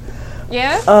theme.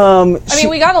 Yeah? I mean,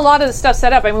 we got a lot of the stuff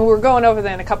set up. I mean, we're going over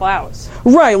there in a couple hours.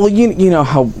 Right, well, you know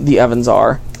how the Evans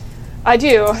are. I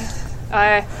do.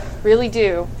 I really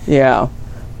do. Yeah.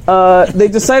 They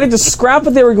decided to scrap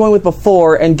what they were going with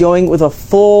before and going with a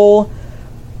full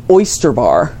oyster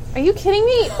bar. Are you kidding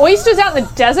me? Oysters out in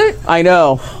the desert? I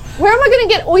know. Where am I going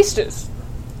to get oysters?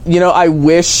 I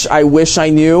wish I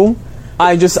knew.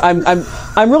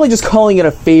 I'm really just calling it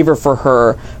a favor for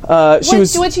her.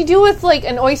 What you do with like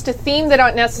an oyster theme that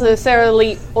aren't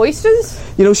necessarily oysters?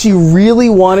 She really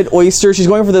wanted oysters. She's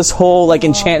going for this whole like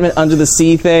enchantment under the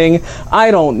sea thing.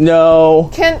 I don't know.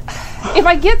 If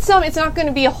I get some, it's not going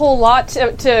to be a whole lot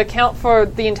to account for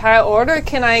the entire order.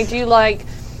 Can I do like,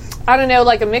 I don't know,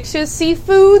 like a mixture of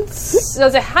seafoods?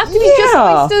 Does it have to be just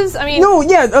oysters? I mean, no,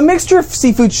 yeah, a mixture of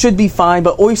seafood should be fine,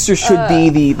 but oysters should be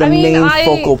the main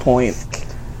focal point.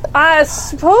 I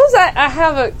suppose I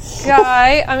have a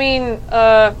guy. I mean,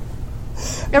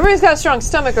 everybody's got a strong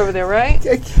stomach over there, right?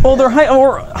 Well, they're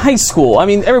high school. I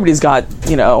mean, everybody's got,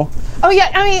 Oh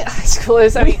yeah, I mean, high school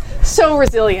is, so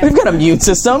resilient. We've got immune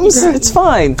systems. It's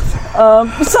fine.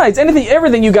 Besides,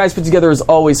 everything you guys put together is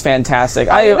always fantastic.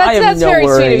 I have no very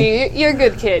worry. Sweet of you. You're a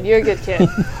good kid.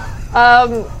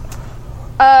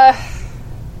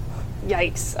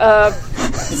 Yikes.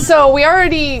 So we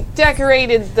already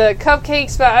decorated the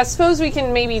cupcakes, but I suppose we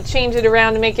can maybe change it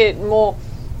around to make it more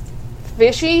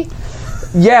fishy.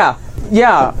 Yeah,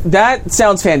 that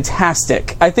sounds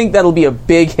fantastic. I think that'll be a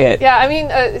big hit. Yeah, I mean,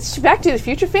 is she Back to the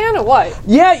Future fan or what?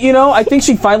 Yeah, I think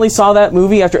she finally saw that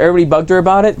movie after everybody bugged her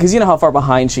about it, because you know how far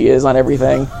behind she is on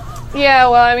everything. Yeah,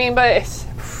 well, I mean, but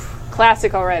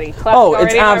classic already. Classic Oh, already,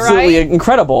 it's am I absolutely right?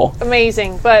 incredible.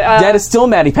 Amazing. But Dad is still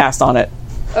mad he passed on it.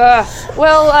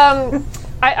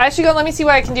 I should go. Let me see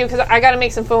what I can do because I got to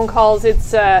make some phone calls.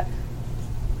 It's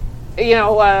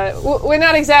we're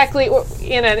not exactly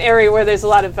in an area where there's a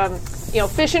lot of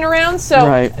fishing around, so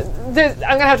Right. I'm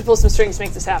gonna have to pull some strings to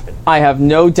make this happen. I have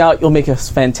no doubt you'll make a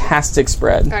fantastic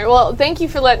spread. All right. Well, thank you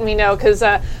for letting me know because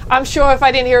I'm sure if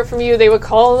I didn't hear it from you, they would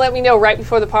call and let me know right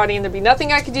before the party, and there'd be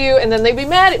nothing I could do, and then they'd be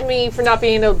mad at me for not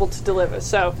being able to deliver.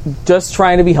 So Just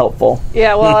trying to be helpful.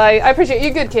 yeah, well, I appreciate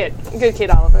you. Good kid,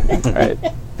 Oliver. All right.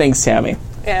 Thanks, Tammy.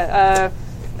 Yeah.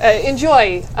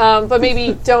 Enjoy, but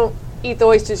maybe don't eat the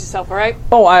oysters yourself. All right.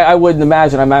 Oh, I wouldn't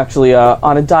imagine. I'm actually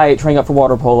on a diet training up for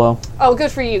water polo. Oh,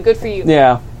 good for you. Good for you.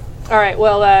 Yeah. All right.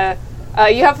 Well,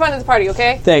 you have fun at the party.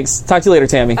 Okay. Thanks. Talk to you later,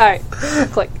 Tammy. All right.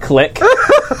 Click. Click.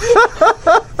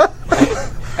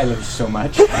 I love you so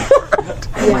much.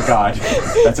 Oh my god,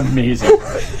 that's amazing.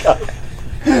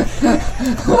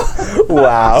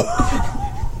 Wow.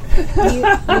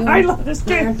 I love this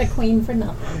game. You aren't the queen for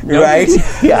nothing. Right?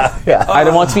 Yeah. I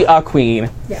don't want to be a queen.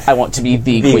 I want to be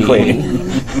the queen.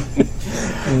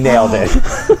 Nailed it.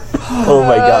 Oh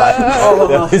my god.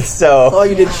 That was so. Oh,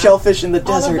 you did shellfish in the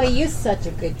desert. Oliver, you're such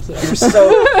a good kid. You're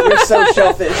so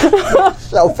shellfish.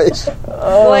 Shellfish.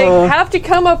 Have to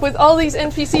come up with all these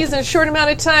NPCs in a short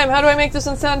amount of time. How do I make this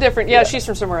one sound different? Yeah, she's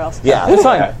from somewhere else. Yeah. It's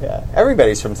fine. Yeah.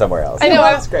 Everybody's from somewhere else. I know.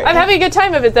 that's great. I'm having a good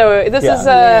time of it, though. This is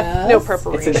no It's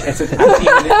preparation.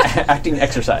 an acting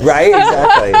exercise. Right?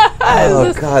 Exactly.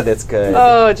 Oh god, that's good.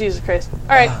 Oh, Jesus Christ. All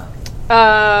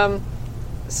right.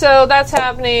 So that's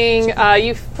happening.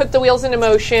 You've put the wheels into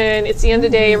motion. It's the end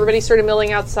of the day. Everybody's sort of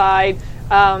milling outside.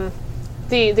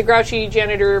 The grouchy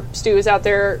janitor, Stu, is out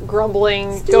there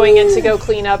grumbling, going in to go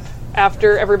clean up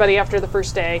after everybody after the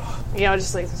first day.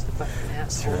 Just like this fucking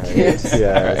asshole kids.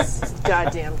 Yes.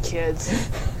 Goddamn kids.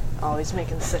 Always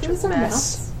making such a Who's our mess.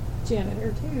 mouse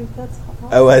janitor, too? That's awesome.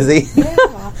 Oh, was he? Yeah.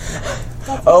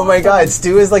 That's Oh my awesome. god,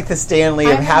 Stu is like the Stanley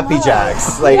of I'm in Happy love.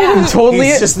 Jacks. Like Totally.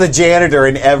 he's just the janitor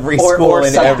in every Or school and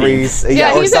something. every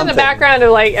Yeah, or he's in something. the background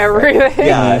of like everything.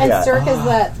 Yeah, And yeah. Stirk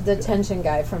is the detention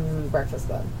guy from Breakfast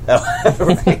Club.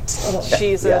 Oh, right.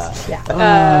 Jesus. Yeah.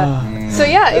 Yeah. So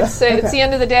yeah, it's the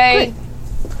end of the day.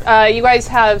 You guys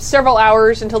have several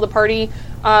hours until the party.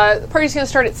 The party's going to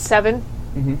start at 7.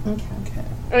 Okay.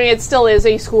 I mean, it still is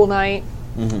a school night.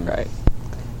 Right.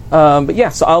 But yeah,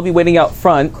 so I'll be waiting out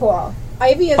front. Cool.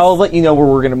 Ivy is I'll let you know where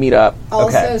we're going to meet up.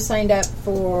 also okay. signed up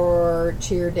for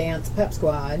cheer dance pep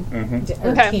squad or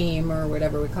Okay. team or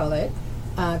whatever we call it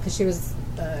because she was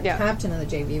Yeah. captain of the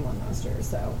JV one last year,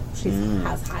 so she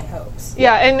has high hopes.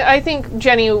 Yeah, and I think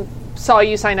Jenny saw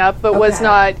you sign up, but was Okay.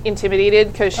 not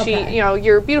intimidated because she, Okay.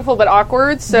 you're beautiful but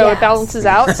awkward, so Yes. it balances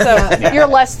out. So you're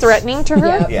less threatening to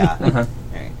her. Yep. Yeah.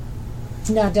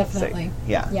 No, definitely.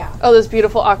 Yeah. Yeah. Oh, those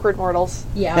beautiful awkward mortals.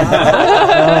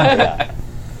 Yeah.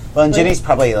 Well, and Jenny's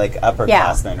probably like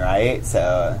upperclassmen, right?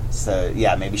 So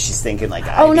yeah, maybe she's thinking like,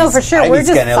 Oh, no, Ivy's- for sure. We're Ivy's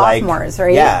just gonna, like- sophomores,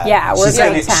 right? Yeah, Yeah, we're she's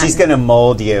grade gonna, 10. she's gonna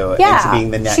mold you into Yeah,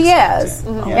 being the next. she is.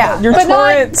 captain. Yeah. You're But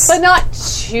Torrance. not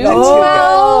too Not too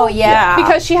well. Oh, yeah.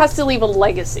 Because she has to leave a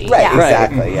legacy. Right, Yeah.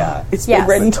 exactly. Yeah. It's Yes. Big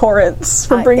Red and Torrance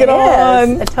from Bring It It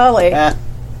On. is. Totally. Yeah.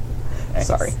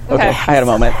 Sorry. Okay. I had a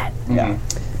moment. Yeah.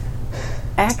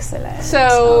 Excellent.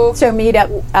 So So meet up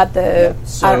at the.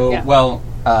 So, Yeah. well,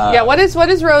 yeah, what is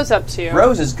Rose up to?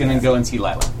 Rose is going to go and see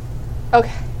Lila.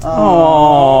 Okay,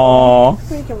 Aww.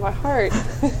 breaking my heart.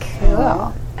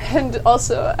 Cool. And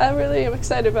also, I really am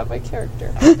excited about my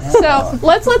character. So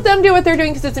let's let them do what they're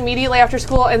doing because it's immediately after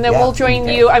school, and then Yeah, we'll join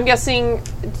okay. you. I'm guessing.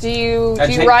 Do you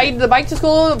take- ride the bike to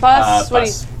school? Bus? What do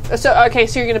Bus. you? So okay,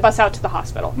 so you're going to bus out to the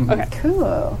hospital. Okay.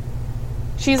 Cool.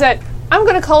 She's at. I'm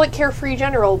going to call it Carefree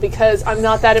General because I'm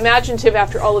not that imaginative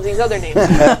after all of these other names.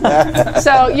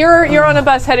 So you're on a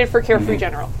bus headed for Carefree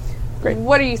General. Great.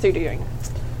 What are you three doing?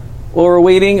 Well, we're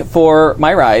waiting for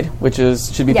my ride, which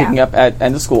should be Yeah. picking up at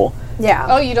end of school. Yeah.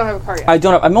 Oh, you don't have a car yet.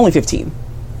 I'm only 15.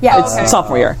 yeah. Okay.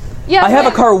 Sophomore year. Yeah, I have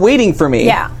but- a car waiting for me.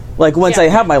 Yeah. Like once Yeah. I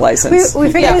have my license.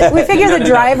 We figure the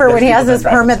driver, when he has his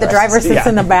permit, the driver sits Yeah.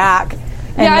 in the back.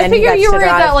 And Yeah, I then he figure gets you to were at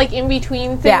drive. that like in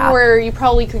between thing Yeah. where you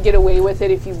probably could get away with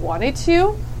it if you wanted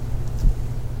to.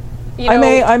 You know,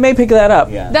 I may pick that up.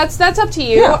 Yeah. That's up to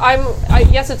you. Yeah.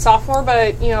 Yes, it's sophomore,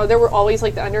 but there were always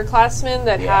like the underclassmen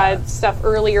that had stuff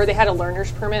earlier. They had a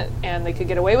learner's permit and they could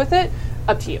get away with it.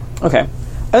 Up to you. Okay.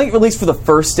 I think at least for the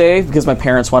first day, because my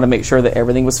parents want to make sure that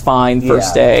everything was fine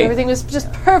first Yeah. day. Everything was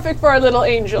just perfect for our little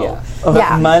angel.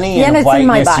 Yeah. Money Yeah, and it's in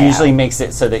my whiteness bio. usually makes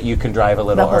it so that you can drive a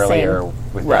little The whole earlier thing.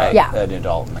 without Right. Yeah. an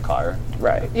adult in the car.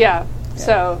 Right. Yeah.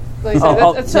 So like I said,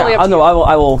 I'll, that's totally up to no, you.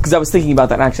 I will, because I was thinking about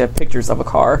that and I actually have pictures of a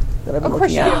car that I've been Of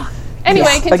course looking you at. do. Anyway,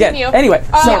 Again, continue. anyway,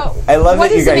 so I love what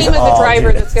that you is the guys name of the all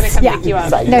driver do that's going to come Yeah. pick you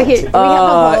up? No, we have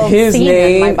a whole his scene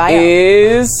in my name bio.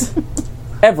 is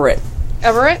Everett.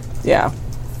 Everett? Yeah.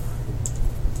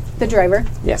 The driver.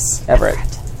 Yes, Everett.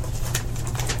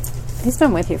 He's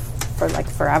been with you for like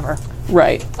forever.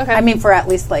 Right. Okay. I mean, for at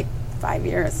least like 5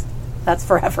 years. That's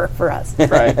forever for us.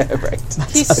 Right. Right.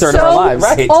 He's a third of our lives.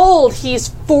 Right. old. He's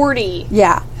 40.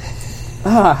 Yeah.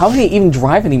 How can he even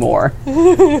drive anymore? I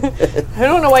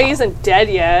don't know why he isn't dead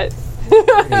yet.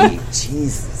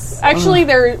 Jesus. Actually,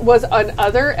 there was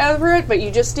another Everett, but you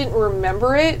just didn't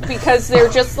remember it because they're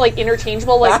just like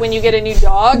interchangeable. Like when you get a new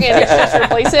dog and it's just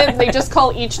replace it, they just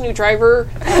call each new driver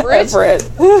Everett.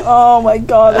 Everett. Oh my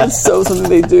god, that's so something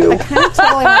they do. I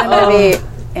totally wanted to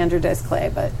be Andrew Dice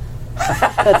Clay, but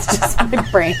that's just my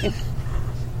brain.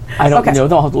 I don't Okay. know.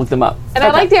 I'll have to look them up. And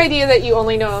I like the idea that you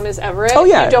only know him as Everett. Oh,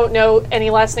 yeah. You don't know any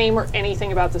last name or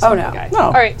anything about this Oh, fucking no. guy. No.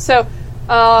 All right, so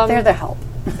They're the help.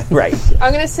 Right.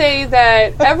 I'm going to say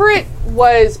that Everett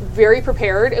was very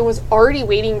prepared and was already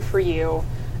waiting for you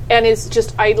and is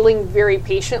just idling very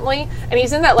patiently. And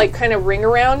he's in that like kind of ring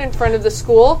around in front of the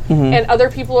school and other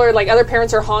people are like, other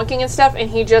parents are honking and stuff and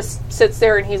he just sits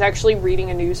there and he's actually reading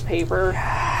a newspaper.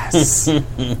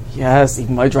 Yes,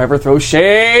 even my driver throws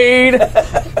shade.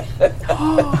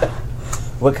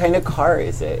 What kind of car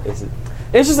is it? Is it?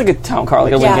 It's just like a town car,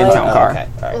 like a Yeah. Lincoln town Oh, car. okay.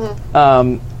 All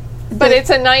right. But it's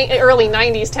a early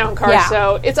 90s town car, Yeah.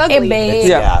 so it's ugly. beige.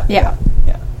 Yeah. Yeah.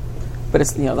 But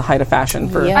it's, the height of fashion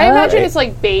for... Yeah. I imagine Right. it's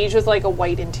like beige with like a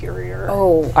white interior.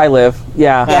 Oh. I live.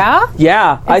 Yeah. Yeah?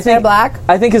 Yeah. I Instead think of black?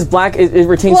 I think his black, it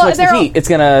retains Well, so much of the they're- heat. It's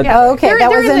going to... Yeah. Oh, okay, They're, that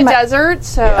they're was in in the my- desert,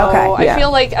 so Okay. Yeah. I feel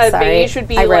like a Sorry. beige would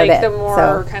be I read like it, the more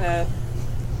so- kind of...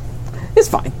 It's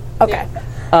fine. Okay.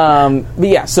 But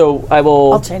yeah, so I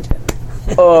will... I'll change it.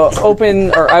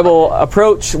 open, or I will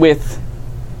approach with,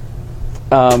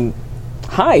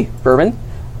 hi, Bourbon,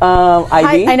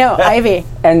 Ivy, Hi, I know, Ivy.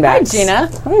 and Max. Hi, Gina.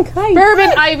 Hi.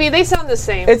 Bourbon Ivy, they sound the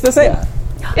same. It's the same.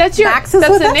 That's your Max is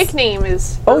that's with the us? nickname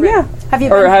is Oh Bourbon. yeah. Have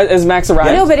you Or been? has Max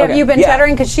arrived? No, but have Okay. you been Yeah.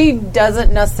 chattering? Because she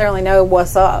doesn't necessarily know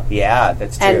what's up. Yeah,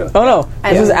 that's And- true. Oh no,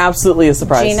 And this is absolutely a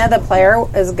surprise. Gina, the player,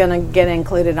 is going to get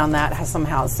included on that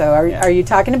somehow. So are you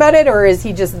talking about it, or is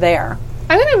he just there?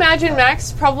 I'm going to imagine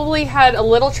Max probably had a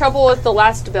little trouble with the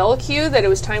last bell cue that it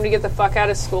was time to get the fuck out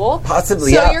of school.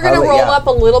 Possibly, So yeah, you're going to probably, roll yeah. up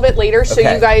a little bit later so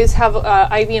Okay. you guys have,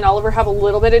 Ivy and Oliver have a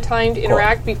little bit of time to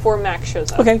interact before Max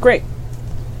shows up. Okay, great.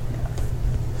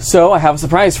 So I have a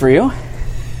surprise for you.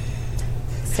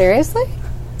 Seriously?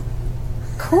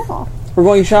 Cool. We're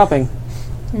going shopping.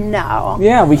 No.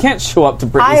 Yeah, we can't show up to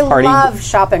Brittany's I party. love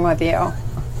shopping with you.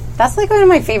 That's like one of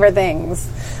my favorite things.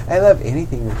 I love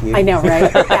anything with you. I know,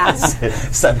 right?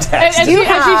 Yes. Sometimes. And You she's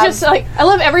have- just like, I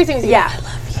love everything. with you. Yeah.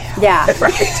 Yeah.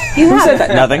 You Who said have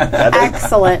that? Nothing.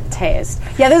 excellent taste.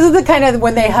 Yeah, this is the kind of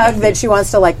when they hug that she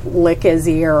wants to like lick his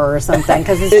ear or something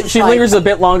because She lingers a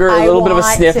bit longer. A little bit of a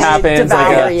sniff happens.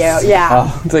 Devour Like you. a,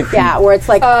 Yeah. it's like, Yeah, where it's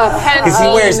like, Because he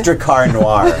wears Drakkar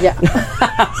Noir. yeah.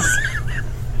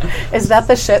 Is that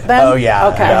the shit then? Oh, yeah.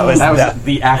 Okay. That was, That was that,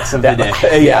 the axe of the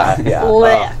day. yeah. Yeah. All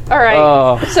right.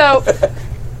 Oh. So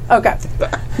Okay.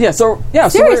 yeah. So yeah.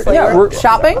 Seriously, so we're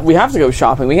shopping? We have to go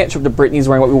shopping. We can't show up to Brittany's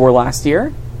wearing what we wore last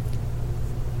year.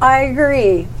 I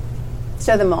agree.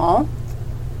 Show them all.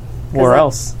 Or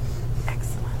else.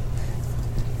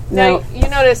 now Now, you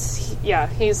notice,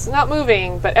 he's not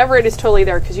moving, but Everett is totally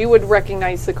there because you would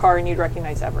recognize the car and you'd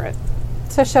recognize Everett.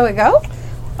 So shall we go?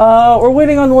 we're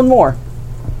waiting on one more.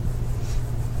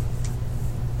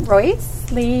 Royce,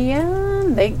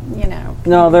 Liam, they,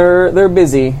 No, they're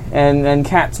busy, and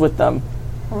Kat's with them.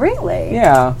 really?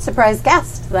 Yeah. Surprise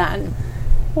guest then.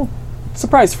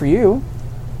 Surprise for you.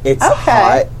 It's Okay.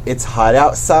 hot. It's hot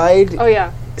outside. Oh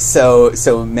yeah. So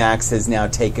Max has now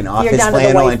taken off You're his down to the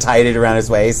flannel waist. and tied it around his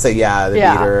waist. So yeah, the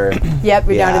Yeah. beater. Yep,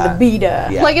 we're down to Yeah. the beta.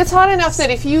 Yeah. Like it's hot enough that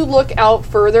if you look out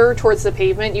further towards the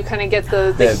pavement, you kind of get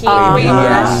the heat breeze,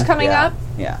 waves coming yeah, up.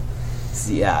 Yeah.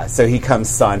 So, yeah. So he comes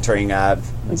sauntering up,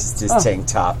 just his tank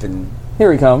top and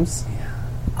Here he comes.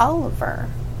 Oliver.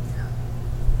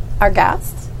 Our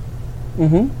guest.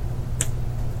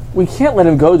 We can't let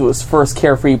him go to his first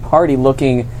carefree party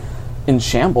looking in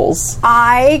shambles.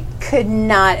 I could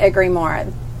not agree more.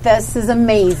 This is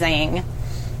amazing.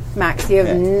 Max, you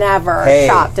have never Hey.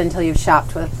 shopped until you've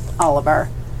shopped with Oliver.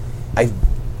 I've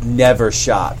never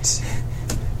shopped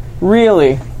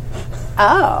Really?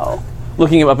 Oh.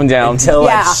 Looking him up and down. until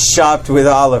Yeah. I shopped with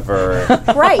Oliver.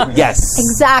 Right. Yes.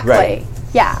 Exactly. Right.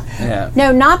 Yeah. Yeah.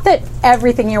 No, not that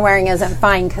everything you're wearing isn't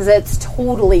fine, because it's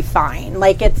totally fine.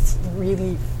 Like, it's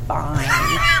really fine.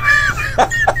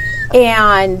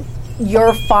 And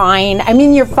you're fine. I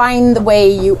mean, you're fine the way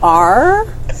you are.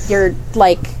 you're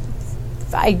like,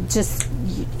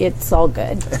 it's all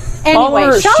good. Anyway,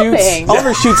 Oliver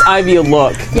shopping. shoots Ivy a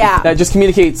look. Yeah. That just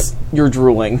communicates you're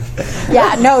drooling.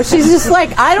 Yeah, no, she's just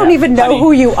like, I don't even know Honey,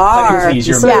 who you are. Please,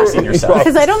 you're Yeah. embarrassing yourself.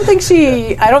 Because I don't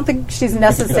think she's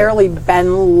necessarily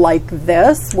been like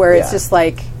this, where it's Yeah. just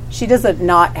like she doesn't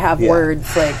not have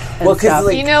words like. And Well, 'cause, stuff.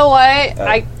 like- You know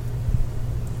what?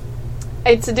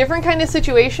 It's a different kind of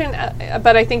situation,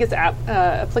 but I think it's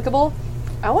applicable.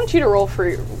 I want you to roll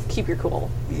for keep your cool.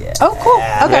 Yeah. Oh,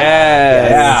 cool. Okay.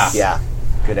 Yes. Yeah.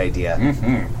 Good idea.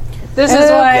 This is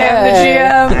why I'm the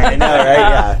GM. I know, right?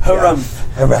 Yeah.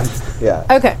 Harumph. Harumph. Yeah.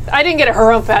 Okay. I didn't get a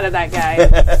harumph out of that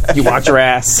guy. You watch your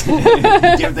ass.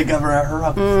 Give the governor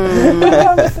a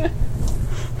harumph.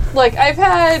 Look, I've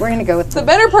had We're gonna go with the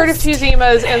better part of 2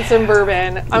 Zimas and some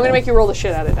bourbon. I'm going to make you roll the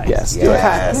shit out of dice. Yes.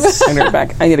 Yes. I need it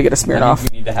back. I need to get a Smirnoff. You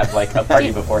need to have like a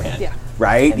party beforehand. Yeah.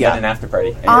 Right? And Yeah. then an after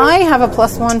party. I have a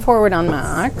 +1 forward on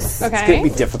Max. Okay. It's going to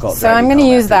be difficult. So I'm going to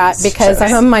use that because I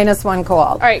have a -1 cold.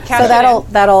 All right, cash so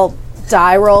it that'll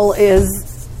die roll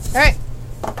is All right.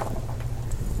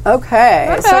 okay.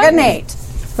 Not So I got bad. an 8,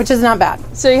 which is not bad.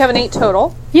 So you have an 8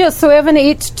 total. Yeah, so we have an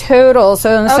 8 total.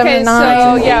 So 7 Okay, and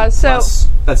so 9. yeah, so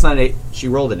That's not an 8. She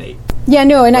rolled an 8. Yeah,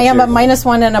 no, and I What's am your- a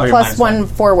 -1 and a Oh, you're +1 -1.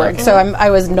 forward. Okay. So I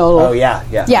was no. Oh, yeah.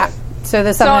 Yeah. Yeah. So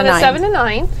the 7 on and a 9. 7 and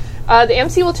 9, the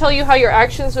MC will tell you how your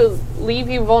actions will leave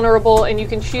you vulnerable, and you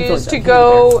can choose to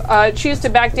go, choose to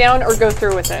back down or go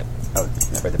through with it. Oh,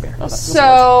 never the bear.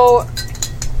 So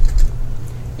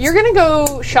you're going to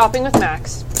go shopping with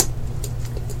Max,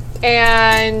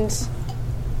 and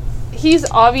he's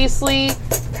obviously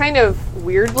kind of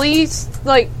weirdly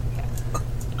like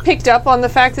picked up on the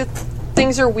fact that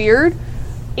things are weird.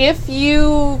 If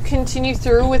you continue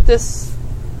through with this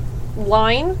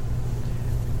line,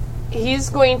 he's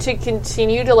going to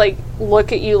continue to like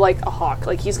look at you like a hawk.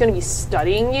 Like he's going to be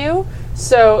studying you.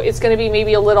 So it's going to be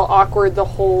maybe a little awkward the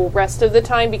whole rest of the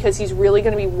time because he's really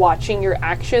going to be watching your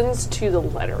actions to the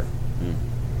letter.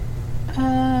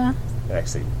 It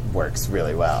actually works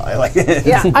really well. I like it.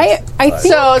 Yeah, I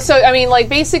think So I mean, like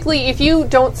basically, if you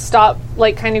don't stop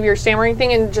like kind of your stammering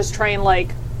thing and just try and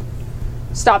like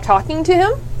stop talking to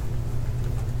him,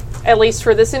 at least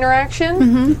for this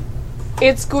interaction,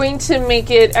 it's going to make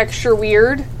it extra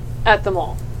weird at the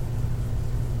mall.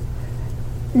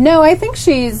 no. I think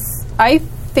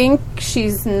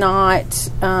she's not.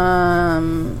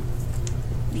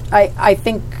 I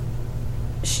think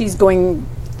she's going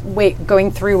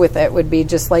through with it would be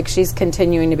just like she's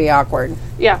continuing to be awkward.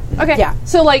 Yeah. Okay. Yeah.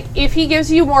 So, like, if he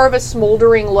gives you more of a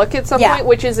smoldering look at some Yeah. point,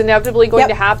 which is inevitably going Yep.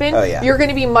 to happen, Oh, yeah. you're going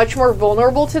to be much more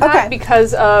vulnerable to that Okay.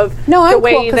 because of No, the I'm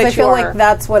way cool because that I feel you are. like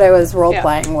that's what I was role Yeah.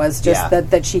 playing was just Yeah.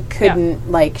 that she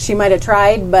couldn't like she might have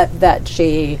tried, but that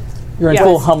she. You're in Yeah.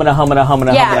 full humana.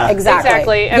 Yeah, exactly.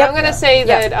 Exactly. And Yep. I'm going to say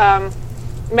Yep. that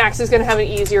Max is going to have an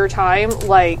easier time,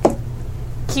 like,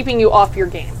 keeping you off your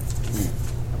game,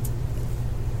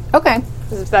 Okay.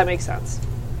 if that makes sense.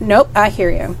 Nope, I hear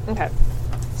you. Okay.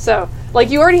 So, like,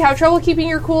 you already have trouble keeping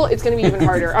your cool. It's going to be even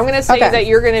harder. I'm going to say Okay. that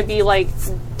you're going to be, like,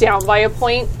 down by a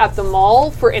point at the mall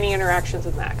for any interactions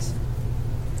with Max.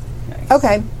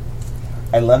 Okay.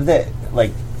 I love that,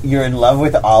 like, you're in love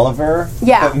with Oliver.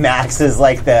 Yeah. But Max is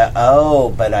like but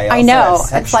I also know. have It's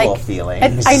sexual like-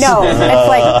 feelings. I know. It's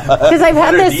like because I've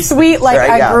had this sweet like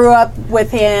Right, I yeah. grew up with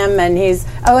him and he's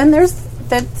and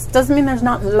that doesn't mean there's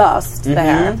not lust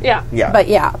there. Yeah. Yeah. But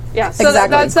yeah. Yeah, so exactly.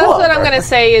 that's what I'm going to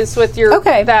say is with your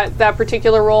Okay. that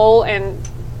particular role and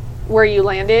where you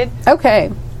landed. Okay.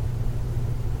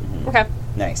 Okay.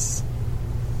 Nice.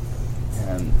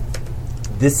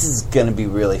 This is going to be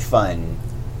really fun.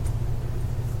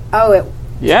 Oh, it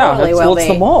Yeah, Totally that's, will well, it's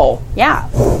be. the mall. yeah.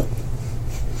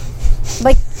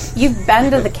 Like you've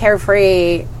been to the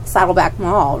Carefree Saddleback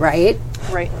Mall, right?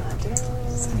 Right.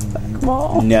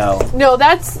 Mall. No. No,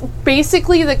 that's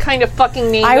basically the kind of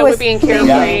fucking name I that was would be in Carefree.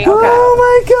 thinking-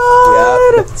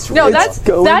 Oh my god! Yeah.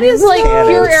 No, that is like Canada.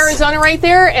 pure Arizona right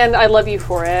there, and I love you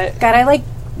for it. God, I like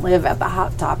live at the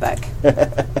Hot Topic.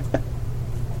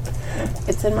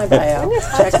 It's in my bio.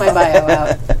 Check my bio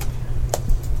out.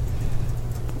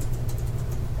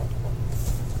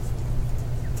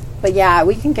 But yeah,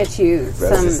 we can get you Rose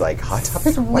some is like, Hot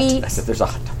Topic? sweet I said there's a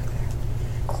hot topic.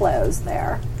 clothes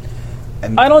there.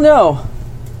 I don't know.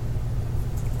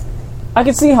 I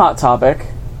can see Hot Topic.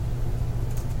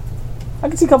 I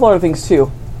can see a couple other things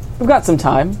too. We've got some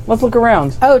time. Let's look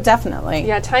around. Oh, definitely.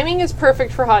 Yeah, timing is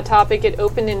perfect for Hot Topic. It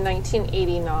opened in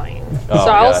 1989. Oh,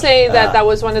 so I'll gosh. say that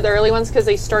was one of the early ones because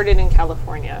they started in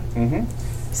California.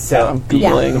 So, I'm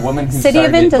googling. The woman who City of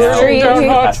started Industry.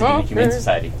 now has to be in the Humane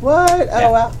Society. what? Oh,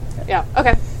 Yeah. wow. Yeah,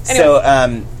 okay.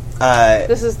 Anyway, So,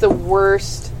 this is the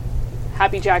worst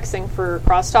Happy Jack's thing for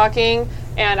cross-talking,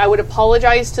 and I would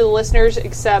apologize to the listeners,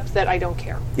 except that I don't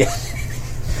care.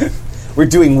 We're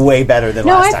doing way better than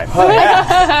last time.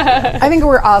 I think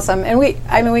we're awesome, and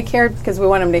we cared because we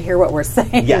want them to hear what we're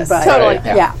saying. Yes, but, Totally.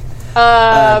 Yeah.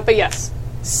 But yes.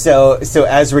 So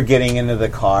as we're getting into the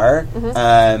car, Mm-hmm.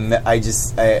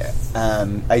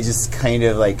 I just kind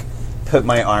of like put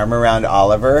my arm around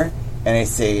Oliver and I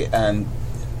say,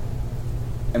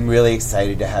 I'm really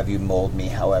excited to have you mold me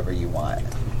however you want.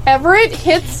 Everett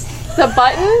hits the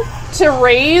button to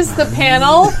raise the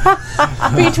panel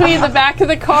between the back of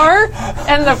the car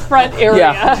and the front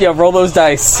area. Yeah, roll those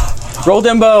dice. Roll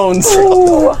them bones.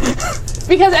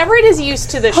 Because Everett is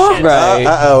used to this shit. Right.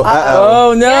 Uh-oh.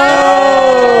 Oh, no!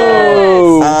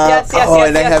 Yes, yes, oh, yes,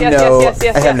 and I yes, have yes, no, yes,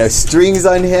 yes, I have no yes. strings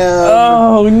on him.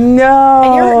 Oh, no!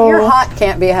 And your hot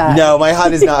can't be hot. No, my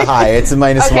hot is not high. It's a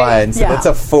 -1, so yeah. that's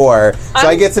a 4. So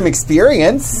I get some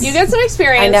experience. You get some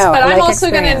experience, I know, but I I'm like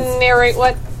also going to experience. narrate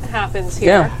what happens here.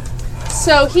 Yeah.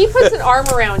 So he puts an arm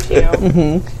around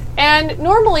you, and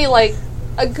normally, like,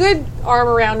 a good arm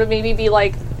around would maybe be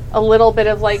like a little bit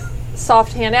of like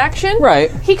soft hand action. Right.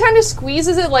 He kind of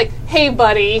squeezes it like, "Hey,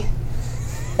 buddy."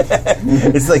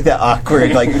 It's like the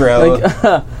awkward, like, bro.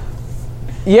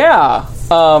 Yeah.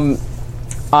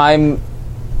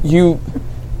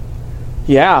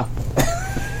 Yeah.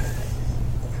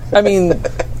 I mean,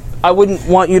 I wouldn't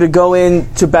want you to go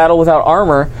into battle without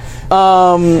armor.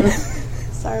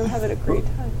 Sorry, I'm having a great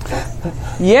time.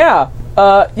 Yeah.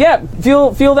 Yeah.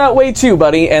 Feel that way too,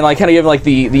 buddy. And like, kind of give like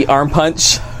the arm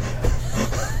punch.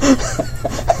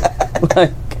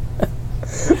 Like,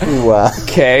 Wow.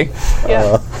 okay.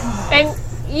 Yeah. And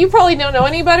you probably don't know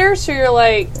any better, so you're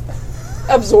like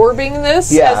absorbing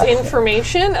this Yeah. as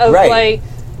information of Right. like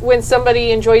when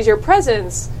somebody enjoys your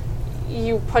presence,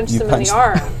 you punch them in punch the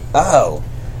arm. Oh.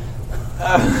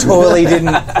 Totally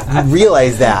didn't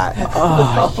realize that.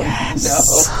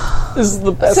 This is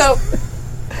the best. So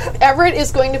Everett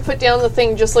is going to put down the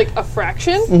thing just like a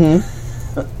fraction.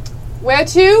 Mm-hmm. Where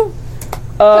to?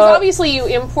 Because obviously you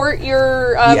import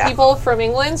your people from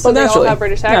England, so they all naturally. have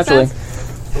British Naturally.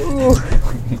 accents.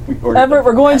 Everett,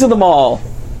 we're going to the mall.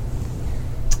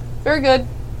 Very good.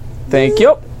 Thank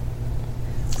you.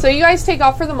 So you guys take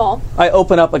off for the mall. I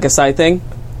open up like a side thing.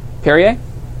 Perrier?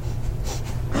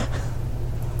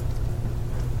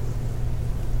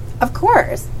 Of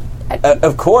course.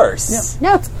 Of course.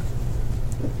 No, it's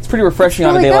It's pretty refreshing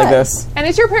on a really day like good. this. And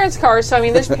it's your parents' car, so I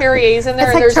mean there's Perrier's in there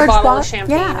It's and like there's a church bottle of bottle.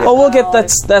 champagne. Yeah. as Oh, we'll well.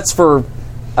 get that's for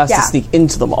us Yeah. to sneak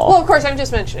into the mall. Well, of course, I'm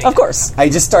just mentioning. Of course. I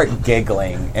just start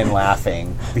giggling and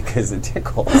laughing because it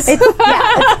tickles. it's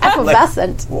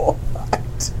effervescent. What?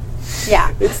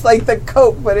 Yeah, It's like the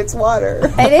Coke, but it's water.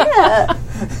 it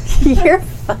is. You're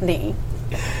funny.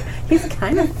 He's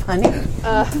kind of funny.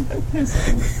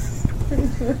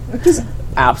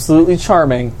 Absolutely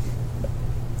charming.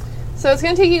 So it's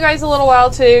going to take you guys a little while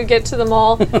to get to the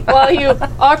mall while you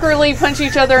awkwardly punch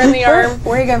each other in the arm.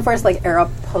 Where are you going first? Like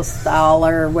Aeropostale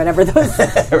or whatever those.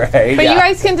 Right? But you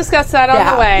guys can discuss that on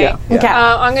Yeah. the way. Yeah. Okay.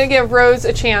 I'm going to give Rose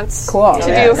a chance Cool. to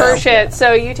Yeah, do her sounds shit.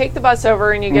 So you take the bus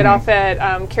over and you get off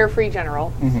at Carefree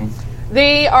General.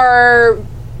 They are...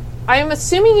 I'm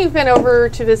assuming you've been over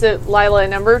to visit Lila a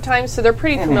number of times, so they're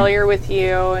pretty familiar with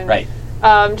you. And, Right.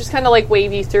 just kind of like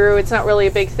wave you through. It's not really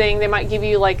a big thing. They might give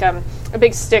you like a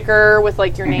big sticker with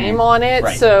like your name on it,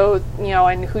 Right. so you know,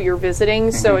 and who you're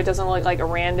visiting, so it doesn't look like a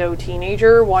rando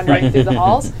teenager wandering through the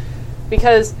halls.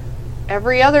 Because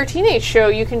every other teenage show,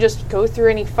 you can just go through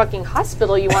any fucking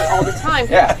hospital you want all the time.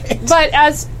 Yeah. But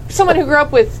as someone who grew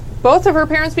up with both of her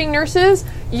parents being nurses,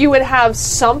 you would have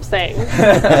something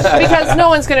because no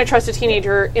one's going to trust a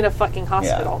teenager in a fucking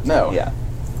hospital. No. Yeah.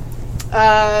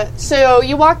 So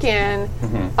you walk in.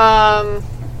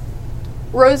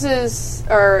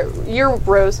 You're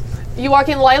Rose. You walk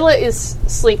in. Lila is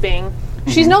sleeping.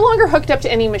 She's no longer hooked up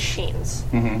to any machines,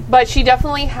 but she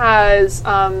definitely has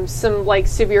some like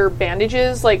severe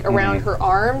bandages like around her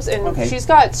arms, and she's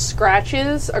got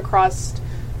scratches across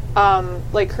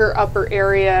like her upper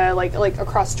area, like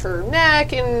across her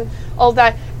neck and all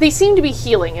that. They seem to be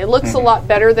healing. It looks a lot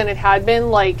better than it had been.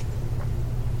 Like,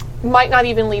 might not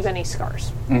even leave any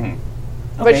scars.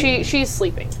 But she's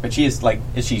sleeping. But she is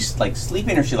she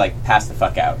sleeping or is she like passed the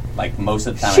fuck out? Like most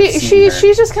of the time I've seen her.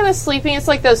 She's just kind of sleeping. It's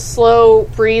like the slow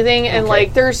breathing, and Okay.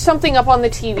 like there's something up on the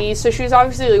TV, so she's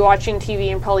obviously watching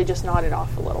TV and probably just nodded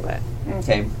off a little bit.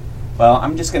 Okay. Well,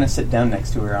 I'm just gonna sit down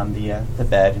next to her on the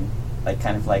bed and like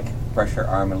kind of like brush her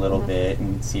arm a little bit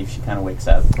and see if she kind of wakes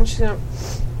up. And she's gonna...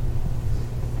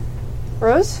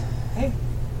 Rose? Hey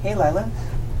Lila,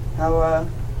 how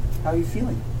are you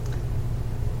feeling?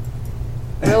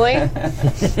 Really?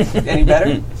 Any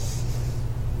better?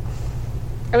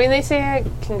 I mean, they say I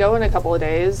can go in a couple of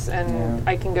days, and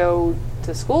Yeah. I can go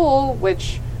to school,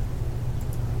 which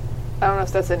I don't know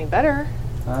if that's any better.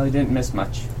 Well, you didn't miss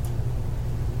much.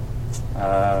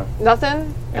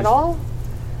 Nothing at Yes. all?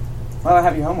 Well, I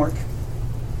have your homework.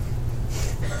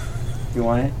 You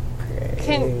want it?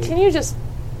 Can you just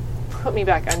put me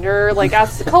back under? Like,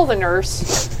 call the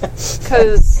nurse.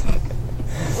 Because,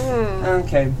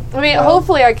 Okay. I mean,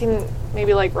 hopefully I can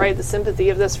maybe, like, ride the sympathy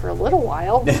of this for a little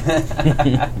while.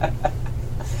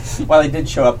 Well, they did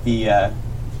show up the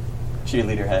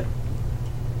cheerleader head.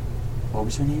 What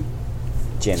was her name?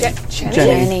 Jenny.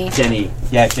 Jenny. Jenny.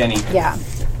 Yeah, Jenny. Yeah,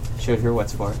 Showed her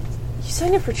what's for. You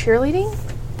signed up for cheerleading?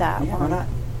 that Yeah, why one. not?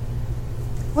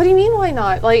 What do you mean, why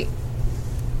not? Like,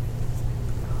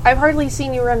 I've hardly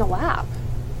seen you run a lap.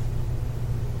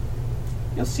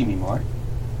 You'll see me more.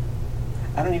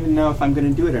 I don't even know if I'm going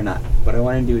to do it or not. What I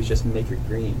want to do is just make her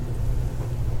green.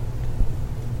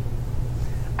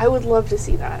 I would love to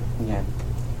see that. Yeah.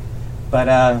 But,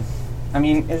 I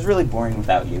mean, it was really boring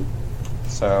without you.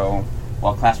 So,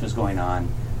 while class was going on,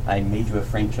 I made you a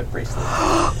friendship bracelet.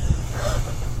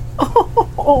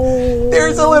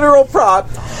 There's a literal prop.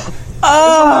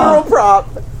 Literal prop.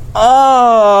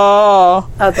 Oh.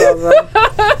 That's awesome.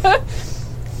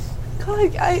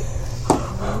 God,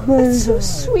 that's so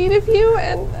sweet of you,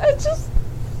 and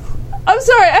I'm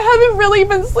sorry, I haven't really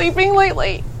been sleeping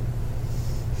lately.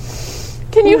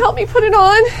 Can you help me put it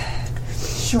on?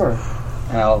 Sure.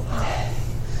 And I'll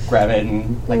grab it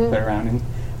and, like, put it around and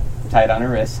tie it on her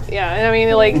wrist. Yeah, and I mean,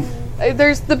 like,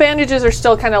 there's the bandages are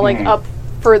still kind of like up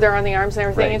further on the arms and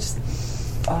everything. Right. It's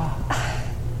just, Well,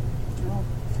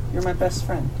 you're my best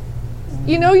friend.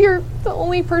 you know, you're the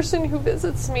only person who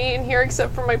visits me in here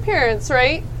except for my parents,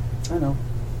 right? I know.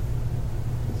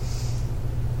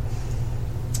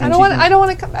 I don't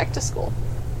want to come back to school.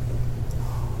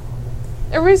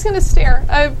 Everybody's gonna stare.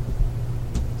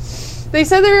 They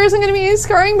said there isn't gonna be any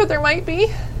scarring, but there might be.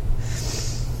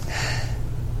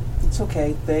 It's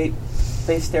okay. They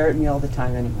stare at me all the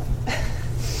time anyway.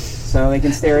 So they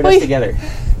can stare at Well, us together.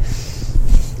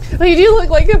 Well, you do look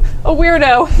like a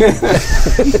weirdo.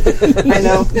 I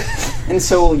know. And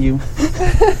so will you.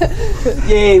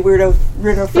 Yay, weirdo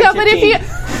friendship Yeah, but if team.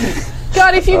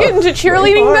 if you get into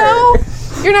cheerleading though,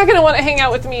 you're not gonna want to hang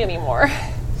out with me anymore.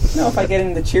 No, if I get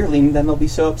into cheerleading, then they'll be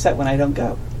so upset when I don't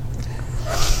go.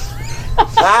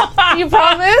 You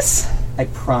promise? I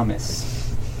promise.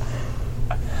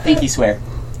 Pinky swear.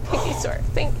 Pinky swear.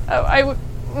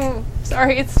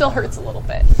 Sorry, it still hurts a little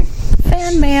bit.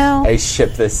 Fan mail. I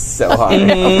ship this so hard.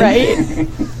 Right?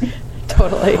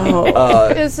 Totally.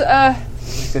 Is what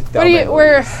do you?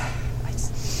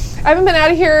 I haven't been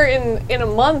out of here in a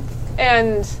month,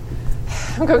 and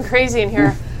I'm going crazy in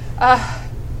here. I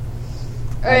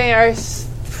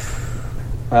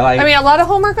mean, a lot of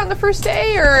homework on the first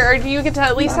day, or do you get to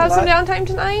at least Not a have some lot. downtime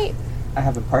tonight? I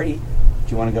have a party. Do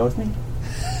you want to go with me?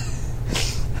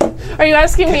 Are you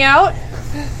asking me out?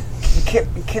 Can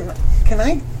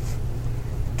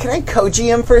I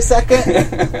co-GM for a second?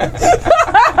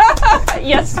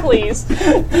 Yes, please.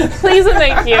 Please and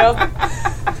thank you.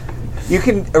 You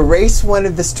can erase one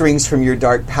of the strings from your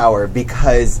dark power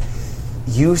because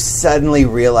you suddenly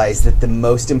realize that the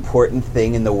most important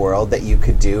thing in the world that you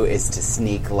could do is to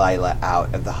sneak Lila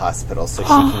out of the hospital so she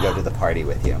can go to the party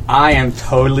with you. I am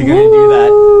totally going to do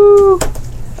that.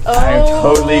 I am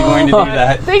totally going to do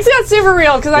that. Things got super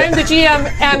real because I'm the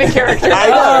GM and a character. I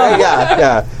know,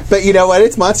 yeah. But you know what?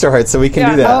 It's Monster Hearts, so we can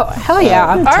do that. Oh, hell yeah.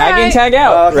 All Tag in, right. tag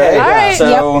out. Right? All right.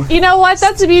 So, You know what?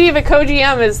 That's the beauty of a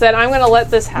co-GM is that I'm going to let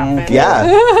this happen. Yeah.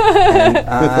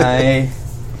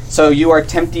 so you are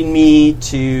tempting me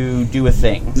to do a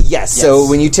thing. Yes, so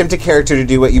when you tempt a character to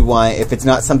do what you want, if it's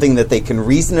not something that they can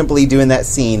reasonably do in that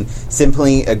scene,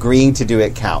 simply agreeing to do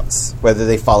it counts. Whether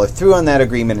they follow through on that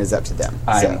agreement is up to them.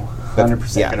 I'm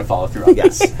 100% yeah. going to follow through on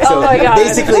Yes. this. So my God.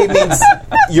 basically it means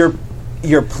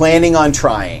you're planning on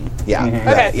trying. Yeah.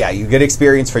 Okay. Yeah, you get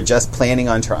experience for just planning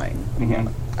on trying.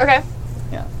 Okay.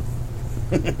 Yeah.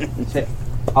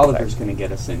 Oliver's going to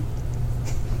get us in.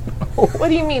 What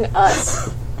do you mean us?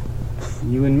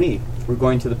 You and me. We're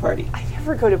going to the party. I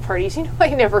never go to parties. You know I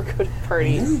never go to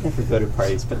parties. I never go to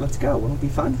parties, but let's go. Won't it be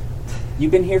fun?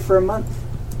 You've been here for a month.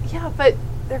 Yeah, but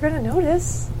they're going to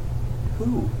notice.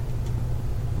 Who?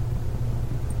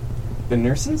 The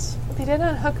nurses? They did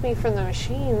unhook me from the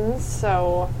machines,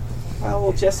 so... Well,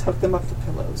 we'll just hook them up to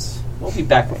pillows. We'll be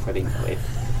back before they know it.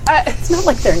 It's not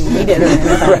like they're needed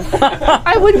or anything.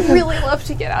 I would really love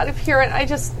to get out of here, and I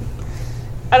don't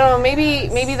know, maybe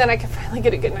then I could finally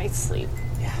get a good night's sleep.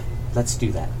 Yeah, let's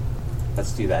do that.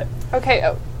 let's do that. Okay.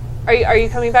 Are you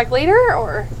coming back later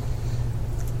or?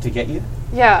 To get you?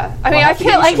 Yeah. I mean, Well, I I have to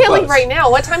get can't. you I some can't leave clothes. right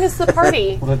now. What time is the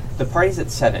party? Well, the party's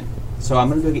at 7, so I'm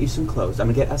gonna go get you some clothes. I'm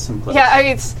gonna get us some clothes. Yeah.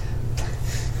 It's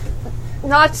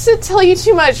not to tell you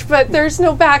too much, but there's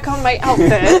no back on my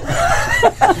outfit.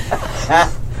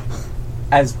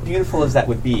 As beautiful as that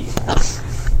would be,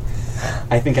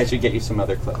 I think I should get you some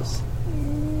other clothes.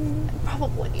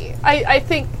 Probably. I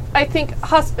think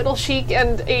hospital chic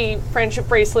and a friendship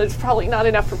bracelet is probably not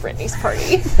enough for Brittany's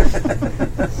party.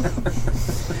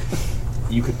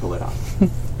 You could pull it off.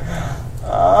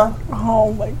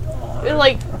 Oh my god.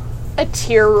 Like a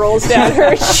tear rolls down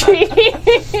her cheek.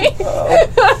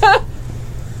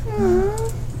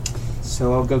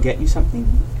 So I'll go get you something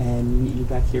and meet you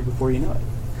back here before you know it.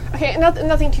 Okay,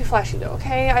 nothing too flashy though.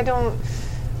 Okay,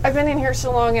 I've been in here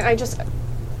so long, and I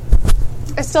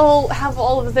still have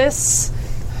all of this.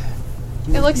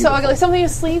 It looks so ugly. Something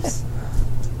with sleeves,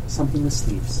 Something with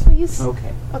sleeves. please.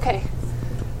 Okay. Okay.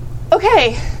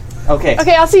 Okay.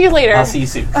 Okay. I'll see you later. I'll see you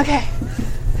soon. Okay.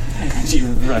 She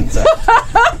runs up.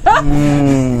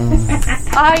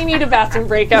 I need a bathroom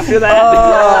break after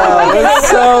that. It's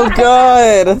so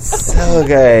good. So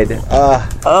good.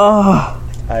 Oh.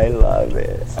 I love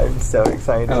it. I'm so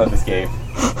excited. I love this game.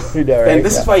 You know, right? And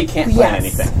this is why you can't plan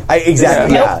Yes. anything.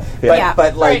 Exactly. Yeah. Yeah. Yeah.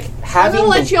 But like Alright, I'm having gonna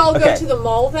let y'all go okay. to the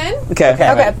mall then. Okay.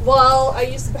 Okay. While I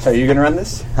use the So are you gonna run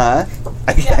this? Huh?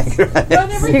 Yes. You're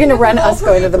going to run us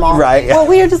going to the mall. Right. Well,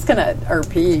 we are just going to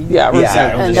RP. Yeah, we're Yeah. just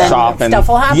And then shop and stuff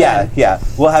will happen. Yeah.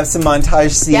 We'll have some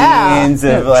montage scenes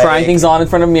Yeah. of like trying things on in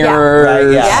front of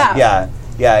mirrors. Right, Yeah.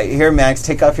 yeah. Here, Max,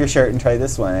 take off your shirt and try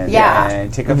this one. Yeah.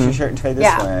 And take off your shirt and try this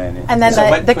Yeah. one. And then So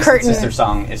what the Twisted curtain. Sister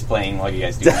song is playing while you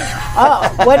guys do that.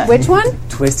 Oh, which one?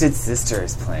 Twisted Sister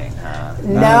is playing, huh?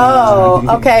 No.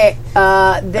 Okay.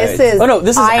 This is. Oh, no,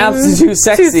 this is I'm Absolute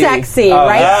Sexy. Too sexy, Oh,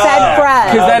 right? yeah. Said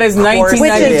Fred. Because that is course it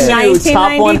 1992 is. top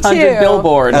 100 1992.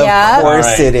 Billboard. Yeah. Of course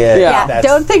Alright. it is. Yeah. Yeah, That's-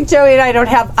 don't think Joey and I don't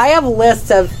have. I have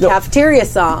lists of cafeteria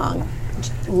song,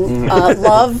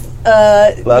 love,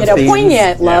 Love themes.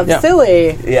 poignant, love, Yeah.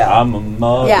 silly. Yeah. I'm a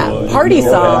mother. Yeah, party you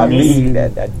know what I songs. mean?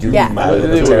 I do Yeah. my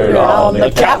little Turn turn on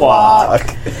the catwalk.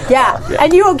 Yeah.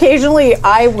 And you occasionally,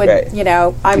 I would, Right.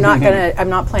 I'm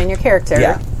not playing your character,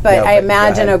 Yeah. but No, I but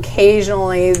imagine go ahead.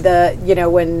 occasionally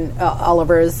when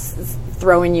Oliver's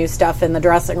throwing you stuff in the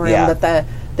dressing room Yeah. that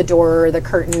the door or the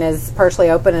curtain is partially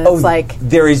open and it's like.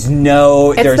 there's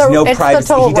no It's privacy. the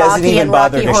total He doesn't Rocky even and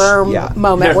bother Rocky to Horror yeah.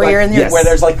 moment There's where like- you're in your where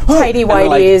there's like tidy and they're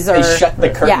whities like, or they shut the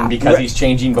curtain yeah. because he's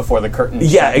changing before the curtain.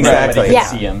 Yeah, shuts, exactly. Nobody Yeah. can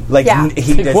see him. Like Yeah.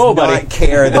 he does Whoa, not buddy.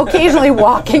 care that occasionally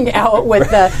walking out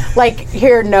with the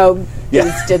here no Yeah.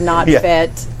 these did not Yeah.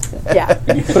 fit. Yeah.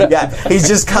 yeah, he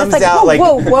just comes It's like, out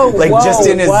whoa, like whoa, just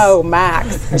in his whoa,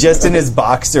 Max. just in his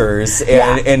boxers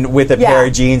Yeah. and with a Yeah. pair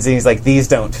of jeans, and he's like, these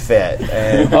don't fit.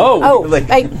 And Oh, like-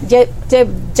 dressing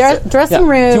Yeah.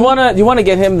 room. Do you want to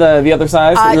get him the other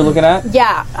size that you're looking at?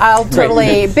 Yeah, I'll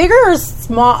totally bigger or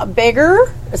smaller.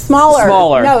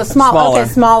 Smaller. No, small. Okay,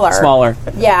 smaller. Smaller.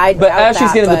 Yeah, I. But as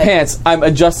she's getting the pants, I'm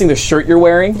adjusting the shirt you're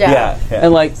wearing. Yeah.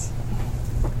 And like,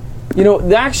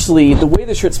 actually, the way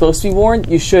the shirt's supposed to be worn,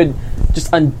 you should just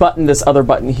unbutton this other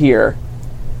button here.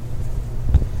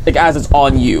 Like, as it's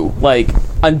on you. Like,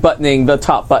 unbuttoning the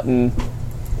top button.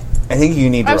 I think you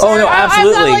need to. I'm sorry, no,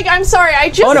 absolutely. I'm sorry. I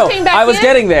just Oh, no, came back I was in,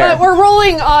 getting there. But we're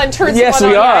rolling on turns. Yes,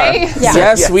 one we on, are. right? Yeah.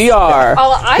 Yes, we are.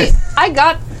 Oh, I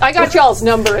got y'all's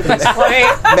number at this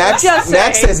point. Max Just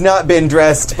Max saying. has not been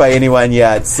dressed by anyone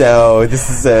yet, so this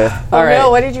is a. All right. No,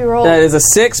 what did you roll? That is a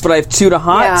 6, but I have 2 to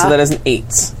hot, Yeah. so that is an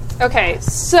 8. Okay,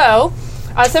 so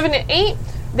 7 to 8,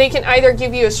 they can either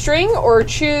give you a string or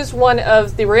choose one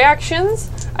of the reactions.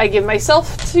 I give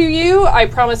myself to you, I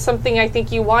promise something I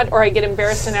think you want, or I get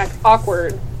embarrassed and act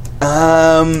awkward.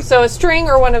 So a string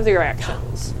or one of the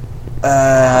reactions.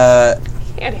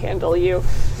 Can't handle you.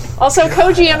 Also,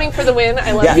 co-GMing for the win.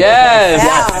 I love Yeah. you.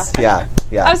 Yes!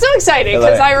 Yeah. I'm so excited I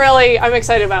love because it. I'm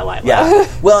excited about Lila. Yeah.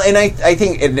 Well, and I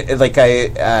think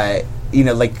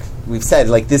like we've said,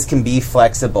 like this can be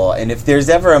flexible, and if there's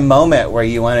ever a moment where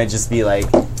you want to just be like,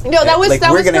 No, that was like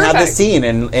that we're was gonna have perfect. this scene,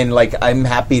 and like I'm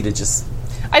happy to just.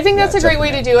 I think that's Yeah, a great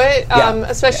way to definitely. do it, Yeah.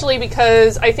 especially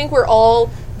because I think we're all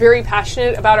very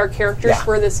passionate about our characters Yeah.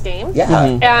 for this game. Yeah.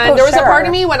 And Oh, there was a part sure.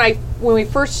 of me when we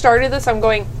first started this, I'm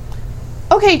going,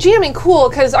 okay, jamming, cool,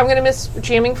 because I'm going to miss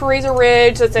jamming for Razor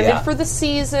Ridge. That's ended Yeah. for the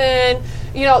season.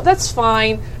 That's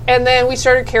fine. And then we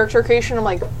started character creation. I'm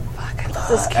like, fuck, I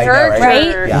this I know, right?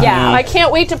 character. Yeah. Yeah. I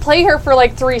can't wait to play her for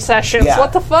like 3 sessions. Yeah.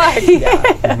 What the fuck?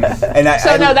 And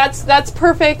So no, that's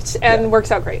perfect and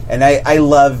works out great. And I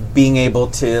love being able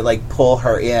to like pull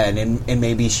her in, and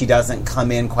maybe she doesn't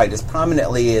come in quite as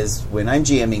prominently as when I'm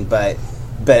GMing, but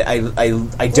I don't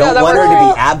that want her to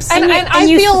works. be absent. And I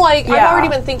you feel s- like I've yeah. already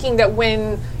been thinking that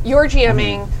when you're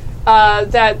GMing,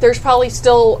 that there's probably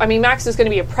still. I mean, Max is going to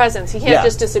be a presence. He can't Yeah.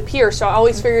 just disappear. So I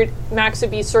always figured Max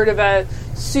would be sort of a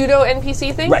pseudo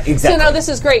NPC thing. Right, exactly. So no, this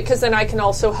is great because then I can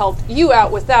also help you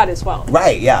out with that as well.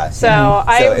 Right, yeah. So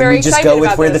I am and very we just excited go with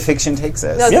about where this. the fiction takes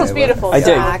us. No, this is So, beautiful. I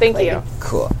dig. Thank you.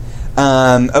 Cool.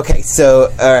 Okay,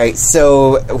 so all right.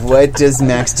 So what does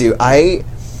Max do?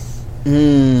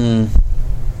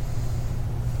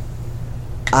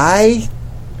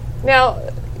 Now,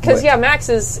 because What? Max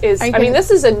is. Are you I mean, gonna this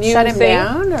is a new Shut him thing.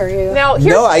 down, or you? Now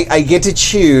here's No, I get to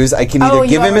choose. I can Oh, either you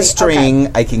give him a already-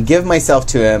 string, I can give myself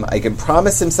to him, I can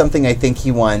promise him something I think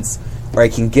he wants, or I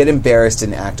can get embarrassed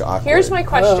and act awkward. Here's my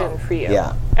question for you,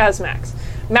 Yeah. as Max.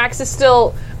 Max is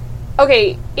still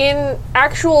okay in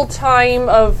actual time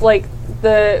of like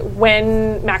the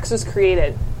when Max was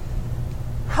created.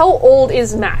 How old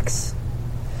is Max?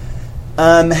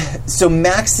 So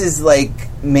Max is like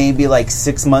maybe like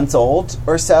 6 months old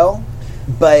or so,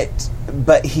 but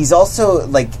he's also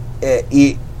like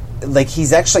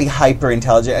he's actually hyper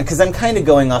intelligent because I'm kind of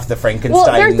going off the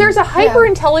Frankenstein. Well, there's a hyper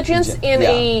intelligence in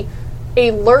Yeah.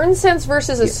 a learned sense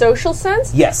versus a social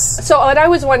sense. Yes. So what I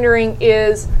was wondering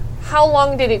is how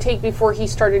long did it take before he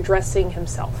started dressing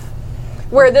himself?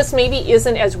 Where this maybe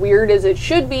isn't as weird as it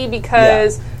should be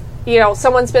because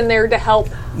someone's been there to help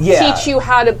Yeah. teach you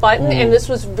how to button, and this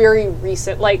was very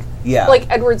recent, like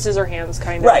Edward Scissorhands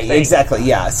kind of Right, thing. exactly,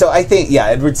 yeah. So I think,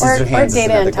 Edward Or Scissorhands is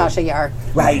Data another and Tasha Yar.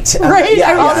 Right. Right,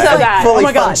 Yeah, also yeah. that. Fully Oh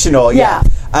my God. functional, yeah.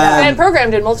 And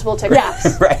programmed in multiple techniques.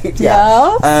 Yes. Right,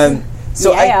 yeah. Yeah.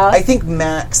 So Yeah. I think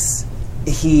Max,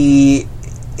 he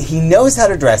knows how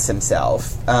to dress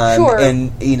himself. Sure.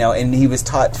 And, and he was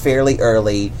taught fairly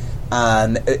early.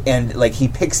 And, like, he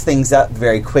picks things up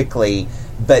very quickly.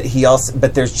 But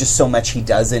there's just so much he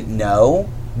doesn't know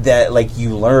that, like,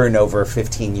 you learn over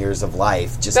 15 years of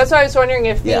life. Just That's why I was wondering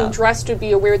if Yeah. being dressed would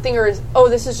be a weird thing, or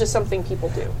this is just something people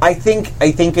do. I think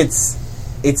it's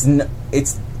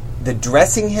the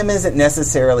dressing him isn't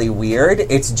necessarily weird.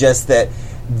 It's just that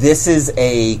this is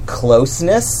a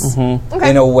closeness Okay.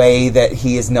 in a way that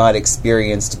he has not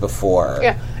experienced before.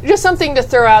 Yeah, just something to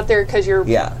throw out there because you're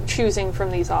Yeah. choosing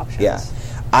from these options. Yeah.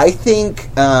 I think.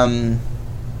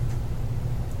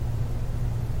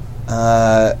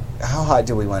 How hot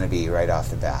do we want to be right off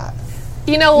the bat?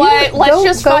 You know what? Let's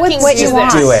just go with fucking what do you this.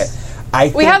 want. Do it.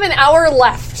 We have an hour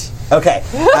left. Okay.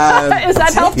 Does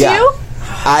that help yeah. you?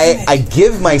 I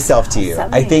give myself to you.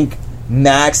 I think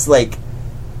Max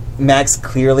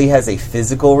clearly has a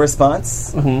physical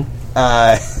response. That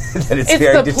it's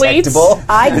very the pleats. detectable.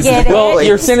 I get it. Well,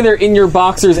 you're sitting there in your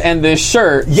boxers and this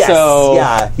shirt. Yes. So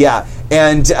Yeah.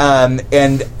 And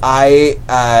I.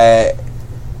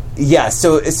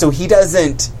 So he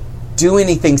doesn't do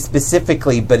anything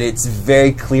specifically, but it's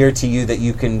very clear to you that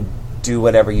you can do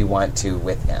whatever you want to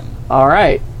with him. All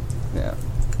right. Yeah.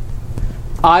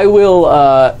 I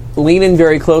will lean in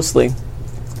very closely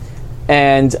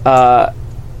and right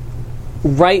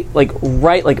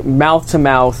mouth to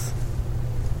mouth,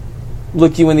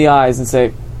 look you in the eyes and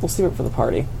say, "We'll save it for the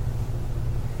party."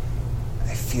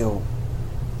 I feel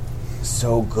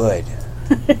so good.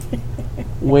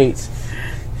 Wait.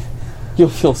 You'll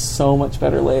feel so much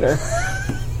better later.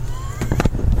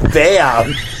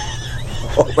 Bam!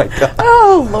 Oh my god.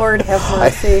 Oh, Lord have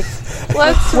mercy.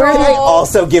 Let's Can I roll.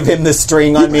 also give him the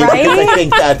string on me? Right? Because I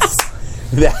think that's...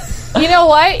 You know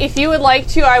what? If you would like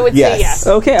to, I would say yes.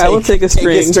 Okay, I will take a string.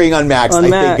 Take a string on Max. On I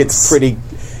Max. think it's pretty...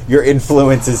 Your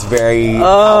influence is very...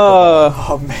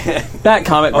 Oh man! That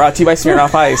comment brought to you by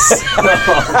Smirnoff Ice.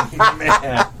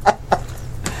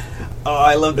 Oh,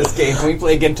 I love this game. Can we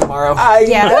play again tomorrow? I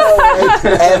know, right?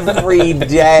 Every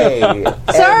day.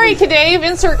 Sorry, Kadave.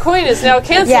 Insert coin is now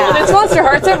canceled. Yeah. It's Monster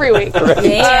Hearts every week.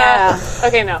 Yeah.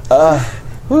 Okay, no.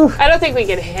 I don't think we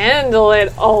can handle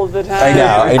it all the time.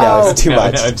 I know. It's too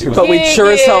much. Too much. But we'd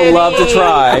sure as hell love to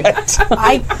try.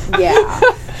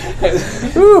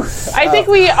 I think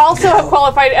we also have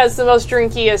qualified as the most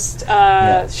drinkiest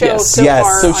show Yes. so Yes.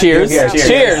 far. So on cheers. this show.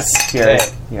 Cheers.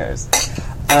 Cheers.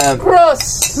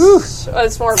 Gross.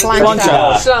 It's more of a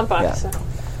Sluncha. Schlumpa. Yeah. So.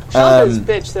 Schlumpa's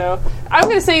bitch, though. I'm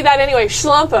going to say that anyway.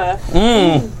 Schlumpa.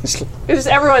 It's just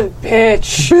everyone,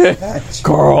 bitch.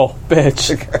 Girl,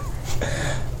 bitch.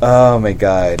 Oh my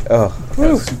god. Oh.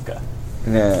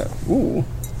 No.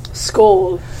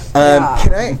 Scold.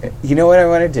 Can I... You know what I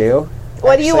want to do?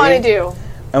 What do you want to do?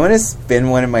 I want to spin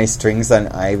one of my strings on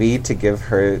Ivy to give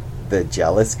her the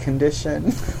jealous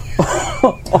condition.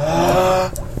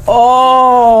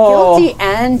 Oh. Guilty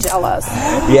and jealous.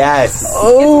 Yes. It's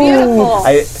beautiful.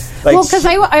 Well, because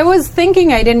I was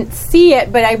thinking I didn't see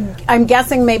it, but I'm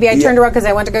guessing maybe I turned around because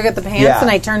I went to go get the pants, and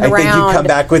I turned around. I think you come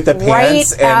back with the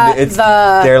pants, right at and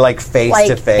they're like face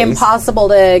to face, impossible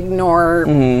to ignore.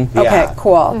 Okay, Yeah.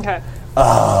 cool. Okay.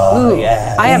 Oh,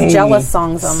 yeah. I have jealous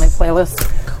songs on my playlist.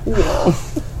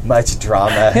 Much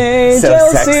drama. Hey, so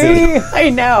jealousy. sexy. I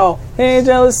know. Hey,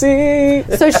 jealousy.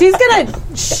 So she's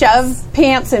gonna shove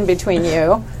pants in between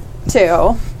you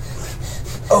two.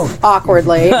 Oh,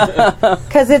 awkwardly,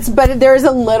 but there's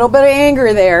a little bit of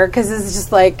anger there because it's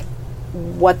just like,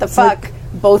 what the fuck?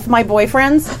 Both my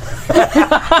boyfriends,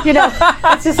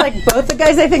 it's just like both the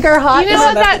guys I think are hot. You know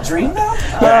what that Dream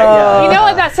though? You know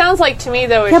what that sounds like to me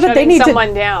though is Yeah, but they shutting need to-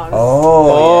 someone down.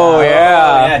 Oh,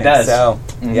 yeah. Yeah, it does. So,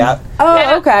 yeah.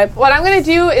 Oh, okay. What I'm going to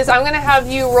do is I'm going to have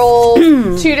you roll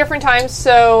 2 different times.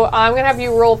 So I'm going to have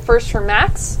you roll first for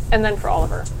Max and then for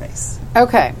Oliver. Nice.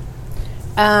 Okay.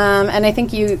 And I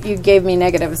think you gave me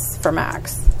negatives for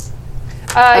Max.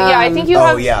 Yeah, I think you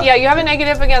have. yeah. You have a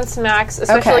negative against Max,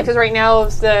 especially Okay. because right now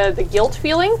of the guilt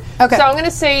feeling. Okay. So I'm going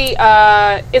to say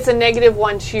it's a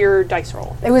 -1 to your dice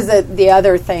roll. It was the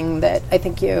other thing that I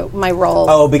think my roll.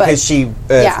 Oh, because she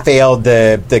failed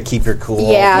the keep your cool.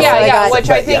 Yeah. Yeah, so I got- which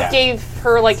I but, think yeah. gave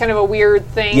her like kind of a weird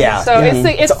thing. Yeah, So yeah.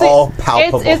 it's It's all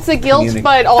palpable. It's the guilt, Communic-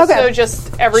 but also Okay.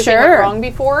 just everything Sure. went wrong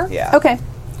before. Yeah. Okay.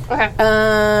 Okay.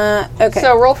 Okay.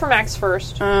 So roll for Max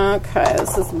first. Okay,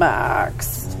 this is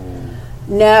Max.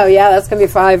 No, yeah, that's gonna be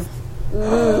 5.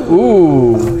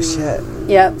 Ooh. Oh, shit.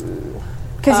 Yep.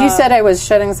 Because you said I was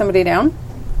shutting somebody down.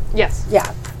 Yes. Yeah.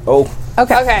 Oh.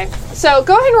 Okay. Okay. So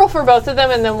go ahead and roll for both of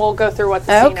them, and then we'll go through what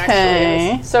the scene actually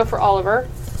Okay. is. So for Oliver.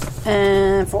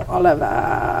 And for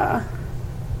Oliver,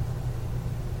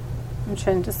 I'm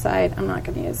trying to decide. I'm not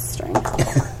going to use a string.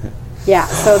 Yeah,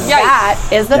 so that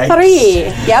is the Yikes.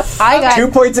 3. Yep, I got 2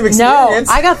 points of experience.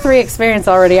 No, I got 3 experience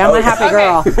already. I'm a happy Okay.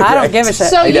 girl. I don't give a shit.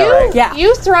 So know, right?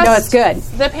 you thrust No, it's good.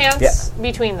 the pants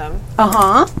between them,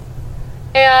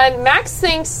 and Max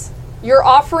thinks you're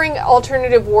offering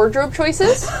alternative wardrobe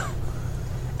choices,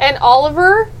 and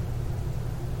Oliver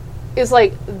is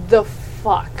like, the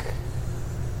fuck.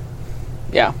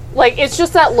 Yeah. Like, it's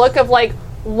just that look of like,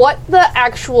 what the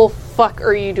actual fuck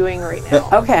are you doing right now?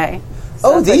 Okay.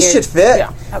 Oh, Sounds these like should fit.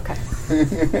 Yeah. Okay.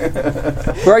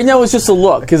 Right now it's just a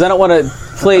look because I don't want to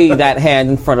play that hand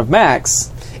in front of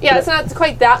Max. Yeah, it's not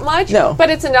quite that much, No.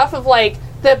 but it's enough of like,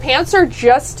 the pants are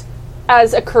just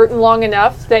as a curtain long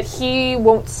enough that he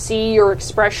won't see your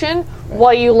expression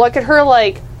while you look at her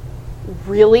like,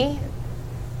 really?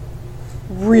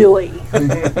 Really?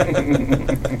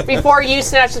 Before you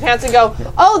snatch the pants and go,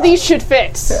 oh, these should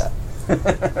fit.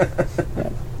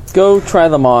 Go try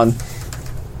them on.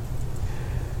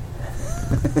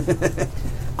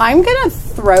 I'm going to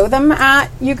throw them at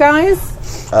you guys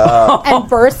and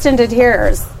burst into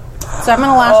tears. So I'm going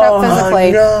to lash out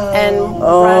physically and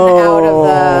run out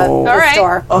of the All right.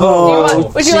 store.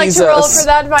 Would you like to roll Jesus. for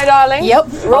that, my darling? Yep.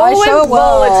 Roll I with sure will.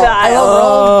 volatile. I will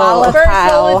roll First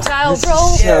volatile, volatile roll.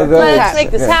 So good. Let's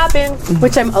make this happen.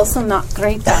 which I'm also not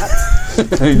great at.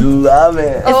 I love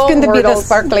it. It's Oh, going to be the mortals.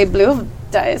 sparkly blue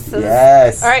dice.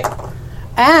 Yes. All right.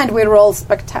 And we roll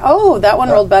spectacular. Oh, that one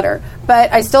rolled better.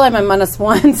 But I still am a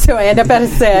 -1, so I end up at a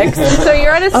 6. So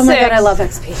you're at a 6. Oh my god, I love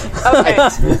XP. Okay.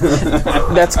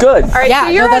 That's good. All right. Yeah, so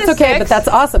you're no, at that's a okay, 6. but that's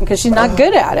awesome because she's not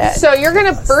good at it. So you're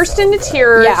going to burst into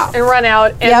tears Yeah. and run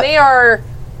out, and Yep. they are.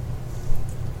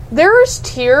 There's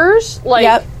tears, like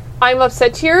Yep. I'm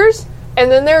upset tears, and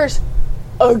then there's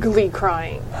ugly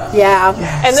crying. Yeah.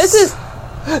 And this is.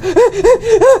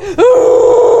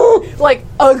 like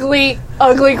ugly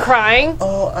crying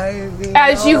Oh, Ivy.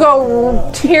 as you go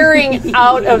tearing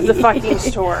out of the fucking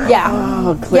store. Yeah.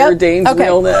 Oh, Claire Yep. Danes Okay,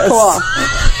 realness. cool.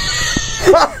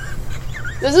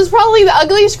 This is probably the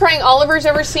ugliest crying Oliver's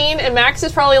ever seen, and Max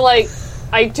is probably like,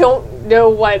 I don't know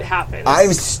what happened.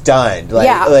 I'm stunned. Like,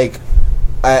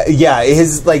 Yeah.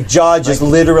 his like jaw just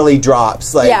literally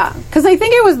drops. Like, Yeah, because I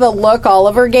think it was the look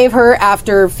Oliver gave her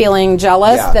after feeling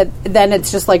jealous Yeah. that then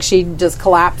it's just like she just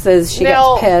collapses, she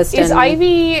now, gets pissed. is and,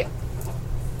 Ivy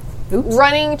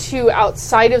running to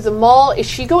outside of the mall? Is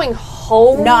she going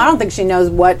home? No, I don't think she knows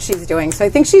what she's doing. So I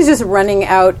think she's just running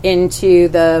out into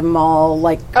the mall,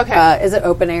 like, is it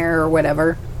open air or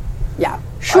whatever? Yeah.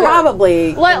 Sure. Probably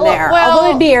in there. well, Although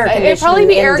it'd be air conditioned. it'd probably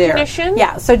be in air there. conditioned.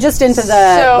 Yeah, so just into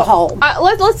the hall.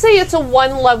 Let's say it's a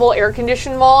one-level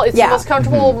air-conditioned mall. It's Yeah. the most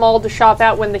comfortable mall to shop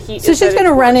at when the heat So is she's at going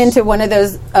to its run worst. into one of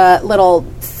those little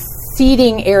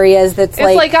feeding areas that's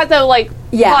It's like got the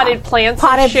potted plants,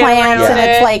 and shit around and it.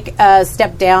 it's like a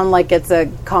step down, like it's a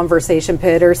conversation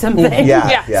pit or something.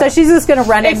 Yeah. So she's just going to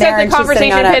run in there, Except the and she's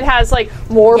sitting conversation on pit has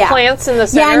more plants in the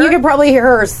center. Yeah, and you could probably hear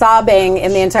her sobbing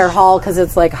in the entire hall because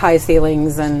it's like high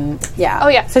ceilings and Oh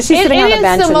yeah. So she's sitting on a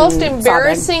bench. It is the most and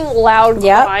embarrassing loud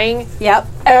crying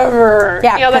ever.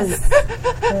 Yeah, You know, 'cause-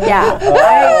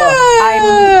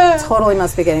 I totally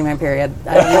must be getting my period.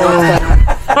 I don't know what's going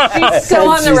on. she's so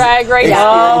on the rag right Yeah.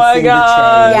 now. Oh my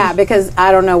god. Yeah, because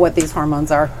I don't know what these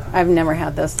hormones are. I've never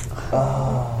had this.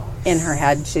 In her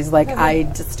head, she's like, I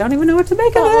just don't even know what to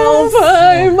make of this.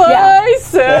 By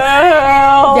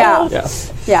myself.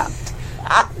 Yeah.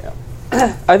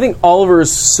 I think Oliver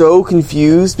is so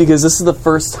confused because this is the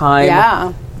first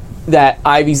time that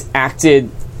Ivy's acted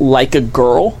like a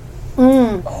girl.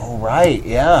 Oh, right.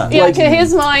 Yeah. Yeah, to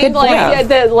his mind,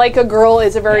 like a girl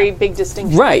is a very big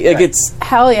distinction. Right. Like it's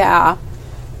hell yeah.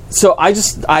 So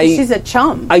she's a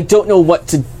chum. I don't know what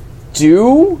to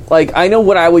do. Like I know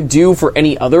what I would do for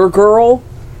any other girl,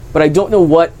 but I don't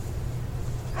know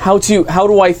how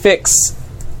do I fix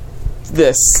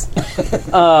this?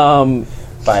 By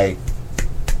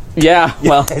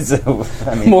well, so,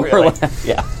 I mean, more really, or less.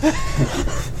 Yeah.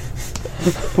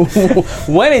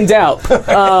 When in doubt,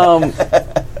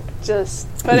 just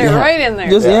put it right in there.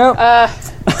 Just,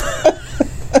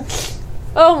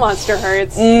 Oh, Monster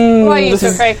Hearts. Why are you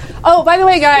so crazy? Oh, by the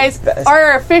way, guys,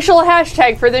 our official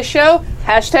hashtag for this show,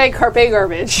 hashtag Carpe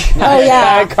Garbage. Oh,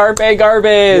 yeah. Carpe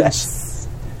Garbage.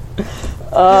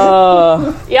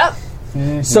 Yep.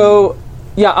 So,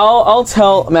 yeah, I'll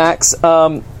tell Max.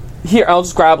 Here, I'll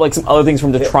just grab some other things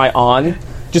from him to try on,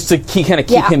 just to keep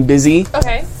him busy.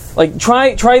 Okay. Like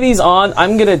try these on.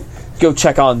 I'm gonna go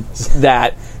check on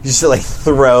that. Just to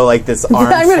throw this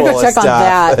armful I'm gonna go of check on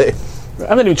stuff. that.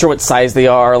 I'm not even sure what size they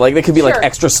are. Like they could be Sure.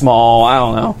 extra small. I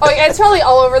don't know. Oh, yeah, it's probably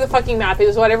all over the fucking map. It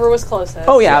was whatever was closest.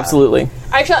 Oh yeah, absolutely.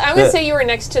 Actually, I'm going to say you were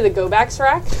next to the go-backs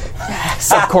rack.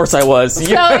 So of course I was. So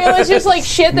it was just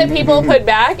shit that people put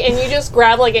back, and you just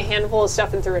grabbed a handful of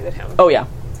stuff and threw it at him. Oh yeah.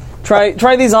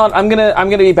 Try these on. I'm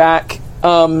gonna be back.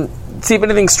 See if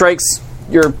anything strikes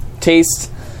your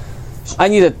taste. I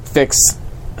need to fix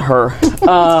her.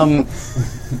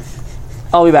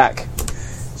 I'll be back.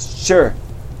 Sure.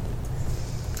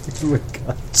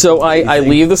 So I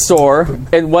leave the store,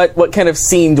 and what kind of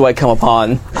scene do I come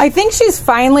upon? I think she's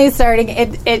finally starting.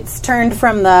 It's turned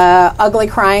from the ugly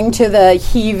crying to the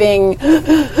heaving.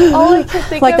 All I can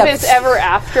think of is Ever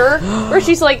After, where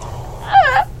she's like,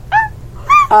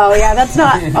 oh yeah, that's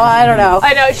not. Oh, I don't know.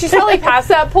 I know, she's probably past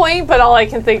that point, but all I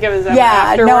can think of is Ever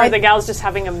After, where the gal's just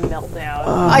having a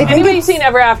meltdown. Anybody who's seen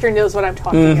Ever After knows what I'm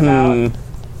talking about.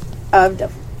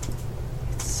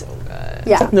 So good.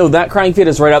 Yeah. No, that crying fit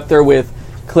is right up there with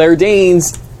Claire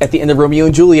Danes at the end of Romeo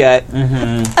and Juliet.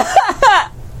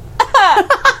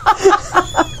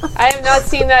 I have not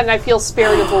seen that, and I feel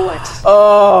spared a bullet.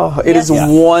 Oh, it is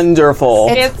wonderful.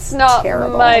 It's not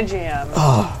terrible. my jam.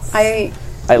 I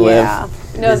live. Yeah.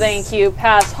 No, thank you.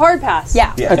 Pass. Hard pass.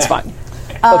 Yeah. That's fine.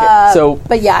 Okay, so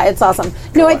But yeah, it's awesome.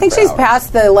 No, I think she's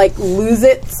past the lose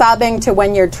it sobbing to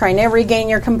when you're trying to regain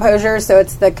your composure. So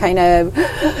it's the kind of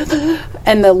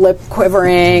and the lip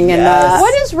quivering and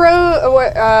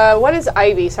what is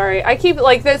Ivy? Sorry, I keep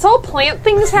it's all plant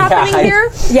things happening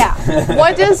here. Yeah.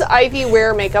 What does Ivy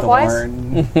wear makeup wise?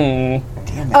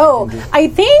 Oh, I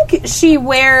think she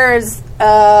wears.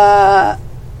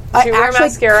 She wear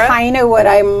mascara? Kind of what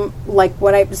I'm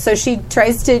so she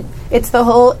tries to. It's the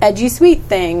whole edgy sweet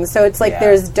thing. So it's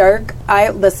there's dark eye,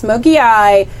 the smoky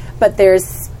eye, but there's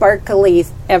sparkly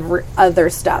every other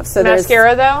stuff. So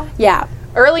Mascara though? Yeah.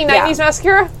 Early 90s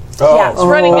mascara? Oh. Yeah. It's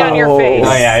running down your face.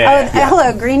 Oh, yeah.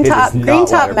 Hello, Green Top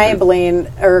waterproof.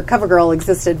 Maybelline or CoverGirl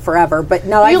existed forever, but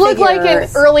no, You look like an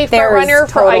early front runner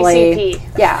for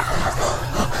ICP. Yeah.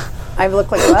 I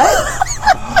look like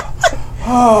what?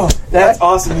 Oh, that's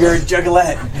awesome. You're a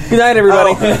juggalette. good night,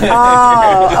 everybody.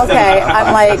 Oh, okay.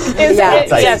 I'm like,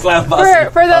 yes. Clown For Posse.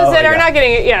 those that are not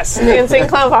getting it, yes, Insane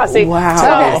Clown Posse. Wow.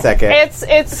 So Wait a second. it's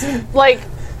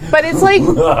but it's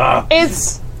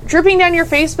it's dripping down your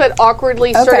face, but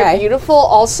awkwardly sort of beautiful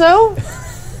also.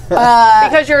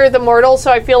 Because you're the mortal,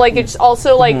 so I feel like it's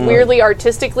also weirdly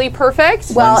artistically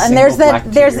perfect. well, and there's black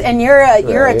and you're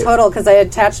a total because I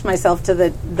attached myself to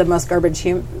the most garbage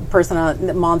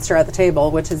person, monster at the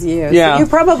table, which is you. Yeah. So you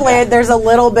probably there's a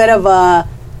little bit of a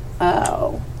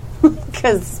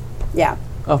because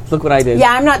Oh, look what I did.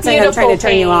 I'm not saying I'm trying to Beautiful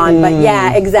turn you pain. on, but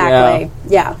yeah, exactly.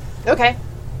 Yeah. Okay.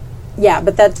 Yeah,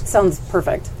 but that sounds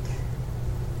perfect.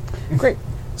 Great.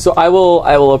 So I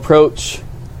will approach,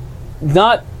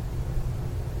 not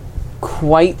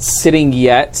quite sitting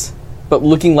yet, but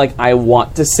looking like I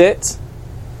want to sit,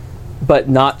 but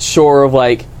not sure of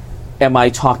like, am I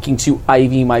talking to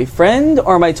Ivy, my friend,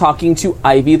 or am I talking to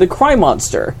Ivy, the crime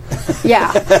monster?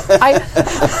 Yeah.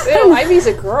 Ivy's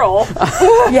a girl.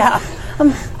 Yeah.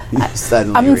 You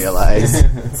suddenly realize.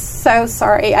 So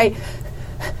sorry.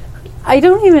 I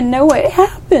don't even know what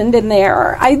happened in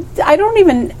there. I don't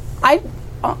even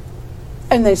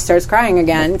and then she starts crying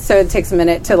again. So it takes a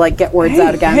minute to like get words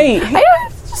out again. Hey.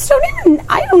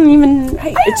 I don't even.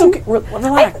 It's okay.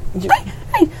 Relax.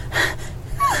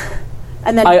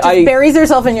 And then just buries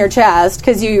herself in your chest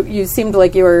because you seemed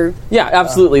like you were. Yeah,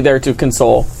 absolutely there to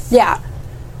console. Yeah.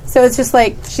 So it's just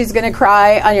like she's gonna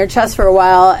cry on your chest for a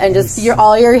while, and just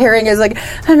all you're hearing is like,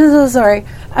 "I'm so sorry.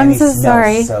 I'm so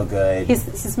sorry." So good. He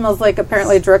smells like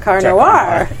apparently Drakkar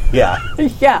Noir. Yeah.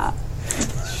 Yeah.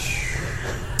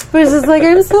 But it's just like,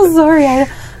 I'm so sorry.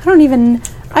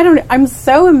 I'm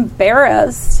so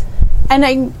embarrassed,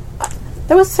 and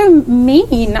that was so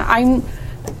mean. I'm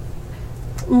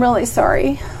really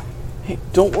sorry. Hey,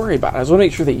 don't worry about it. I just want to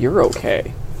make sure that you're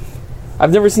okay.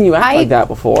 I've never seen you act like that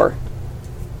before.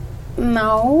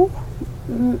 No,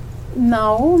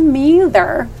 me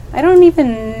either. I don't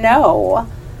even know.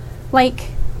 Like,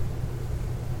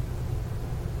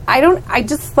 I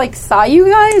just like saw you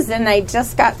guys and I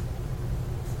just got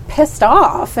pissed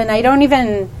off and I don't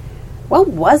even, what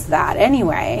was that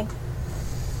anyway?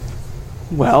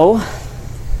 Well,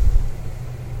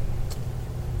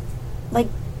 like,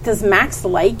 does Max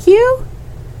like you?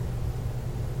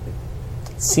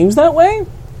 Seems that way.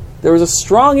 There was a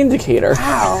strong indicator.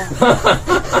 Wow.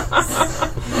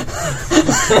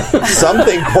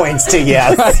 Something points to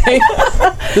yes. Right?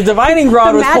 The divining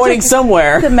rod was pointing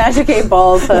somewhere. The magic 8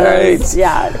 balls. Right.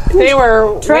 Yeah. They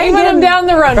were waving them down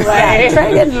the runway. Try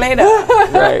again later.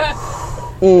 Right.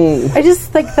 I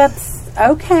just think that's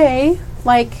okay.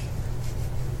 Like,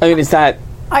 I mean, is that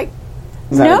an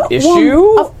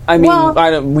issue?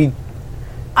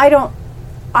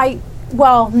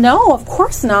 Well, no, of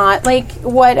course not. Like,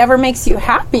 whatever makes you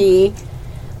happy.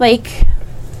 Like,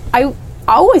 I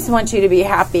always want you to be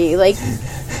happy. Like,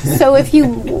 so if you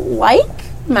like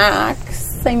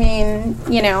Max, I mean,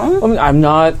 you know. I mean,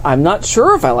 I'm not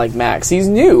sure if I like Max. He's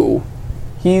new.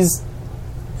 He's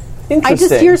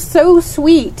interesting. You're so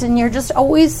sweet and you're just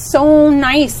always so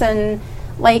nice and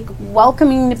like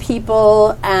welcoming to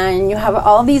people, and you have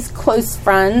all these close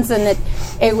friends, and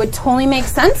it would totally make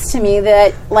sense to me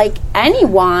that like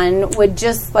anyone would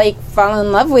just like fall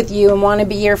in love with you and want to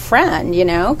be your friend, you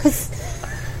know, because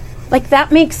like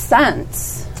that makes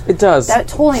sense. It does. That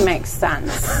totally makes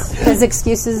sense because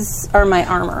excuses are my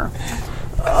armor.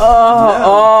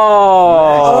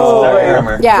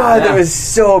 Yeah. God, that was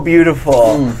so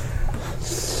beautiful.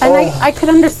 And I could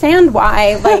understand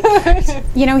why, like,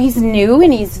 you know, he's new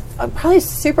and he's probably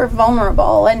super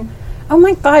vulnerable. And, oh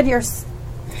my God,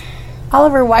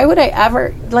 Oliver, why would I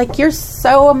ever, like, you're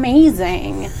so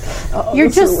amazing.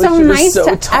 You're just so nice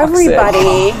to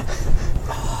everybody.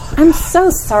 I'm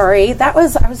so sorry. I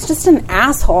was just an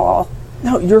asshole.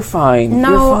 No, you're fine.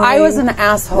 No, I was an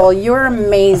asshole. You're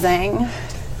amazing.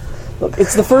 Look,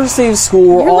 it's the first day of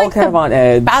school. We're You're all like kind of on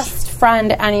edge. Best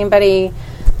friend anybody,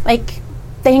 like,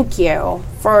 thank you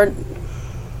for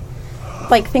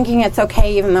like thinking it's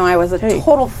okay even though I was a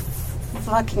total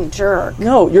fucking jerk.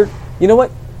 No, you know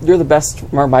what? You're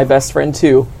my best friend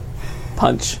too.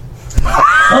 Punch.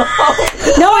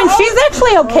 No, and she's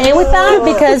actually okay with that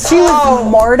because she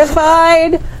was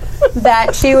mortified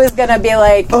that she was gonna be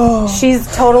like, she's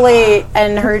totally,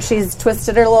 she's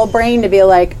twisted her little brain to be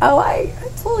like, oh, I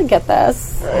totally get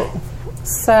this.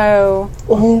 So,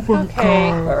 Okay.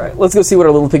 All right, let's go see what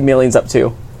our little Pygmalion's up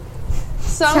to.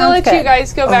 So I'm going to let you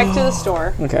guys go back to the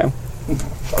store. Okay.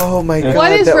 Oh my God.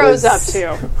 What is Rose up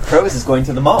to? Rose is going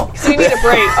to the mall. So you need a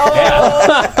break.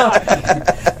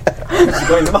 She's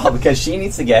going to the mall because she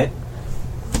needs to get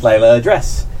Lila a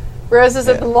dress Rose is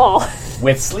at the mall.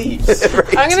 with sleeves.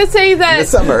 Right. I'm going to say that In the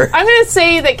summer. I'm going to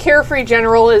say that Carefree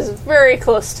General is very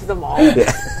close to the mall.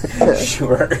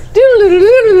 Sure.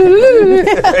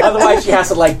 Doodle-doodle-doodle-doodle. Otherwise, she has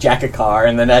to like jack a car,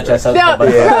 and then that just has No,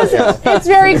 to go Rose, it's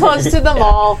very close to the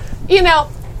mall. You know,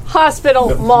 hospital,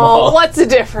 mall. mall. What's the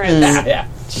difference? Yeah.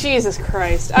 Jesus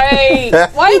Christ! Why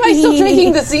am I still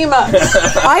drinking the Zima?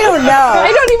 I don't know.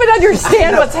 I don't even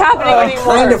understand what's happening I anymore.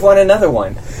 kind of want another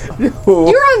one. You're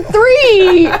on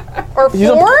 3 or 4.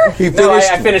 No, I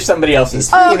finished somebody else's.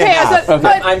 Oh, okay, I said,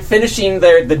 but I'm finishing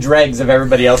the dregs of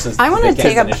everybody else's. I'm gonna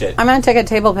take a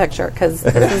table picture because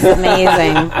this is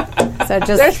amazing. So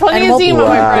just there's plenty of Zima,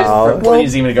 my friend. Plenty of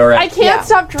Zima to go around. I can't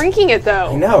stop drinking it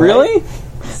though. No, Really?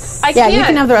 I Yeah, can't. you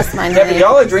can have the rest of mine. Yeah, but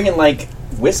y'all are drinking like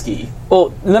whiskey.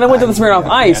 Well, and then I went to the Smirnoff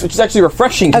Ice, which is actually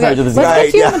refreshing compared to the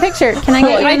let's Zima. get you in the picture. Can I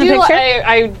get you I in the do. picture?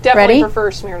 I definitely Ready?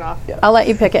 prefer Smirnoff. I'll let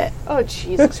you pick it. Oh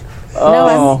Jesus!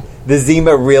 Oh, The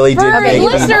Zima really did For make me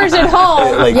listeners at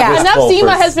home, like Yeah. enough wistful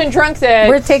Zima for- has been drunk that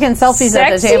We're taking selfies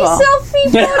at the sexy table.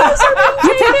 selfie photos are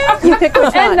being taken. You pick which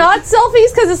one. And not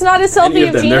selfies because it's not a selfie of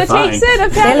if them, Gina they're fine. takes it.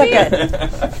 Of They Patty.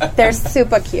 look good. They're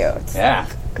super cute. Yeah.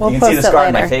 We'll you can see post the it scar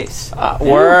on my later. face.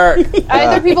 work.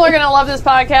 Either people are going to love this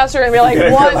podcast or going to be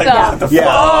like, "What the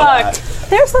Yeah. fuck?"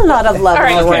 There's a lot of love All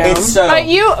right, in the okay. room. It's so.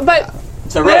 But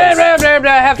So blah, Rose. blah, blah,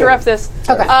 blah, I have to ref this.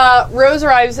 Okay. Rose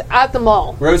arrives at the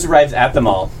mall. Rose arrives at the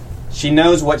mall. She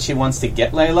knows what she wants to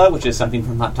get Layla, which is something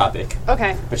from Hot Topic.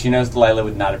 Okay. But she knows Layla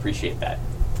would not appreciate that.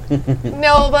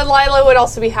 No, but Lila would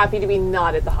also be happy to be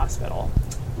not at the hospital.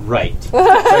 Right.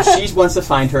 So she wants to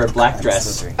find her a black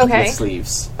dress Okay. with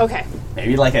sleeves. Okay.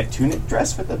 Maybe like a tunic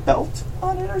dress with a belt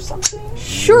on it or something.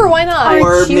 Sure, why not?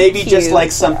 Or cute, maybe just cute.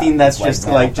 like something that's just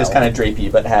metal like just belt. kind of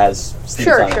drapey, but has sleeves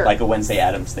Sure, on sure. it, like a Wednesday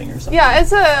Addams thing or something. Yeah,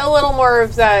 it's a little more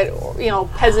of that,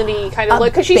 peasant-y kind of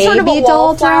look. Because she's sort of a baby doll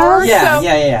wallflower. dress? Yeah, so,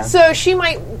 yeah. So she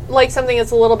might like something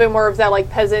that's a little bit more of that, like,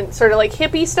 peasant, sort of like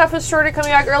hippie stuff is sort of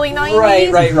coming back early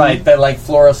 90s. Right. That like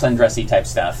floral sundressy type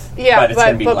stuff. Yeah, but it's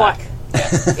gonna be but black.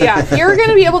 Yeah, you're going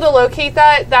to be able to locate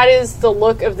that. That is the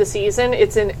look of the season.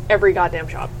 It's in every goddamn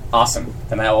shop. Awesome.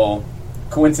 Then I will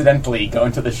coincidentally go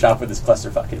into the shop where this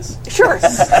clusterfuck is. Sure.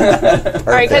 All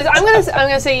right, because I'm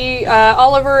gonna say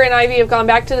Oliver and Ivy have gone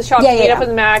back to the shop Yeah, to meet yeah. up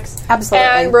with Max. Absolutely.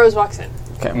 And Rose walks in.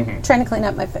 Trying to clean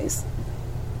up my face.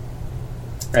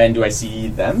 And do I see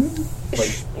them?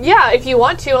 Like, Yeah, if you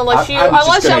want to, unless I'm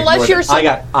just gonna ignore you're. them. I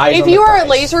got eyes if on you the are prize.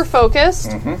 laser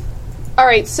focused. All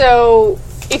right, so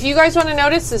if you guys want to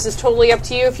notice, this is totally up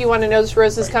to you. If you want to notice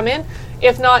Rose has come in,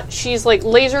 if not, she's like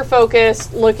laser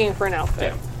focused, looking for an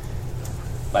outfit.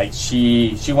 like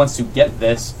she wants to get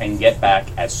this and get back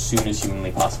as soon as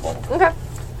humanly possible. Okay.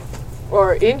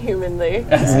 Or inhumanly.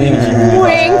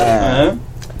 Wink.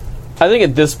 I think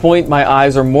at this point, my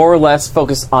eyes are more or less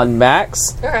focused on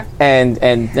Max Okay. and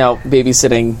now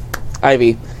babysitting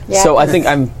Ivy. Yeah. So I think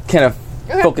I'm kind of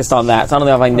Okay. focused on that. So I don't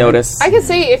know if I notice. I could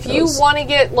say if you Those. want to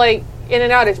get like in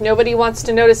and out, if nobody wants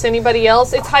to notice anybody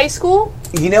else, it's high school.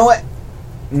 You know what?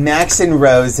 Max and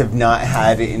Rose have not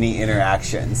had any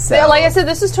interactions. So, Yeah, like I said,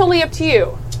 this is totally up to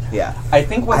you. yeah. I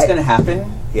think what's going to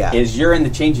happen Yeah. is you're in the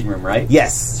changing room, right?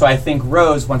 Yes. So I think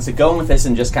Rose wants to go in with this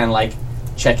and just kind of like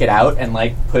check it out and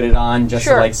like put it on just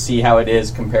Sure. to like see how it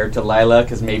is compared to Lila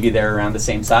because maybe they're around the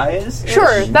same size.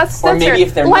 Sure, that's Or maybe fair.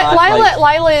 if they're not, like-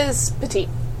 Lila is petite.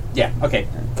 Yeah. Okay,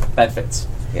 that fits.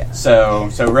 Yeah. So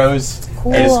Rose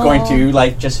is going to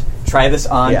like just try this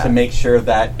on Yeah. to make sure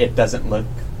that it doesn't look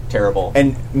terrible.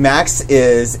 And Max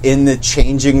is in the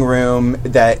changing room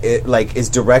that it like is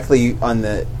directly on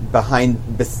the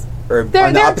or They're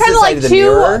on the opposite kind of side like of the two.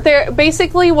 mirror. They're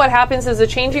basically what happens is a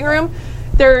changing room.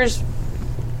 There's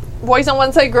boys on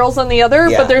one side, girls on the other,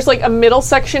 Yeah. but there's like a middle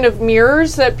section of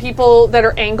mirrors that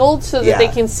are angled so that Yeah. they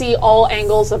can see all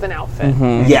angles of an outfit.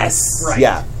 Yes. Right.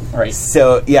 Yeah. Right.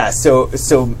 So yeah. So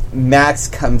Max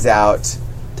comes out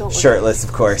Don't look shirtless,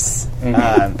 of course.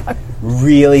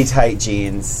 Really tight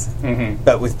jeans,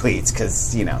 but with pleats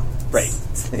because Right.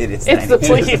 it is. It's the 90s.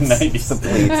 pleats. It's the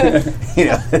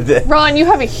pleats. The, Ron, you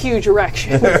have a huge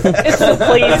erection. It's the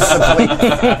pleats.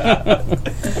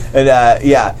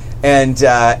 and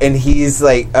yeah, and he's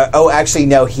like, actually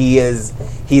no,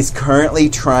 he's currently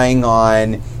trying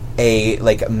on a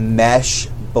like mesh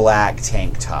black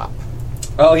tank top.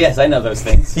 Oh yes, I know those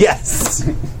things. Yes.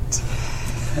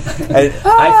 And,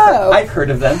 I've heard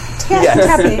of them. Yes.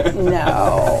 Happy?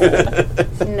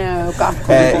 No, goth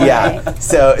queen. yeah.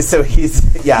 So he's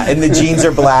and the jeans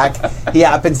are black. He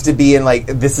happens to be in like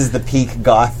this is the peak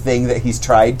goth thing that he's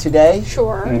tried today.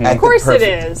 Sure. At Of the course it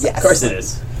perfect- is. Yes. Of course it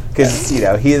is. Because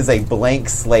he is a blank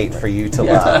slate for you to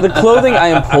love. The clothing I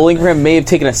am pulling from him may have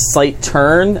taken a slight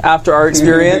turn after our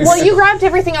experience. Well, you grabbed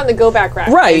everything on the go back rack.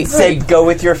 right. Said go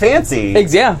with your fancy.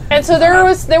 Yeah. And so there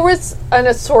was an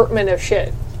assortment of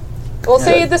shit. We'll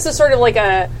say this is sort of like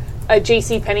a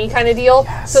J.C. Penney kind of deal.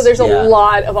 So there's a Yeah.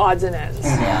 lot of odds and ends.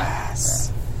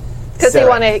 Yes. Because they So-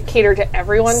 want to cater to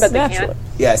everyone, but they Naturally. can't.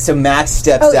 Yeah. So Max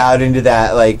steps out into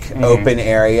that like open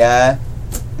area.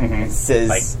 Says.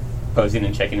 Like posing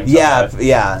and checking himself out.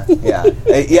 Yeah.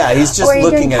 He's just Or are you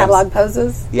looking doing at catalog him.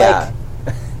 poses? Yeah.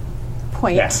 Like,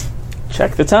 point. Yeah.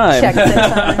 Check the time. Check the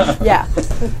time. Yeah.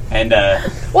 And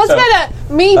What's so- better,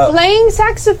 me playing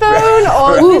saxophone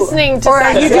or Ooh. listening to Or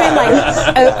are you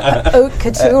saxophone? doing like haute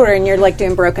couture and you're like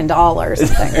doing Broken Doll or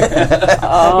something?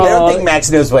 I don't think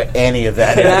Max knows what any of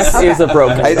that is. Max is a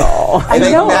broken doll. I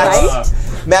think know,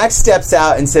 Max steps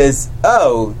out and says,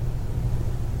 "Oh,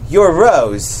 You're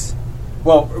Rose.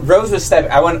 Well, Rose was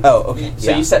stepping. So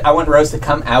yeah. you said I want Rose to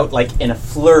come out like in a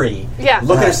flurry. Yeah.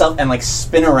 Look at herself and like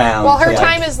spin around. Well, her to,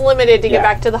 time like, is limited to get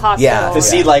back to the hospital. Yeah. to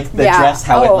see like the Yeah. dress,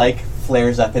 how it Oh. like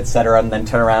flares up, etc., and then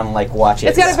turn around and like watch it.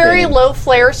 It's got a very spin. low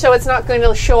flare, so it's not going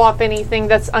to show off anything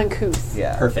that's uncouth.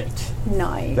 Yeah. Perfect.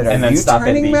 Nice. But are And then you stop at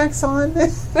turning the- Max on?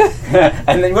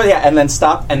 And then and then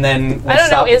stop, and then we'll I don't know,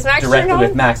 stop is Max directly turned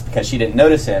with on? Max because she didn't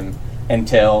notice him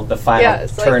until the final Yeah,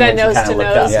 it's like turn that when she nose kind to of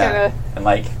looked nose up. Yeah. kinda. And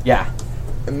like, yeah.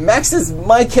 Max is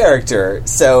my character,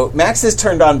 so Max is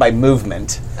turned on by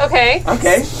movement. Okay.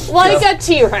 Okay. Like a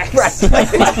T-Rex.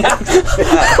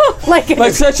 Like My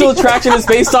sexual attraction is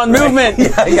based on movement.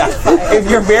 Yeah. If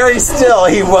you're very still,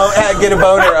 he won't get a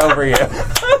boner over you.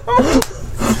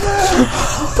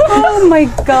 oh my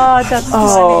god, that's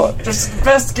funny. Just the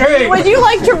best game. Would you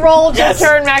like to roll to Yes,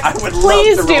 turn Max? I would love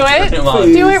Please to do roll to it. turn him on.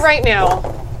 Do it right now.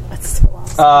 That's so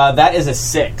awesome. That is a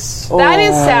 6. That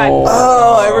is sad.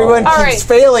 Oh, everyone All keeps right.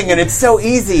 failing, and it's so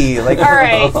easy. Like, All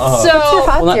right. What's your So,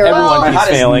 hot Well, not zero? everyone My keeps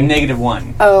hot is failing.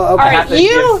 -1. Oh, okay. all have right,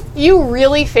 to you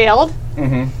really failed.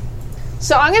 Mm-hmm.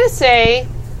 So I'm going to say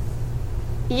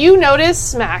you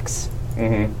notice Max,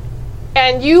 Mm-hmm.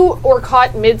 and you were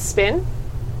caught mid-spin,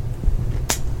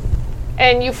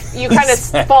 and you kind of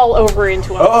fall over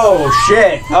into him. Oh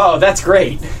shit! Oh, that's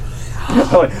great.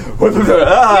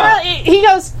 He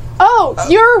goes, "Oh,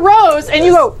 you're Rose," and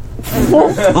you go,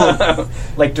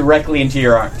 Like directly into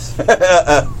your arms.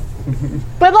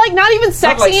 but like not even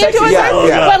sexy like into sexy, his yeah, arms,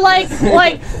 yeah. but like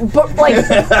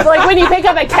when you pick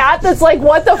up a cat that's like,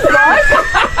 what the fuck?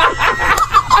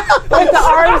 With the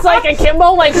arms like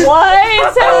akimbo, like what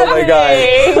is oh my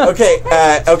happening?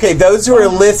 god. Okay, those who are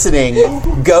listening,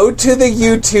 go to the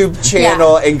YouTube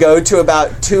channel and go to about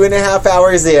 2.5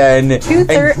 hours in.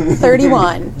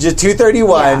 231. Just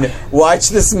 2:31. Yeah. Watch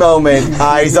this moment.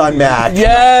 Eyes on Max.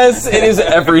 Yes, it is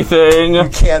everything.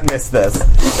 Can't miss this.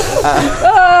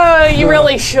 Oh, you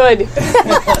really should.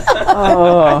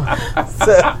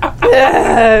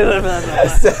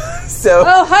 So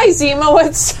Oh, hi Zima,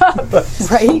 what's up?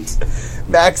 Right?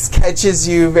 Max catches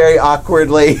you very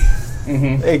awkwardly.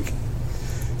 Like,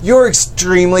 you're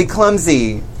extremely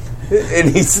clumsy. And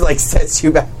he's like sets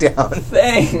you back down.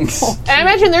 Thanks. And I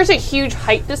imagine there's a huge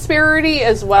height disparity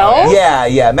as well.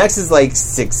 Yeah. Max is like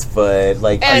 6 foot.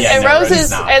 Like, And, yeah, and no, Rose Rose is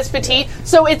is not. as petite,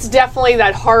 so it's definitely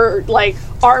that hard, like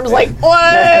arms, like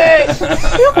what?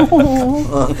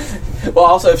 Well,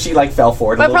 also if she like fell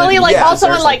forward, a But little probably bit, like Yeah, also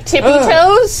on like tippy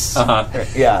toes.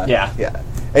 yeah. Yeah.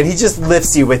 And he just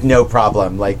lifts you with no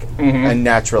problem, like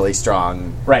unnaturally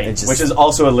strong. right, It just- which is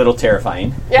also a little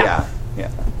terrifying. Yeah. Yeah.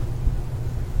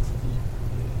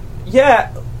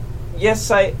 Yeah.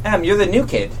 Yes, I am. You're the new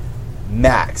kid.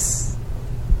 Max.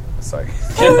 Sorry.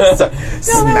 No, Smack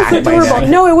that was my adorable. neck.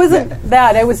 No, it wasn't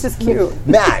that. It was just cute.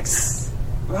 Max.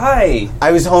 Right.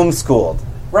 I was homeschooled.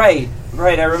 Right.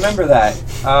 I remember that.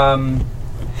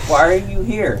 Why are you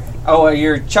here? Oh,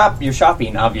 you're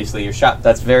shopping. Obviously,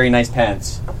 That's very nice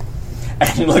pants. And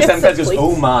he looks at him and goes, please.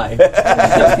 "Oh my!"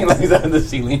 He looks at the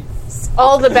ceiling.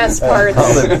 All the best parts.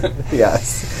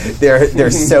 Yes.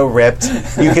 They're so ripped.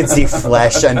 You can see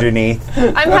flesh underneath.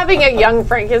 I'm having a young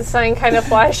Frankenstein kind of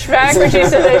flashback where she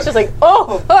said that it's just like,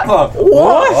 oh, What?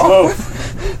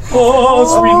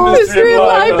 Oh, sweet mystery of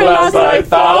life, and last I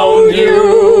found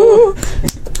you.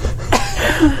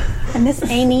 And this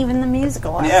ain't even the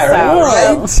musical episode. Yeah,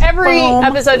 right. Right? Every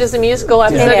episode is a musical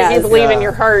episode It if you is, believe in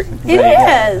your heart. It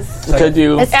is. Could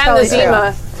do. It's And totally the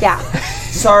Zima. true. Yeah.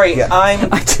 Sorry, Yeah.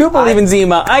 I'm. I do believe in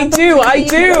Zima. I do.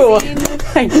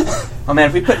 Oh man,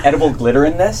 if we put edible glitter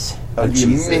in this, that'd be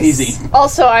Jesus. amazing.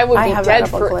 Also, I would I be have dead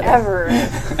edible glitter. forever.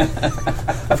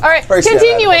 All right, First, yeah,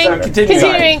 continuing. edible glitter.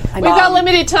 Continuing. Sorry. We've got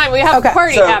limited time. We have Okay. a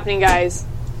party So- happening, guys.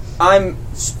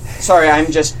 Sorry,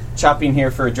 I'm just shopping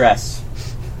here for a dress.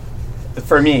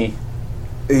 For me.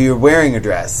 You're wearing a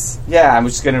dress. Yeah, I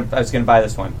was gonna buy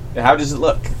this one. How does it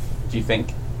look? Do you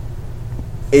think?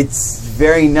 It's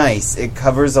very nice. It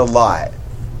covers a lot.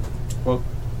 Well,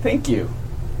 thank you.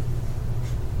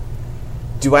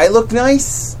 Do I look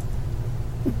nice?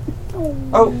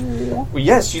 Oh, well,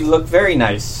 yes, you look very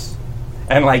nice,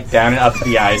 and like down and up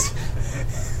the eyes.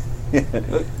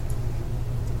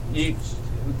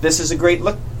 This is a great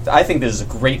look. I think this is a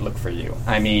great look for you.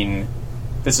 I mean,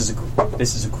 this is a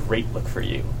great look for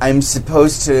you. I'm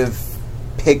supposed to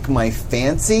pick my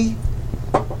fancy?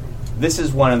 This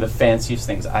is one of the fanciest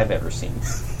things I've ever seen.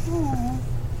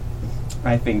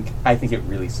 I think it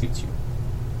really suits you.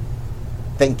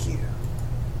 Thank you.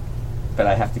 But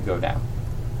I have to go now.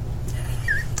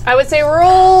 I would say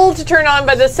roll to turn on,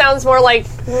 but this sounds more like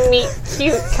meet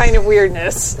cute kind of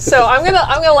weirdness. So I'm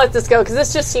gonna let this go because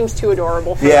this just seems too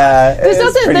adorable. For Yeah, this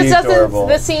it's adorable.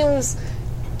 This seems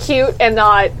cute and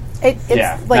not It's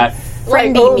not- like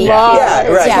friendly oh, meet. love. Yeah,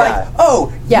 right. It's Yeah. like,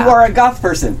 oh, Yeah. you are a goth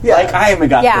person. Yeah. Like I am a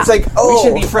goth Yeah. person. It's like, oh, we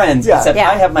should be friends, yeah. except Yeah.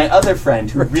 I have my other friend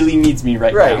who really needs me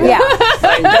right Right. now.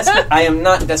 Yeah. I am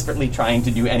not desperately trying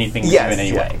to do anything to Yes, you in any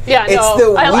yeah. way. Yeah, It's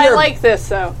no, the I weird- like this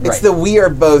though. It's Right. the we are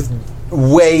both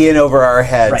way in over our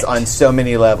heads Right. on so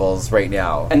many levels right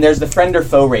now. And there's the friend or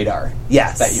foe radar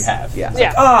Yes. that you have. Yeah.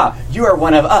 Yeah. Ah, you are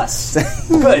one of us.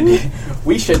 Good.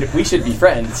 We should be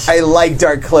friends. I like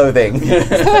dark clothing.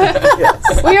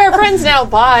 Yes. We are friends now.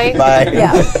 Bye. Bye.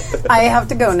 Yeah. I have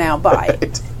to go now. Bye.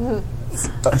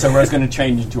 So Rose going to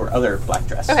change into her other black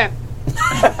dress. Okay.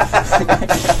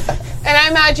 And I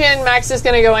imagine Max is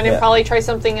going to go in and Yeah. probably try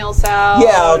something else out.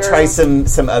 Yeah, I'll or- try some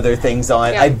other things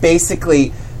on. Yeah. I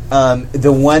basically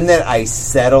the one that I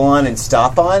settle on and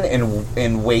stop on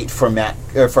and wait for Matt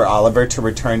or for Oliver to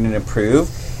return and approve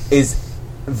is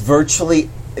virtually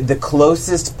the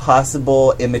closest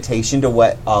possible imitation to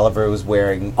what Oliver was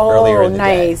wearing earlier Oh, in the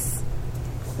nice.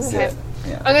 day. Okay.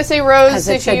 Yeah. I'm going to say, Rose, As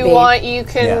it if should you be. want, you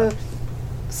can Yeah.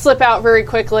 slip out very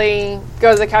quickly,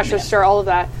 go to the cash register, all of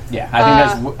that. Yeah,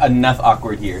 I think there's enough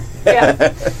awkward here.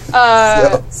 Yeah.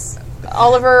 So,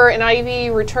 Oliver and Ivy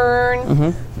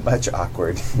return. much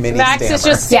awkward. Mini Max is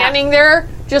stammer. just standing there,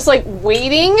 just like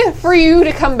waiting for you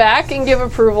to come back and give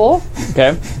approval.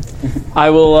 Okay. I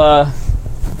will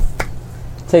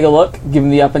take a look, give him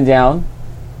the up and down.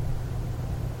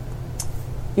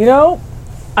 You know,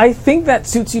 I think that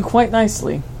suits you quite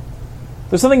nicely.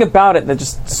 There's something about it that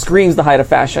just screams the height of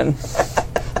fashion.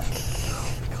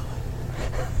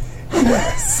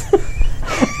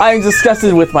 I'm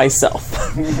disgusted with myself.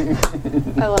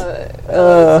 I love it. I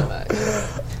love it so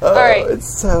much. All right.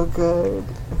 It's so good.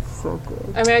 So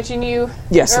good. I imagine you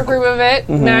Yes. approve of it.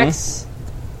 Max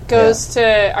goes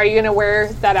to. Are you going to wear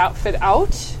that outfit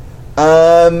out?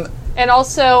 And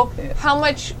also, how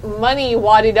much money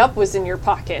wadded up was in your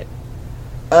pocket?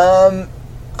 I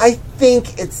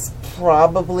think it's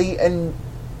probably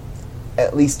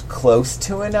at least close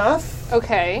to enough.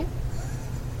 Okay.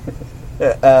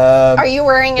 Are you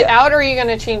wearing it out, or are you going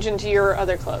to change into your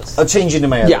other clothes? I'll change into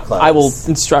my other Yeah, clothes. I will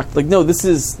instruct. Like, no, this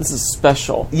is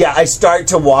special. Yeah, I start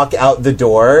to walk out the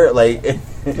door, like...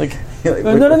 Like,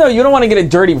 no. You don't want to get it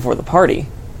dirty before the party.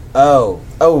 Oh,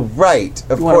 right,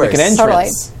 of You want to course. make an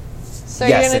entrance. So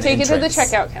Yes, you're going an to take it to the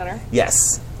entrance. checkout counter,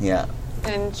 Yes, yeah.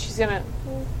 and she's going to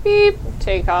beep,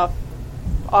 take off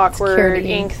awkward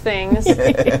Security. ink things.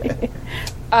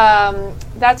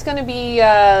 That's going to be,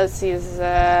 let's see,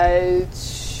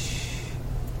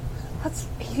 what's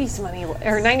 80s money or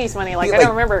 90s money like? I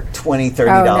don't remember. $20, $30. Oh,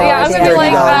 no. Yeah, I was going to be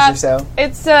like $30 or so.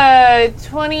 It's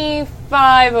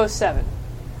 $25.07.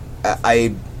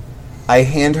 I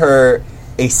hand her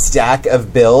a stack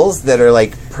of bills that are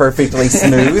like perfectly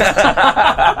smooth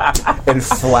and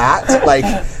flat,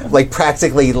 like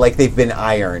practically like they've been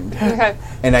ironed. Okay.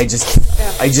 And I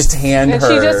just hand And her.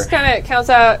 she just kind of counts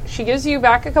out. She gives you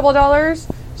back a couple of dollars.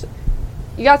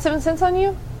 You got 7 cents on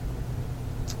you?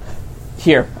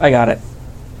 Here, I got it.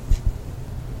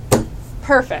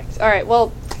 Perfect. All right.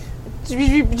 Well,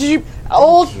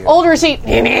 old receipt.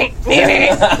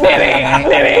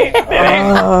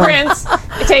 Prince.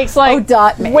 It takes like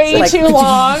dot makes way like- too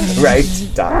long. right,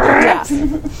 doctor. Yeah.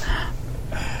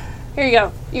 Here you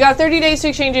go. You got 30 days to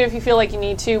exchange it if you feel like you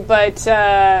need to, but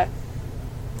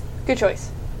good choice.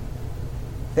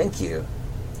 Thank you.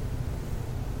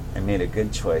 I made a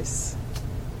good choice.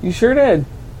 You sure did.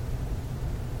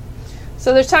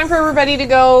 So there's time for everybody to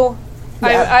go.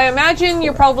 Yeah. I imagine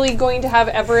you're probably going to have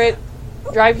Everett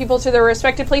drive people to their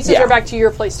respective places Yeah. or back to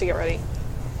your place to get ready.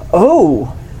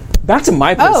 Oh, back to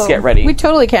my place to get ready. We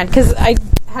totally can because I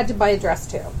had to buy a dress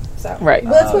too. So Right.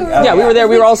 Well, that's what Yeah, we were there.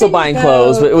 We were also buying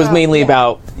clothes, but it was mainly yeah.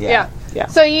 about. Yeah. Yeah.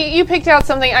 So you picked out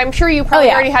something. I'm sure you probably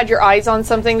Oh, yeah. already had your eyes on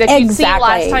something that you'd seen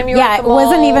last time you were at the it mall.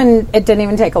 wasn't even. It didn't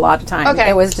even take a lot of time. Okay.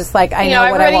 It was just like I You know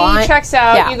what I everybody want. checks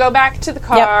out. Yeah. You go back to the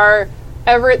car.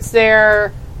 Everett's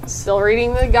there, still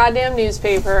reading the goddamn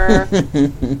newspaper.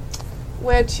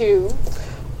 Where to?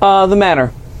 The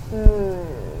manor.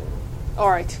 All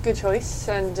right, good choice.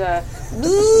 And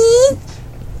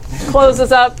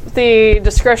closes up the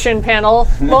discretion panel,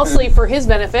 mostly for his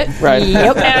benefit. Right.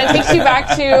 Yep. And it takes you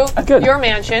back to Good. your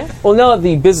mansion. Well, now that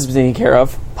the business is taken care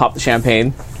of, pop the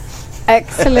champagne.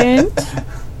 Excellent.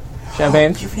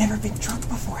 Champagne. You've never been drunk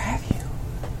before, have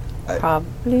you?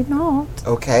 Probably not.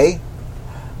 Okay.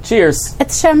 Cheers.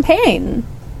 It's champagne.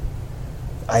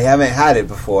 I haven't had it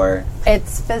before.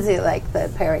 It's fizzy like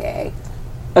the Perrier.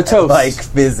 A toast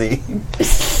like busy.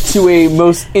 to a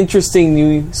most interesting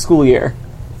new school year.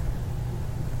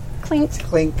 Clink.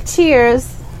 Clink.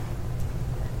 Cheers.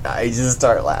 I just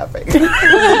start laughing.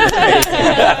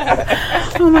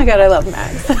 Oh my god, I love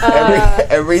Max.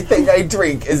 Everything I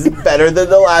drink is better than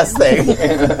the last thing.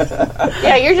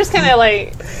 Yeah, you're just kind of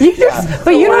like...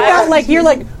 But you don't have like you're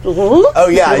like. Oh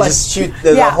yeah, I just shoot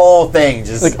the whole thing.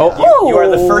 Just Like, You are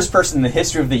the first person in the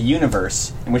history of the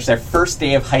universe in which their first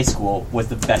day of high school was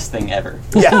the best thing ever.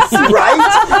 yes,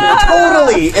 right?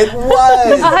 Totally, it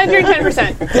was.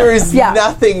 110%. There is Yeah.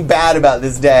 nothing bad about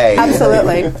this day.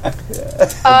 Absolutely.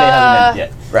 They haven't ended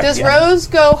yet. Right, Does yeah. Rose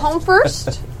go home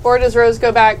first, or does Rose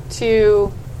go back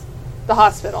to the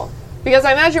hospital? Because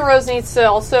I imagine Rose needs to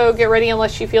also get ready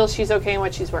unless she feels she's okay in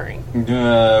what she's wearing.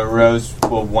 Rose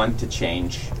will want to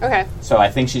change. Okay. So I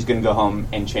think she's going to go home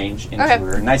and change into Okay.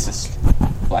 her nicest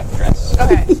black dress.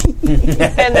 Okay.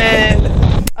 And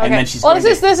then... Okay. And then she's well, going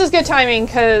this is good timing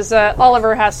because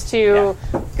Oliver has to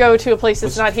go to a place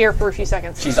that's not here for a few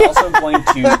seconds. She's also going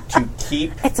to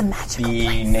keep It's a magical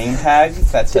the name tag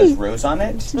that says Rose on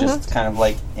it, just kind of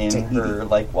like in her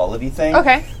like wallety thing.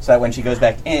 Okay. So that when she goes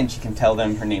back in, she can tell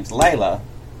them her name's Lila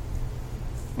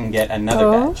and get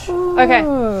another badge.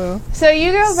 Okay. So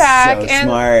you go back, So and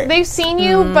smart. they've seen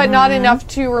you, but not enough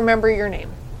to remember your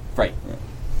name. Right.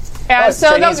 And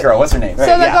so Chinese they'll, girl, what's her name? so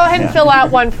they'll go ahead and fill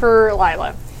out one for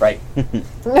Lila. Right.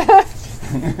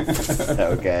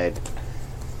 So good.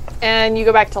 And you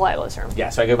go back to Lila's room. Yeah,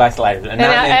 so I go back to Lila. And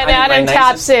Adam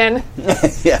taps in.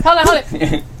 Yeah. Hold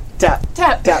on. Tap.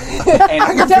 Tap. Tap.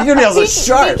 And Your fingernails are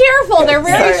sharp. Be careful, they're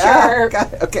very sharp.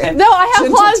 Okay. No, I have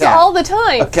Gentle claws tap. all the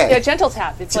time. Okay. Yeah, gentle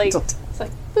tap. It's Gentle like it's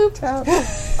like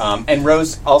boop. and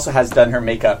Rose also has done her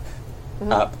makeup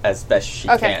up as best she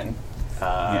Okay.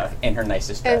 can in her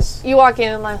nicest And dress. you walk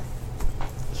in and like,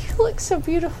 you look so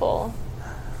beautiful.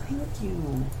 Thank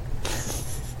you.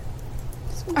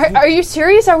 Are you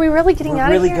serious? Are we really getting We're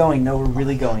out really of here? going. No, we're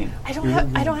really going. I don't You're have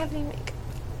really- I don't have any makeup.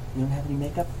 You don't have any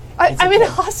makeup? I'm in a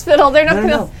hospital. They're not No,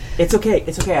 gonna. no, no. It's okay.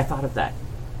 It's okay. I thought of that.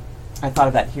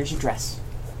 Here's your dress.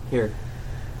 Here.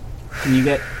 Can you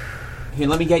get? Here,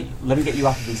 let me get you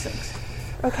off of these things.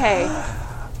 Okay.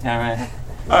 All right.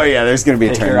 Oh yeah, there's gonna be a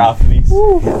Take turn. her off of these.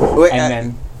 Wait,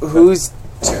 And then who's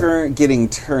getting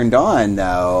turned on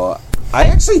though? I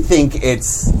actually think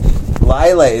it's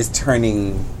Lila is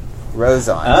turning Rose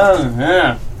on. Oh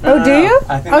yeah. Oh, do you?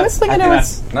 I think I was thinking it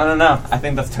was. No. I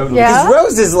think that's totally. Yeah? Because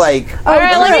Rose is like, All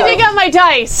right, let me dig out my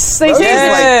dice. They Rose say is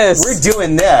Yes. like, we're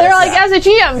doing this. they're like, as a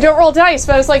GM, don't roll dice.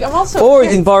 But I was like, I'm also. Or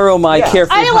you can borrow my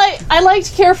carefree. I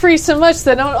liked Carefree so much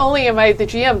that not only am I the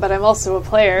GM, but I'm also a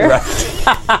player.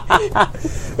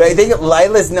 But I think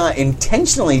Lila's not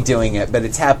intentionally doing it, but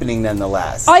it's happening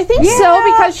nonetheless. I think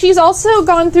so because she's also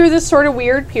gone through this sort of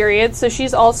weird period. So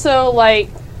she's also like,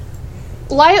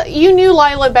 Lila, you knew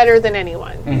Lila better than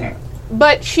anyone,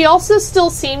 but she also still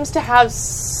seems to have.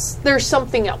 There's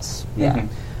something else. Yeah.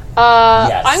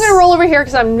 Yes. I'm going to roll over here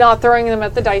because I'm not throwing them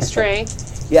at the dice tray.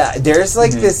 Yeah, there's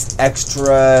like this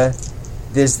extra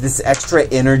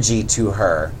energy to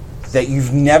her that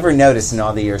you've never noticed in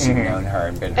all the years you've known her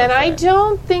and been her And I friend.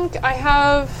 don't think I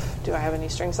have. Do I have any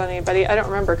strings on anybody? I don't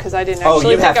remember because I didn't Oh,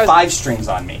 actually you think have I was. 5 strings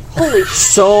on me. Holy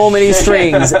So many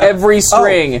strings. Every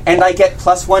string. And I get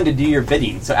 +1 to do your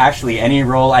bidding. So actually, any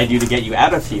roll I do to get you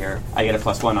out of here, I get a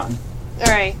 +1 on. All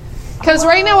right. Because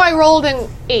right now I rolled an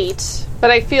 8,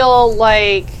 but I feel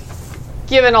like,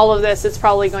 given all of this, it's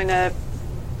probably going to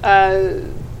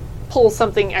pull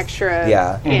something extra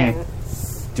in.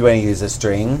 Do you want to use a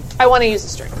string? I want to use a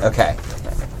string. Okay.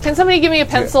 Can somebody give me a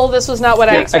pencil? This was not what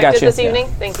I I expected got you. this evening.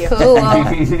 Thank you.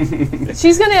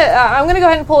 She's gonna. I'm gonna go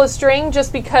ahead and pull a string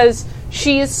just because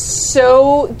she is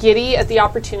so giddy at the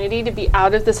opportunity to be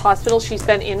out of this hospital. She's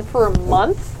been in for a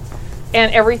month,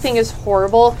 and everything is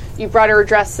horrible. You brought her a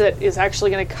dress that is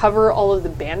actually going to cover all of the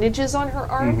bandages on her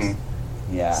arms.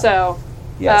 Yeah. So,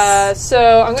 Yes.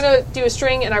 so I'm going to do a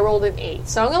string, and I rolled an 8.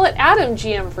 So I'm going to let Adam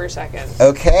GM for a second.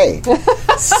 Okay.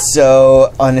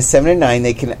 So on a 7 and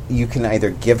 9, you can either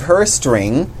give her a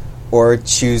string or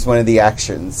choose one of the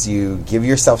actions. You give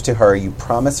yourself to her, you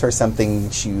promise her something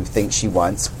you think she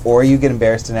wants, or you get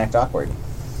embarrassed and act awkward.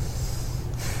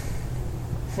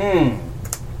 And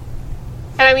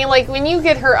I mean, like, when you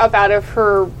get her up out of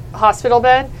her hospital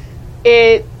bed,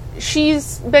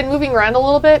 she's been moving around a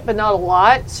little bit, but not a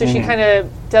lot. So she kind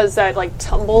of does that, like,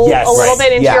 tumble Yes, a little right.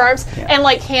 bit into Yeah. your arms. And,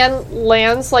 like, hand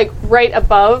lands, like, right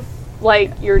above,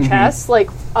 like, your chest, like,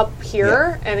 up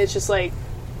here. And it's just, like,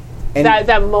 And,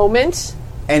 that moment.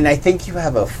 and I think you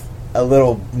have a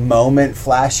little moment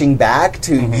flashing back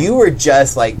to you were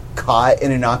just like caught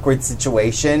in an awkward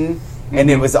situation and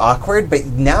it was awkward, but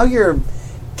now you're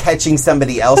catching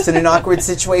somebody else in an awkward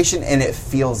situation, and it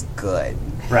feels good.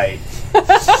 Right.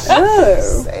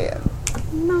 Oh. Saying.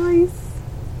 Nice.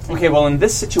 Okay, well, in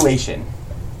this situation,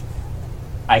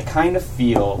 I kind of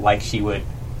feel like she would,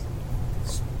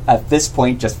 at this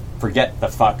point, just forget the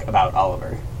fuck about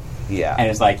Oliver. Yeah. And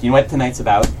it's like, you know what tonight's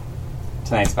about?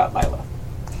 Tonight's about Lila.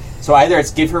 So either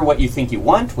it's give her what you think you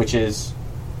want, which is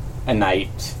a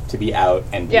night to be out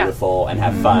and beautiful and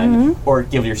have fun, or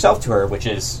give yourself to her, which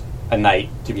is a night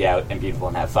to be out and beautiful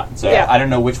and have fun. So I don't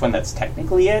know which one that's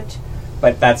technically it,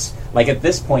 but that's, like, at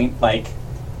this point, like,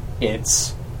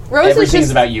 it's... Rose everything's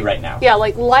is about you right now. Yeah,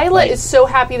 like, Lila is so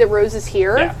happy that Rose is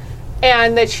here, Yeah.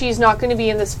 and that she's not going to be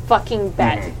in this fucking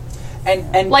bed.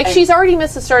 And Like, and- she's already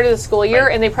missed the start of the school year,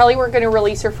 Right. and they probably weren't going to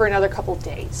release her for another couple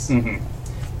days.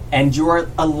 and you're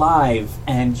alive,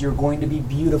 and you're going to be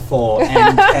beautiful,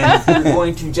 and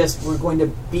we're going to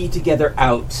be together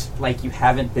out like you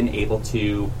haven't been able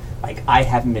to, like I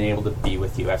haven't been able to be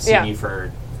with you. I've seen you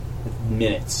for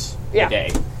minutes a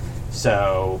day.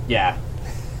 So, yeah.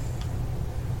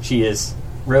 She is,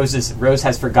 Rose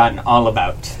has forgotten all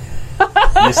about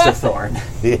Mr. Thorne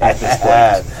at this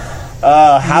point.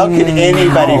 How can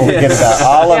anybody forget about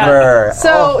Oliver?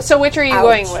 So which are you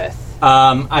going with?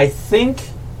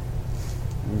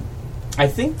 I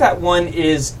think that one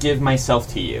is give myself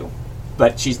to you,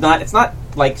 but she's not. It's not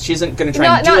like she isn't going to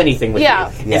try and do anything with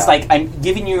you. It's like I'm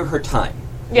giving you her time.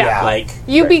 Yeah, like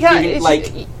you become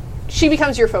like she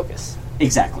becomes your focus.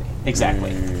 Exactly.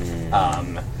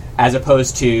 As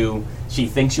opposed to she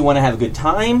thinks you want to have a good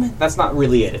time. That's not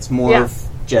really it. It's more of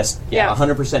just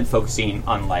 100% focusing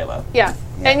on Lila. Yeah,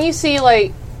 and you see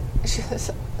like,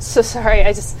 so sorry.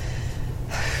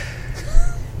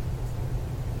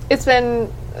 It's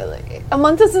been a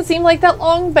month. Doesn't seem like that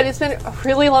long, but it's been a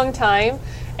really long time,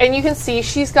 and you can see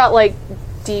she's got like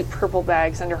deep purple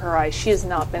bags under her eyes. She has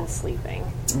not been sleeping.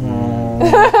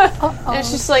 And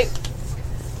it's just like,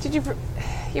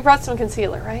 you brought some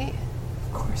concealer, right?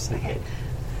 Of course I did.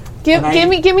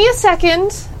 Give me a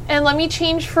second, and let me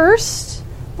change first.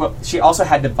 Well, she also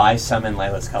had to buy some in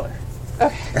Lila's color.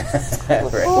 Okay.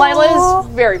 Lila is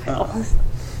very pale.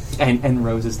 And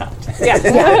Rose is not.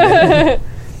 Yeah.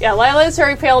 Yeah, Lila is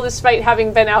very pale despite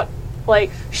having been out.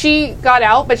 Like, she got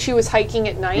out, but she was hiking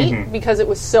at night because it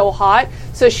was so hot.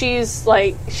 So she's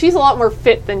a lot more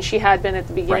fit than she had been at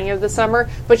the beginning of the summer,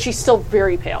 but she's still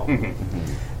very pale.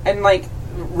 And, like,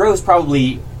 Rose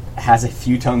probably has a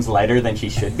few tones lighter than she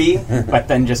should be, but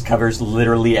then just covers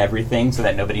literally everything so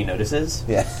that nobody notices.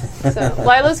 Yeah. So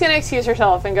Lila's going to excuse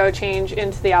herself and go change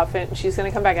into the outfit, and she's going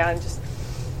to come back out and just...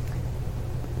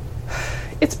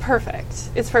 It's perfect.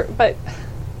 But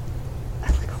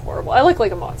I look horrible. I look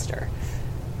like a monster.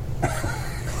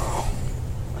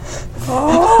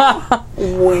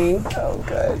 Wink. Oh,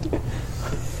 good.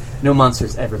 No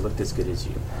monsters ever looked as good as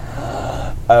you.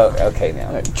 Oh, okay,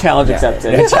 now. Challenge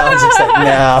accepted. Challenge accepted.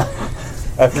 Now.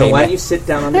 Okay, So why don't you sit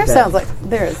down on the bed?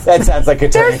 That sounds like a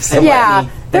turn.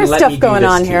 There's stuff going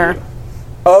on here.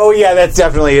 Oh, yeah, that's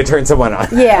definitely a turn someone on.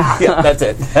 Yeah. Yeah, that's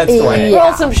it. That's the one.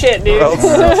 Roll some shit, dude.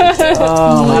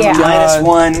 Minus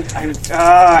one.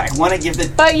 I want to give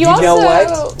the... But you know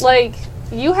also, what? like,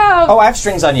 you have... Oh, I have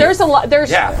strings on you. There's a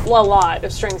lot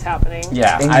of strings happening.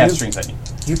 Yeah, And I have you- strings on you.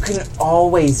 You can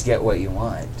always get what you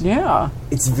want. Yeah.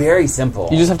 It's very simple.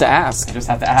 You just have to ask. You just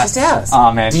have to ask. Just ask.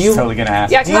 Oh, man, Do she's you- totally going to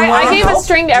ask. Yeah, Do because you want I gave a help?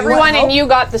 string to Do you want everyone, and help? you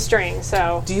got the string,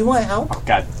 so... Do you want help? Oh,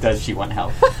 God, does she want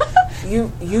help?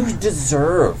 You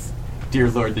deserve. Dear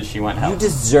Lord, does she want help? You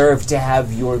deserve to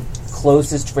have your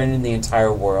closest friend in the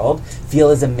entire world feel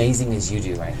as amazing as you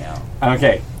do right now.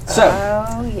 Okay, so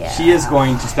she is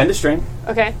going to spend a string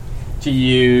Okay. to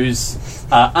use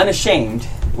Unashamed,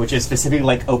 which is specifically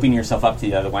like opening yourself up to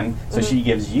the other one. So she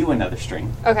gives you another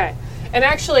string. Okay. And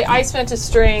actually, I spent a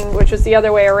string, which was the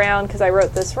other way around, because I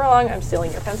wrote this wrong. I'm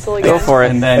stealing your pencil again. Go for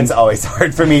it. And then It's always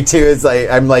hard for me too. It's like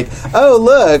I'm like, oh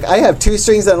look, I have 2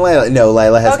 strings on Lila. No,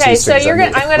 Lila has 2 Okay, so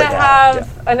strings. I'm on me. gonna Like,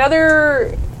 have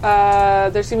another.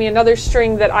 There's gonna be another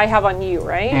string that I have on you,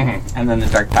 right? and then the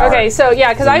Dark Power. Okay, so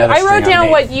yeah, because There's another I wrote string on down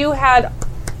me. what you had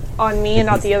on me and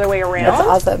not the other way around. That's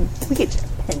awesome. We get your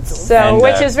pencil. So, And,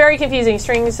 which is very confusing.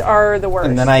 Strings are the worst.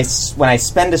 And then when I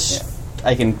spend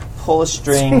I can pull a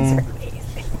string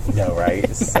No, right?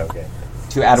 This is so good.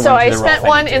 to add so one to I the roll. spent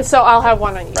one, and so I'll have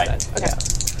one on you Right. then. Okay.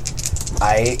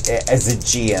 I, as a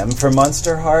GM for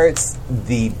Monster Hearts,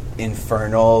 the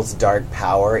Infernal's Dark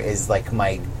Power is like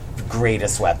my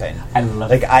greatest weapon. I love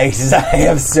Like I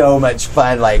have so much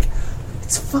fun. Like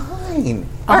it's fine.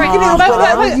 All right, can have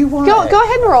whatever you want. Go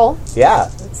ahead and roll. Yeah.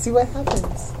 Let's see what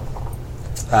happens.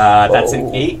 That's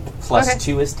an 8 plus Okay.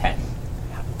 2 is 10.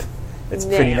 It's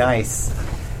pretty nice.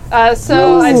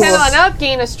 So a 10 on up,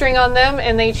 gain a string on them,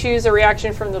 and they choose a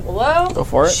reaction from the below. Go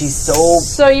for it. She's so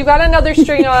So you got another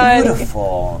string on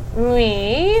beautiful.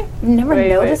 me. Never Wait,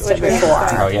 noticed wait, it wait, before.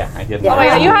 Oh yeah, I did. Oh my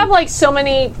god, you have like so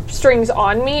many strings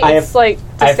on me. I It's have like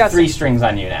I disgusting. have 3 strings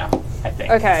on you now. I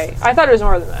think. Okay, I thought it was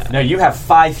more than that. No, you have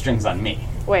 5 strings on me.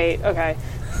 Wait, okay.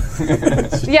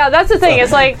 Yeah, that's the thing.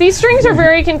 It's like these strings are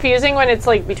very confusing when it's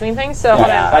like between things. So hold on.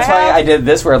 That's why I did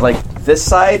this, where like this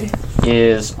side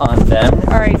is on them.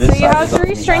 All right, so this you side have is on 3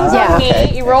 me. strings Yeah. on me.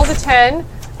 Okay. You rolled a 10,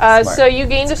 Smart. so you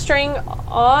gained a string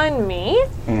on me,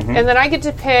 and then I get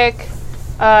to pick.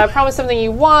 Promise something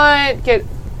you want. Get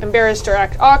embarrassed or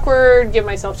act awkward. Give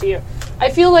myself to you.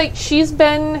 I feel like she's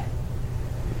been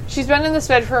in this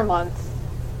bed for a month.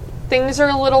 Things are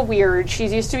a little weird.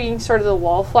 She's used to being sort of the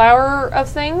wallflower of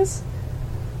things,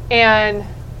 and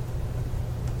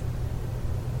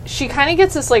she kind of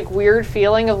gets this like weird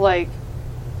feeling of like,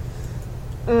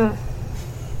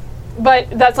 but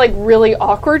that's like really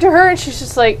awkward to her, and she's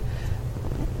just like,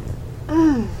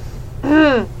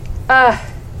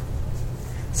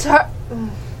 so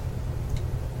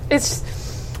it's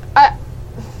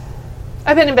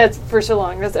I've been in bed for so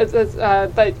long,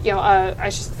 but you know, I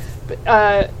should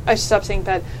stop saying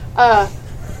bed.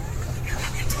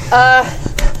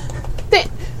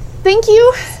 Thank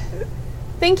you.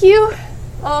 Thank you.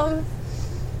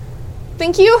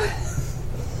 Thank you.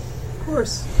 Of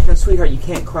course. No, sweetheart, you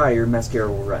can't cry. Your mascara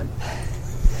will run.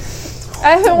 I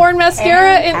haven't worn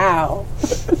mascara in. Ow.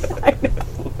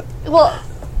 Well,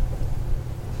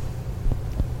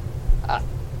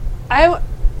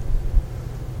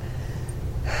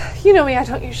 you know me, I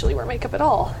don't usually wear makeup at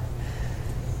all.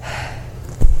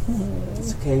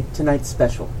 It's okay. Tonight's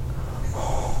special.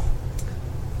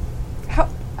 How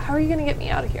are you going to get me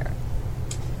out of here?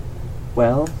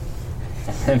 Well,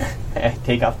 And I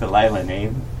take off the Lila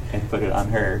name and put it on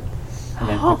her, and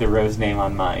then put the Rose name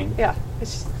on mine. Yeah.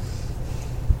 It's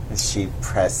just, She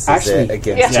presses Actually, it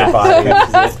against yeah. your body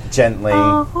Presses it, gently.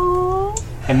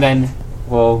 and then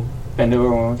we'll bend over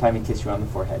one more time and kiss you on the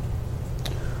forehead.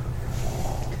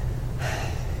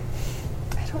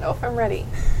 I don't know if I'm ready.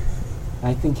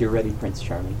 I think you're ready, Prince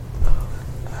Charming.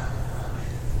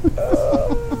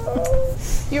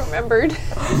 You remembered.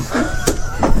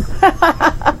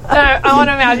 I want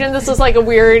to imagine this is like a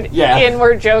weird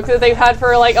inward joke that they've had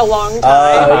for like a long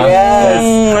time. Oh,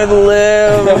 yes. I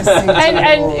live.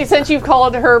 And since you've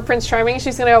called her Prince Charming,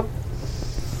 she's going to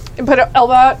and put her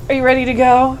elbow out. Are you ready to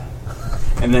go?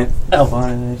 And then elbow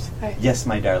on it. Yes,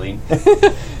 my darling.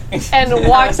 And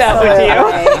walks out with you.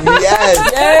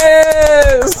 Yes.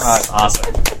 Yes.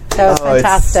 Awesome. That was Oh, it's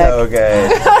fantastic. so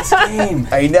good. Game.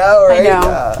 I know, right?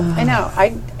 I know.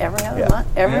 Every other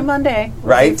every Monday. We'll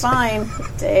Right? be fine,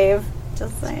 Dave.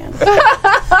 Just saying.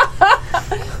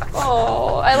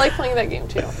 Oh, I like playing that game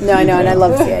too. No, I know, and I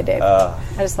love CI Dave. Uh,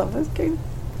 I just love this game.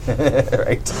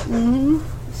 right.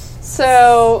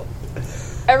 So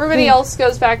everybody else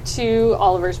goes back to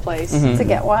Oliver's place To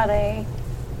get ready.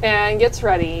 and gets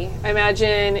ready. I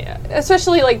imagine,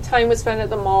 especially like time was spent at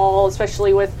the mall,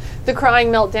 especially with the crying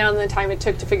meltdown and the time it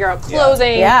took to figure out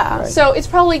clothing. Yeah. Right. So it's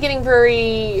probably getting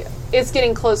it's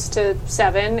getting close to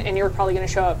 7, and you're probably going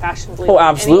to show up fashionably. Oh, late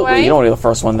absolutely. Anyway. You don't want to be the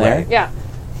first one there. Right.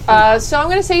 Yeah. So I'm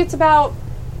going to say it's about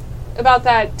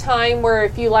that time where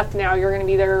if you left now, you're going to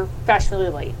be there fashionably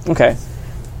late. Okay.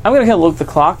 I'm going to kind of look at the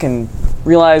clock and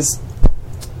realize,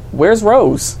 where's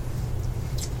Rose?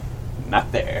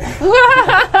 Not there.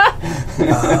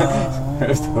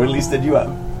 Rose totally stood you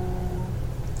up.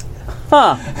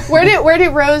 Huh. Where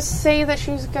did Rose say that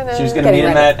she was going to... She was going to meet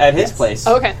him at his place.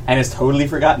 Okay. And has totally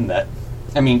forgotten that.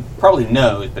 I mean, probably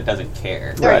knows, but doesn't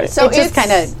care. All right. So It just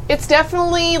kinda- it's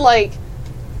definitely like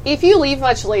if you leave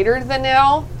much later than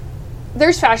now,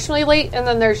 there's fashionably late, and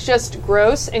then there's just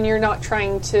gross, and you're not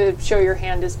trying to show your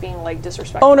hand as being like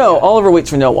disrespectful. Oh no, Oliver waits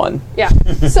for no one. Yeah.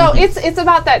 So it's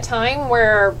about that time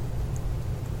where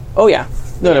Oh yeah.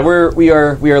 No, we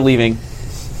are leaving.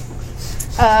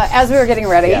 As we were getting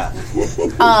ready, Yeah.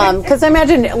 because I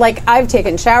imagine, like, I've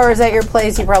taken showers at your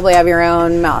place. You probably have your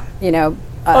own,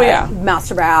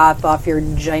 master bath off your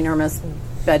ginormous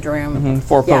bedroom.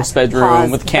 4-post bedroom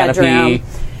pause with canopy. bedroom.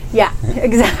 Yeah,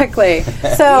 exactly.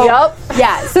 So, Yup.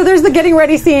 yeah, so there's the getting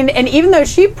ready scene, and even though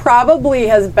she probably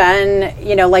has been,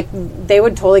 like, they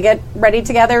would totally get ready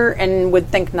together and would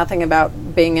think nothing about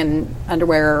being in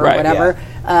underwear or Right, whatever,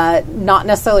 not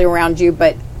necessarily around you,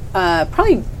 but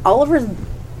probably Oliver's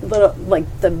little, like,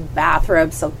 the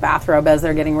silk bathrobe as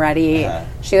they're getting ready.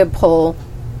 She would pull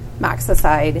Max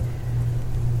aside.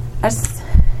 I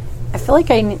feel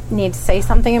like I need to say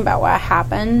something about what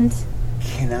happened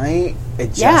Can I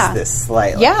adjust Yeah. this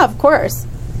slightly? Yeah, of course.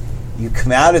 You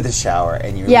come out of the shower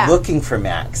and you're Yeah. looking for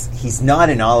Max. He's not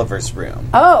in Oliver's room.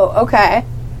 Oh, okay.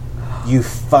 You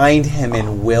find him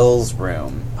in Will's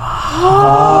room.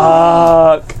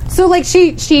 So like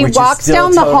she Which is walks still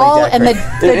down the totally hall and the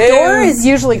It door is. is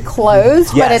usually closed,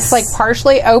 but Yes. it's like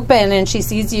partially open and she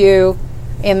sees you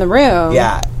in the room.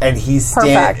 Yeah, and he's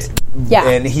Perfect. Yeah.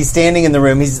 and he's standing in the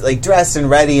room. He's like dressed and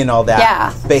ready and all that.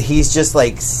 Yeah. but he's just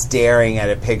like staring at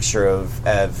a picture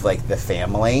of like the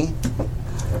family.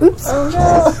 Oops. Oh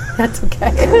no. That's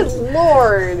okay. Good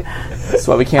Lord. That's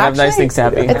why we can't have nice things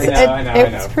happy. It's, I know.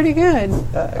 it's pretty good.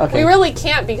 We really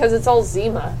can't because it's all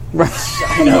Zima.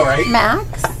 I know, right?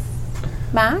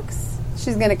 Max?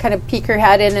 She's going to kind of peek her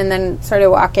head in and then sort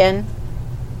of walk in.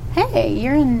 Hey,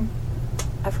 you're in...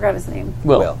 I forgot his name.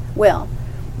 Will. Will.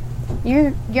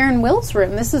 You're in Will's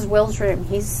room. This is Will's room.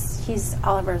 He's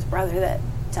Oliver's brother that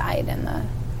died in the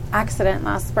accident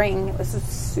last spring. It was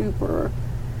super,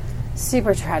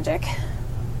 super tragic.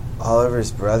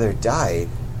 Oliver's brother died.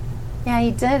 Yeah,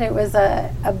 he did. It was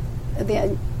the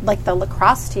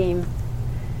lacrosse team.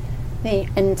 The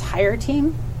entire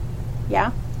team.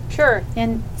 Yeah. Sure. The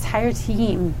entire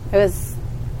team. It was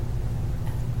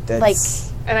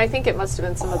That's And I think it must have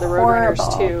been some of the Roadrunners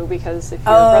Horrible. too, because if your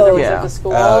brother was Yeah. at the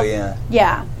school, oh yeah.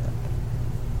 yeah.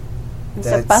 It's a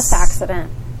That's- bus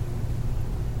accident.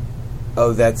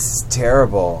 Oh, that's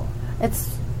terrible.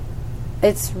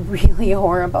 It's really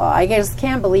horrible. I just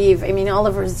can't believe. I mean,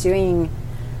 Oliver's doing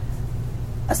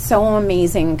so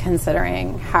amazing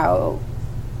considering how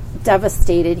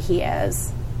devastated he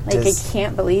is. Like, I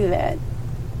can't believe it.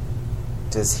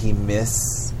 Does he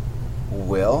miss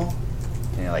Will?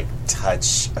 Can you like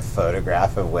touch a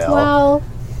photograph of Will? Well,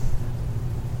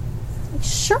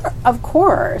 sure, of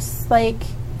course. Like,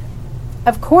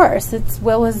 of course,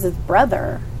 Will is his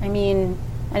brother. I mean,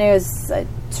 and it was a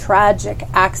tragic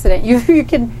accident. You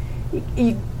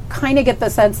kind of get the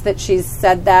sense that she's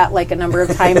said that like a number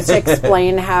of times to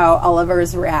explain how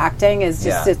Oliver's reacting is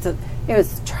just Yeah. it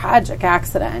was a tragic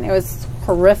accident. It was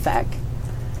horrific.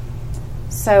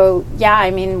 So yeah,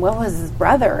 I mean, Will was his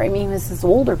brother. I mean, he was his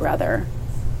older brother.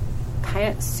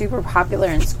 Kind of super popular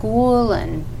in school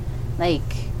and like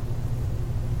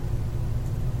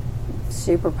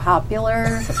super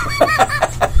popular.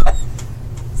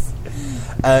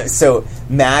 So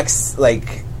Max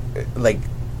like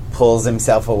pulls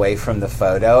himself away from the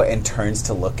photo and turns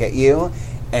to look at you,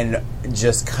 and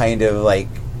just kind of like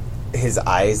his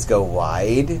eyes go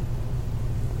wide,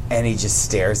 and he just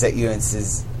stares at you and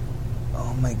says,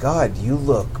 "Oh my God, you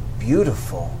look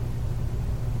beautiful."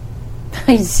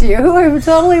 I do. I'm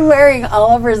totally wearing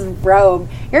Oliver's robe.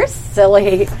 You're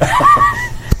silly.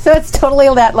 So it's totally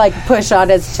that like push on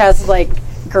his chest, like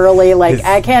girly, like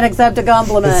I can't accept a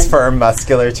compliment. His firm,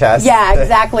 muscular chest. Yeah,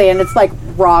 exactly. And it's like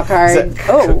rock hard.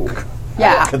 Oh,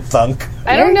 yeah. Thunk.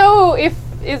 I don't know if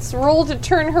it's rule to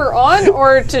turn her on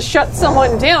or to shut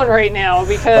someone down right now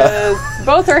because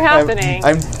both are happening.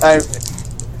 I'm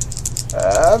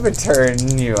gonna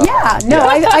turn you on. Yeah, no,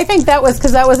 I think that was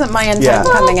because that wasn't my intent Yeah.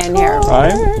 coming in here.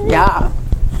 Right? Yeah.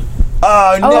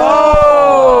 Oh no!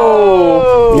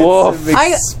 Oh. It's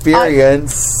an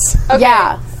experience.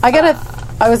 Yeah.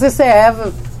 I was going to say I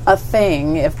have a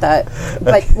thing if that,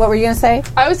 but what were you going to say?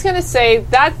 I was going to say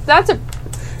that's a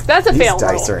These fail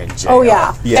dice roll. are in jail. Oh,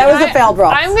 yeah. That was a failed roll.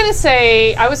 I was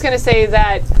going to say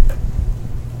that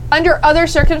under other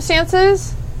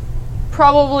circumstances,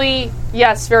 probably,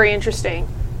 yes, very interesting.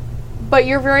 But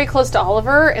you're very close to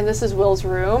Oliver, and this is Will's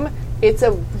room. It's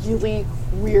a really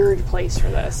weird place for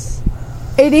this.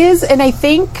 It is, and I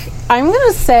think I'm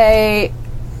going to say,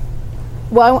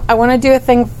 well, I want to do a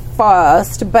thing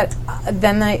first, but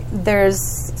then there's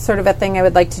sort of a thing I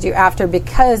would like to do after,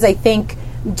 because I think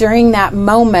during that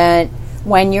moment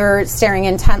when you're staring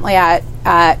intently at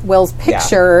Will's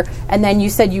picture, and then you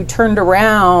said you turned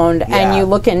around and you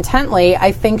look intently,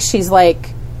 I think she's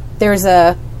like, there's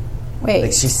a... Wait.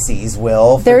 Like she sees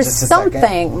Will for There's just a something.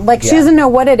 second. Like, she doesn't know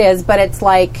what it is, but it's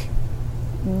like,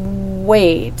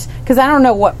 wait. Because I don't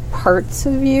know what parts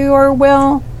of you are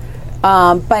Will,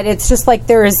 but it's just like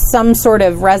there is some sort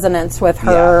of resonance with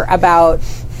her about...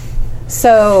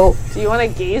 So... Do you want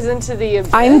to gaze into the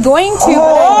abyss? I'm going to, but I'm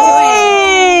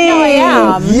doing... No,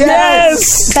 I am.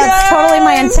 Yes! That's totally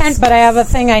my intent, but I have a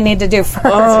thing I need to do first.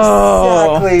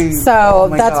 Exactly. So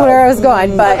that's where I was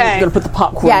going, but... Okay. I'm gonna put the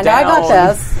popcorn Yeah, no, down. I got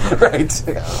this. Right.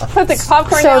 Put the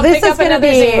popcorn So down, this pick is up going to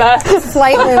another be Zima.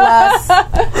 slightly less...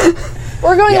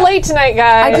 We're going late tonight,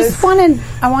 guys. I just wanted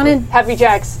Happy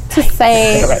Jacks. to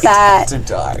say that Too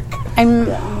dark.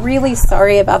 I'm really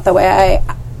sorry about the way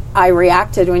I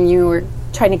reacted when you were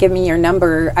trying to give me your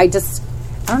number. I just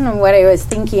don't know what I was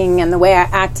thinking and the way I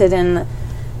acted in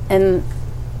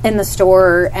the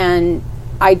store, and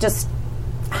I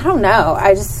don't know.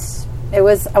 I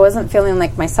wasn't feeling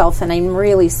like myself, and I'm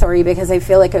really sorry because I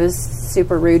feel like I was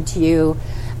super rude to you,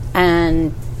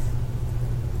 and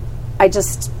I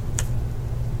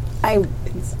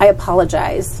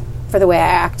apologize for the way I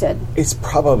acted. It's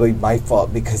probably my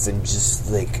fault because I'm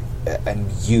just like I'm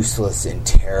useless and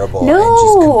terrible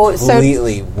No, and just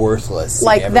completely worthless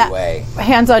like in every that. way.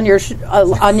 Hands on your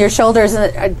shoulders,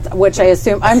 which I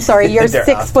assume. I'm sorry, you're They're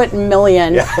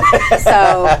 6'1",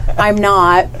 so I'm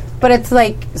not. But it's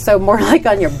like more like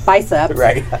on your biceps,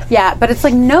 Right. Yeah, but it's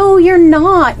like no, you're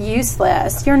not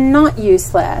useless. You're not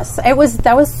useless.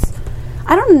 That was.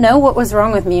 I don't know what was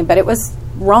wrong with me, but it was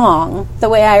wrong the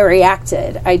way I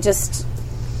reacted.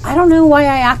 I don't know why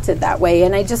I acted that way,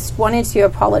 and I just wanted to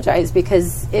apologize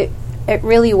because it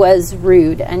really was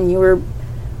rude, and you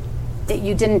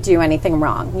didn't do anything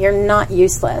wrong. You're not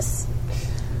useless.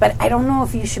 But I don't know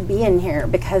if you should be in here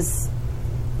because,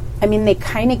 I mean, they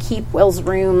kind of keep Will's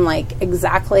room like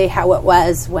exactly how it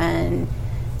was when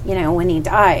he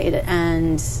died,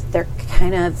 and they're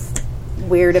kind of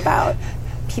weird about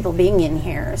people being in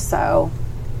here, so...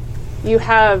 You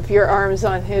have your hands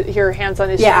on his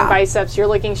strong biceps. You're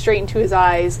looking straight into his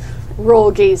eyes. Roll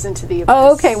gaze into the abyss.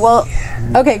 Oh, okay. Well,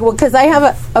 because I have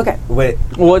a... Okay. Wait.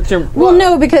 What's your... Well,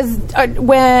 no, because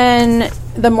when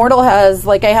the mortal has,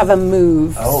 I have a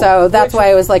move. So that's why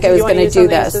I was like, I was going to do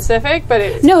this. Specific, but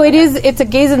it's a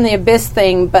gaze in the abyss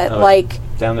thing, but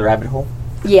down the rabbit hole?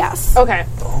 Yes. Okay.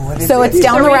 So it's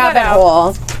down the rabbit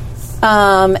hole.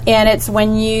 And it's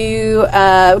when you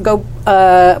go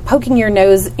poking your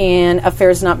nose in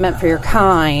affairs not meant for your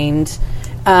kind.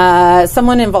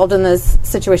 Someone involved in this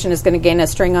situation is going to gain a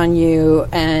string on you,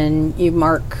 and you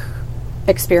mark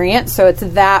experience. So it's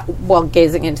that while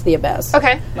gazing into the abyss.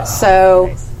 Okay.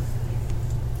 So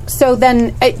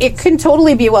then it can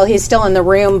totally be while he's still in the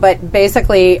room, but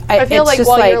basically, I feel it's like just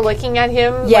while you're looking at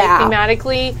him,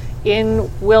 thematically in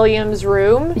William's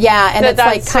room. Yeah, and it's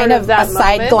like kind of a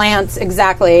side glance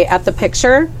exactly at the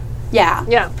picture. Yeah.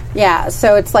 Yeah. Yeah.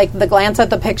 So it's like the glance at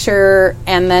the picture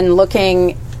and then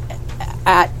looking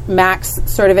at Max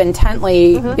sort of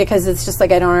intently because it's just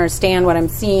like I don't understand what I'm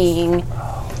seeing.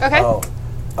 Okay.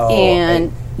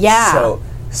 And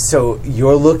So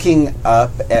you're looking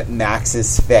up at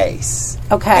Max's face.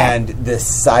 Okay. And the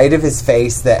side of his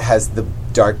face that has the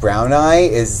dark brown eye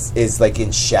is like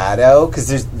in shadow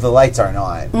because the lights aren't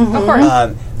on.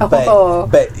 Of course.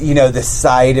 But the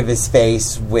side of his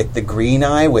face with the green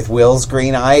eye, with Will's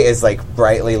green eye, is like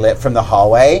brightly lit from the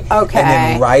hallway. Okay. And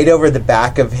then right over the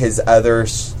back of his other,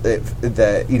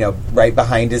 right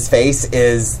behind his face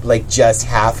is like just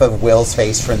half of Will's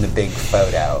face from the big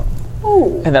photo.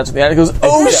 Ooh. And that's when the attic goes,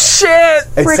 oh shit!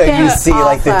 And so you see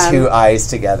like the two eyes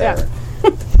together. Yeah.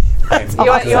 You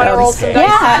want to roll some dice?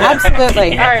 Yeah,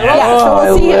 absolutely. All right, roll.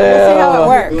 So we'll see how it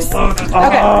works.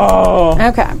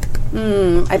 Okay.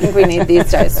 I think we need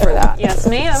these dice for that. Yes,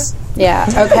 ma'am.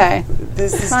 Yeah, okay.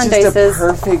 This is Come on, just dices. a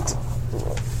perfect...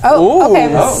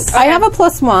 Okay. I have a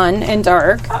 +1 in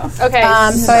dark. Okay.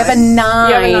 So I have a 9.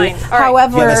 You have a 9. All right.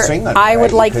 However, You have a string on you, I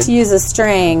would right? like You could- to use a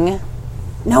string.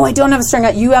 No, I don't have a string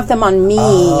on. You have them on me.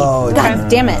 Oh, God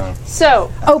damn it.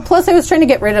 So. Plus I was trying to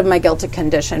get rid of my guilty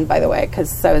condition, by the way,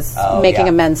 because I was making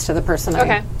amends to the person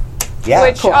Okay. Yeah.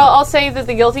 Which I'll say that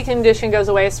the guilty condition goes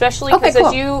away, especially because cool.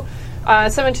 as you,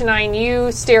 7 to 9,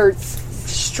 you stared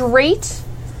straight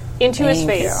into his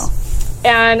Thank face.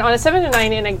 And on a 7 to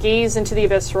 9, in a gaze into the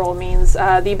abyss roll means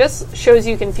the abyss shows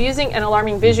you confusing and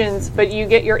alarming visions, but you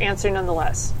get your answer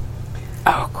nonetheless.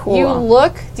 Oh, cool. You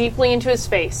look deeply into his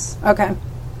face. Okay.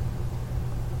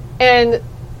 And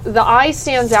the eye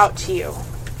stands out to you.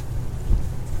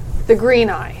 The green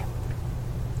eye.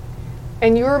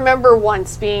 And you remember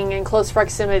once being in close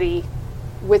proximity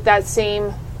with that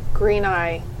same green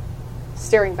eye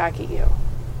staring back at you.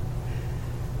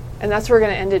 And that's where we're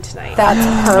going to end it tonight. That's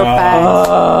perfect.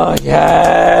 Oh,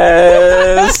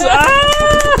 yes!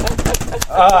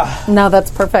 No, that's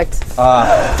perfect.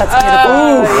 That's beautiful.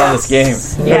 I love this game.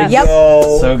 Yes. Yep.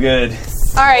 So good.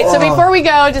 All right, so before we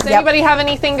go, does anybody have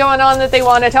anything going on that they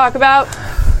want to talk about?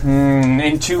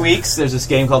 In 2 weeks, there's this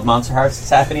game called Monster Hearts that's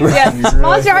happening. Yes,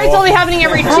 Monster Hearts only happening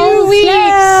every 2 weeks.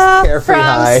 Yeah. Carefree From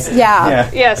high. Yeah.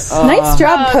 Yes. Nice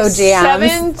job, Kojams.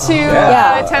 7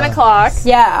 to 10 o'clock.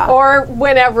 Yeah. Or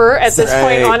whenever at this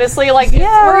point, honestly. Like, we're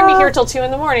going to be here till 2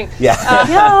 in the morning. Yeah.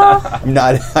 I'm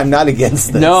not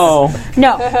against this. No.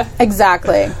 No,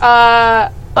 exactly.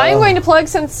 I'm going to plug,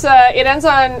 since it ends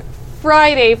on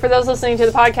Friday, for those listening to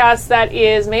the podcast, that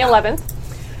is May 11th.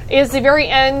 is the very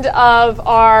end of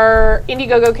our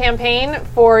Indiegogo campaign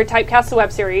for Typecast the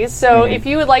web series. So if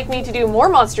you would like me to do more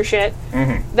monster shit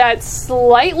that's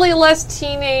slightly less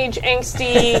teenage,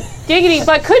 angsty, giggity,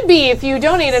 but could be if you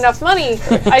donate enough money,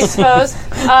 I suppose,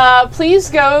 please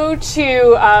go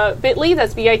to bit.ly,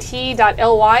 that's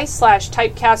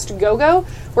bit.ly/typecastgogo.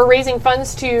 We're raising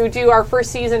funds to do our first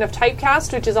season of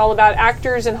Typecast, which is all about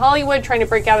actors in Hollywood trying to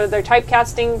break out of their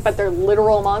typecasting, but they're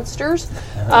literal monsters.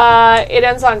 It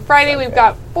ends on Friday. We've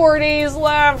got 4 days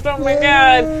left. Oh my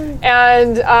god.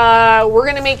 And we're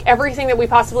going to make everything that we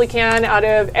possibly can out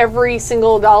of every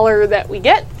single dollar that we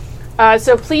get.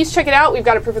 So please check it out. We've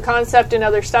got a proof of concept and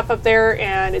other stuff up there,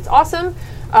 and it's awesome.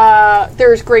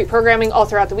 There's great programming all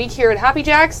throughout the week here at Happy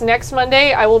Jacks. Next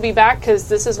Monday, I will be back, because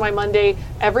this is my Monday,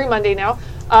 every Monday now,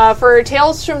 for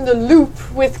Tales from the Loop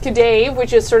with Kadave,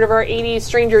 which is sort of our 80s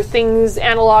Stranger Things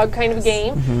analog kind of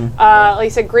game. Like I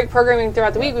said, great programming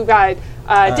throughout the week. We've got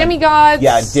Demigods.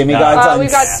 Yeah, Demigods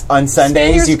we've got on Sundays.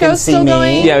 Spaniard's You can Ghost see still me.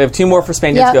 going. Yeah, we have 2 more for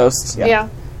Spaniard's Ghost. Yeah.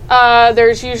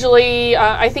 There's usually,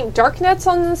 I think, Darknet's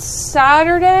on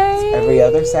Saturday. Every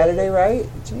other Saturday, right?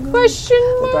 Question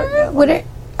mark? Would it?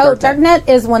 Oh, Darknet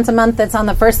is once a month. It's on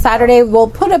the first Saturday. We'll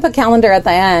put up a calendar at the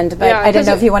end, but Yeah, I didn't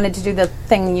know 'cause if you wanted to do the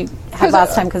thing you had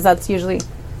last time, because that's usually...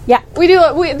 Yeah. We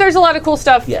do. There's a lot of cool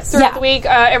stuff Yes. throughout Yeah. the week.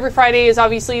 Every Friday is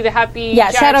obviously the Happy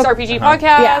Yeah, Jacks RPG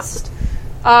podcast.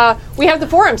 We have the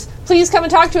forums. Please come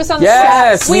and talk to us on the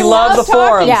Yes, forums. we love the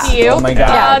talking forums. to you. Oh my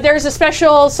God. There's a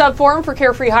special sub forum for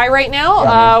Carefree High right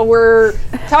now. We're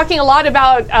talking a lot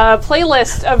about a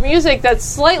playlist of music that's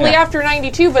slightly after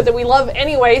 92, but that we love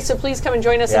anyway. So please come and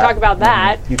join us and talk about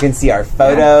that. You can see our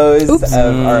photos of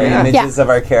our images of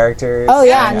our characters. Oh,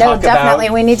 yeah. and No, talk definitely.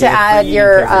 about We need to add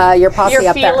Carefree, your posse Your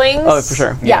up there. feelings. Oh, for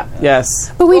sure. Yeah.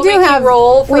 Yes. But we We'll do make you have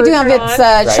roll for we do have turn it's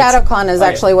on. ShadowCon is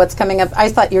actually what's coming up. I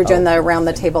thought you were doing the around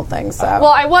the table thing. So Well,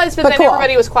 I was, but then cool.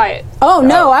 everybody was quiet. oh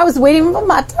no, I was waiting for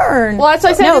my turn. Well, that's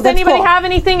why I said, No, does that's anybody cool. have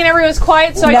anything? And everyone was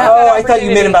quiet, so I No. took that Oh, I thought you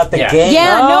opportunity. meant about the game.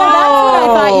 Yeah, no, that's what I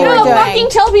thought you were No, doing. fucking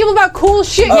tell people about cool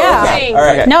shit you're Yeah. doing. All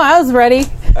right. No, I was ready.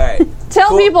 All right. Tell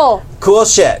Cool. people. Cool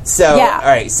shit. So, Yeah. all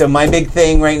right. So my big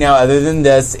thing right now, other than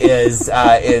this, is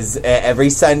every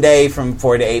Sunday from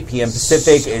 4 to 8 p.m.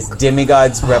 Pacific is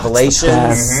Demigods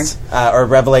Revelations, or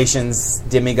Revelations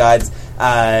Demigods.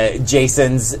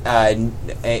 Jason's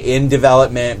in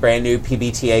development, brand new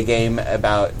PBTA game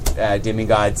about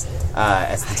demigods,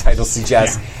 as the title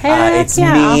suggests. It's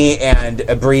me and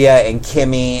Abria and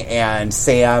Kimmy and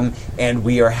Sam, and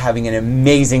we are having an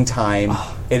amazing time.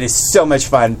 It is so much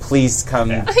fun. Please come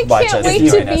watch Can't us. wait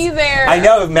to be there. I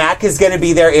know Mac is going to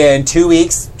be there in 2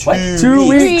 weeks. 2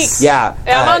 weeks. Yeah,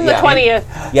 I'm on the 20th.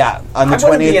 Yeah, on the I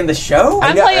want to be 20th. in the show.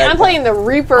 I'm know, playing. right. I'm playing the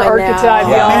Reaper I know. archetype,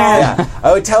 y'all. Yeah.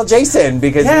 Oh, tell Jason,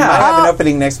 because we Yeah. might have an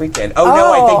opening next weekend. Oh,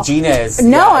 no, I think Gina is.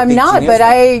 No, yeah, I I'm think not. Gina's But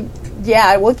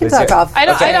there. we can Is talk there- off. I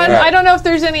don't. Okay, I don't. right. I don't know if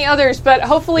there's any others, but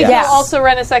hopefully Yeah. he'll also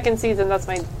run a second season. That's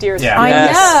my dearest. Yeah. I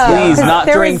Yes, know. please, 'Cause not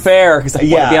there during was- fair, because I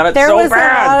want to be on it There so was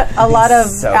bad. a lot of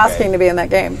So asking good. to be in that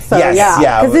game. So Yes,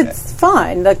 yeah. because it's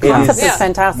fun. The concept is. is Yeah.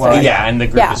 fantastic. Well, yeah, and the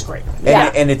group Yeah. is great.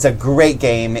 And it's a great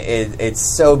game. It's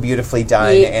so beautifully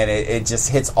done, Yeah. and it just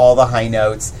hits all the high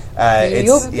notes.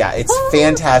 It's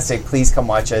fantastic. Please come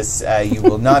watch us. You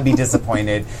will not be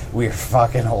disappointed. We're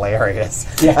fucking hilarious.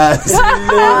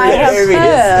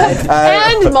 Hilarious.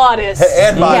 And modest.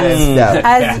 And modest. No.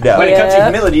 As- No. When it comes to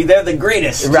Yep. humility, they're the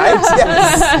greatest. Right?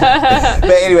 Yes.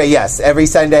 But anyway, yes. Every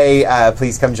Sunday,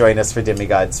 please come join us for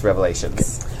Demigods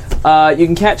Revelations. You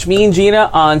can catch me and Gina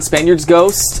on Spaniard's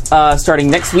Ghost starting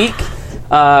next week.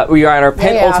 We are at our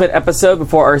penultimate episode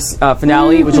before our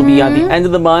finale, which will be at the end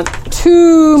of the month.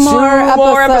 Two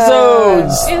more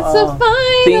episodes. It's a final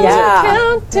Things are-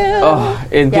 countdown. Oh,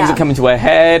 and things Yeah. are coming to a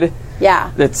head. Yeah.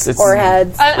 It's Or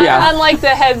heads. Yeah. Unlike the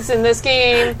heads in this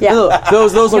game. Yeah.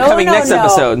 Those are No, coming no, next no.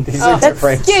 episode. These are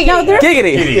different. No,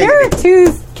 Giggity. there are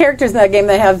two characters in that game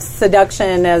that have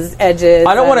seduction as edges.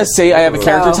 I don't want to and- say I have a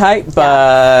character So, type,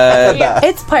 but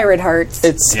It's Pirate Hearts.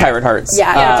 it's Pirate Hearts.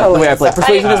 Yeah, yeah, The totally. way I play.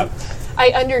 Persuasion is I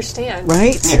understand.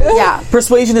 right. Yeah.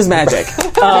 Persuasion is magic.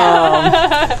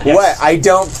 What? I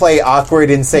don't play awkward,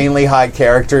 insanely hot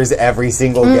characters every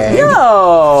single game.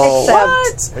 No.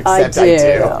 Except Except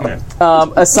I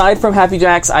do. Aside from Happy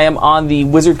Jacks, I am on the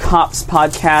Wizard Cops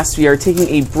podcast. We are taking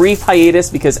a brief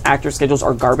hiatus because actor schedules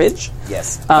are garbage.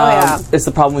 Yes. yeah. It's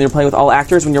the problem when you're playing with all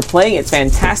actors. When you're playing, it's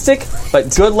fantastic,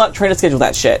 but good luck trying to schedule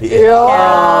that shit.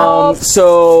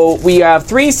 So we have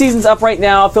 3 seasons up right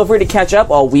now. Feel free to catch up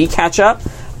while we catch up.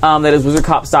 That is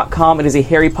wizardcops.com. It is a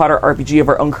Harry Potter RPG of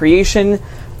our own creation.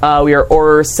 We are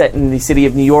horror set in the city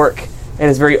of New York. It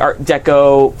has very Art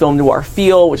Deco film noir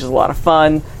feel, which is a lot of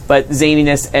fun. but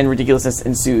zaniness and ridiculousness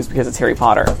ensues because it's Harry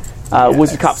Potter.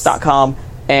 Wizardcops.com.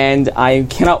 And I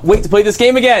cannot wait to play this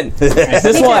game again.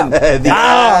 This one.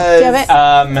 Damn it.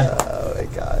 Oh my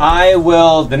god. I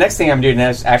will. The next thing I'm doing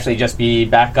is actually just be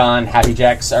back on Happy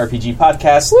Jack's RPG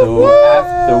podcast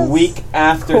the week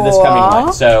after this coming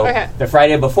one. So Okay. the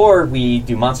Friday before we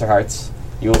do Monster Hearts,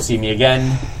 you will see me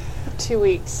again. 2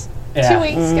 weeks. Yeah. 2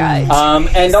 weeks, guys.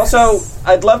 And also,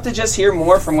 I'd love to just hear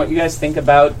more from what you guys think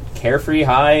about Carefree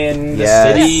High and the Yes.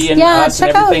 city and Yeah, us and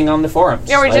check out- everything on the forums.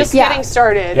 yeah, we're just Yeah. getting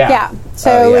started. Yeah. Yeah.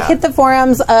 So Oh, yeah. hit the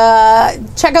forums.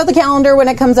 Check out the calendar when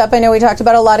it comes up. I know we talked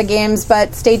about a lot of games,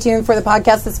 but stay tuned for the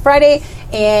podcast this Friday.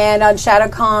 And on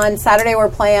ShadowCon Saturday, we're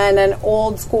playing an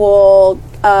old school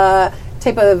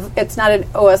type of. It's not an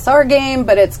OSR game,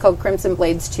 but it's called Crimson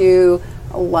Blades 2.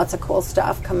 Lots of cool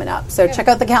stuff coming up. So check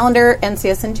out the calendar and see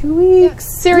us in 2 weeks.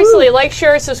 Seriously, like,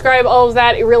 share, subscribe, all of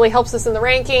that. It really helps us in the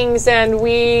rankings, and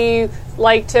we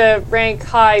like to rank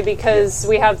high because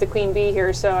we have the Queen Bee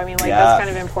here, so, I mean, like, Yeah. that's kind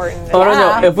of important. Oh, no,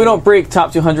 Yeah. no. If we don't break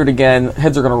top 200 again,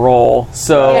 heads are going to roll.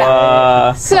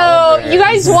 So, So, you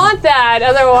guys want that,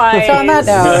 otherwise So on that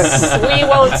note, we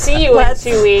won't see you in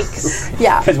 2 weeks.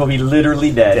 yeah. Because we'll be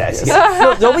literally dead.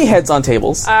 there'll be heads on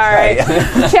tables. All right.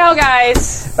 Ciao,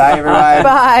 guys. Bye, everyone.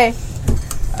 Bye.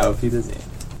 Auf Wiedersehen.